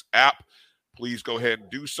Network's app, please go ahead and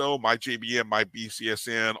do so. My JBN, my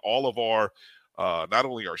BCSN, all of our not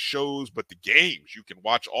only our shows, but the games. You can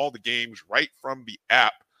watch all the games right from the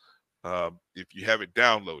app if you have it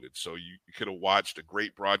downloaded. So you could have watched a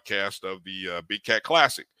great broadcast of the Big Cat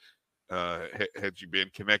Classic had you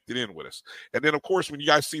been connected in with us. And then, of course, when you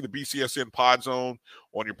guys see the BCSN Pod Zone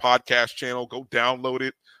on your podcast channel, go download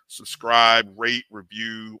it, subscribe, rate,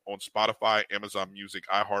 review on Spotify, Amazon Music,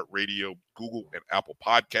 iHeartRadio, Google, and Apple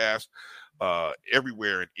Podcasts,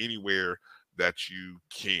 everywhere and anywhere that you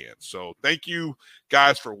can. So thank you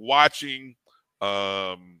guys for watching.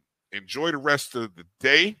 Enjoy the rest of the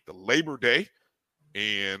day, the Labor Day,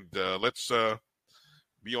 and let's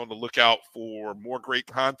be on the lookout for more great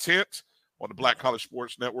content on the Black College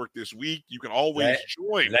Sports Network this week. You can always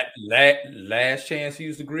join. Last chance to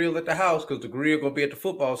use the grill at the house, because the grill going to be at the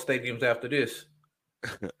football stadiums after this.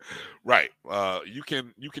 Right. You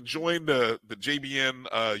can join the JBN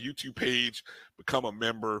YouTube page, become a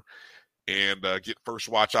member, and get first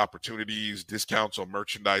watch opportunities, discounts on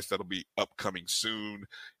merchandise that'll be upcoming soon,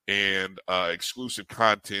 and exclusive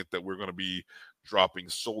content that we're going to be dropping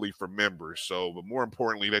solely for members. So, but more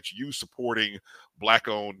importantly, that's you supporting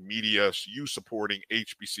Black-owned media, you supporting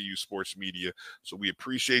HBCU sports media. So we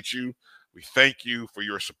appreciate you. We thank you for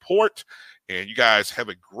your support, and you guys have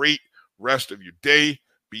a great rest of your day.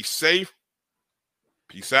 Be safe.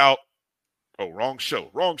 Peace out. Oh, wrong show.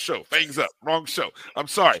 Things up. Wrong show. I'm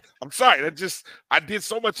sorry. I did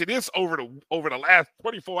so much of this over the last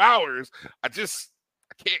 24 hours. I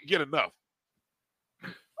can't get enough.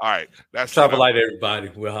 All right. That's Travel light, everybody.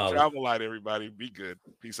 We'll holler. Travel light, everybody. Be good.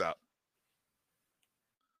 Peace out.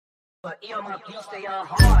 But earmuff, you stay on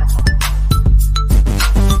hard.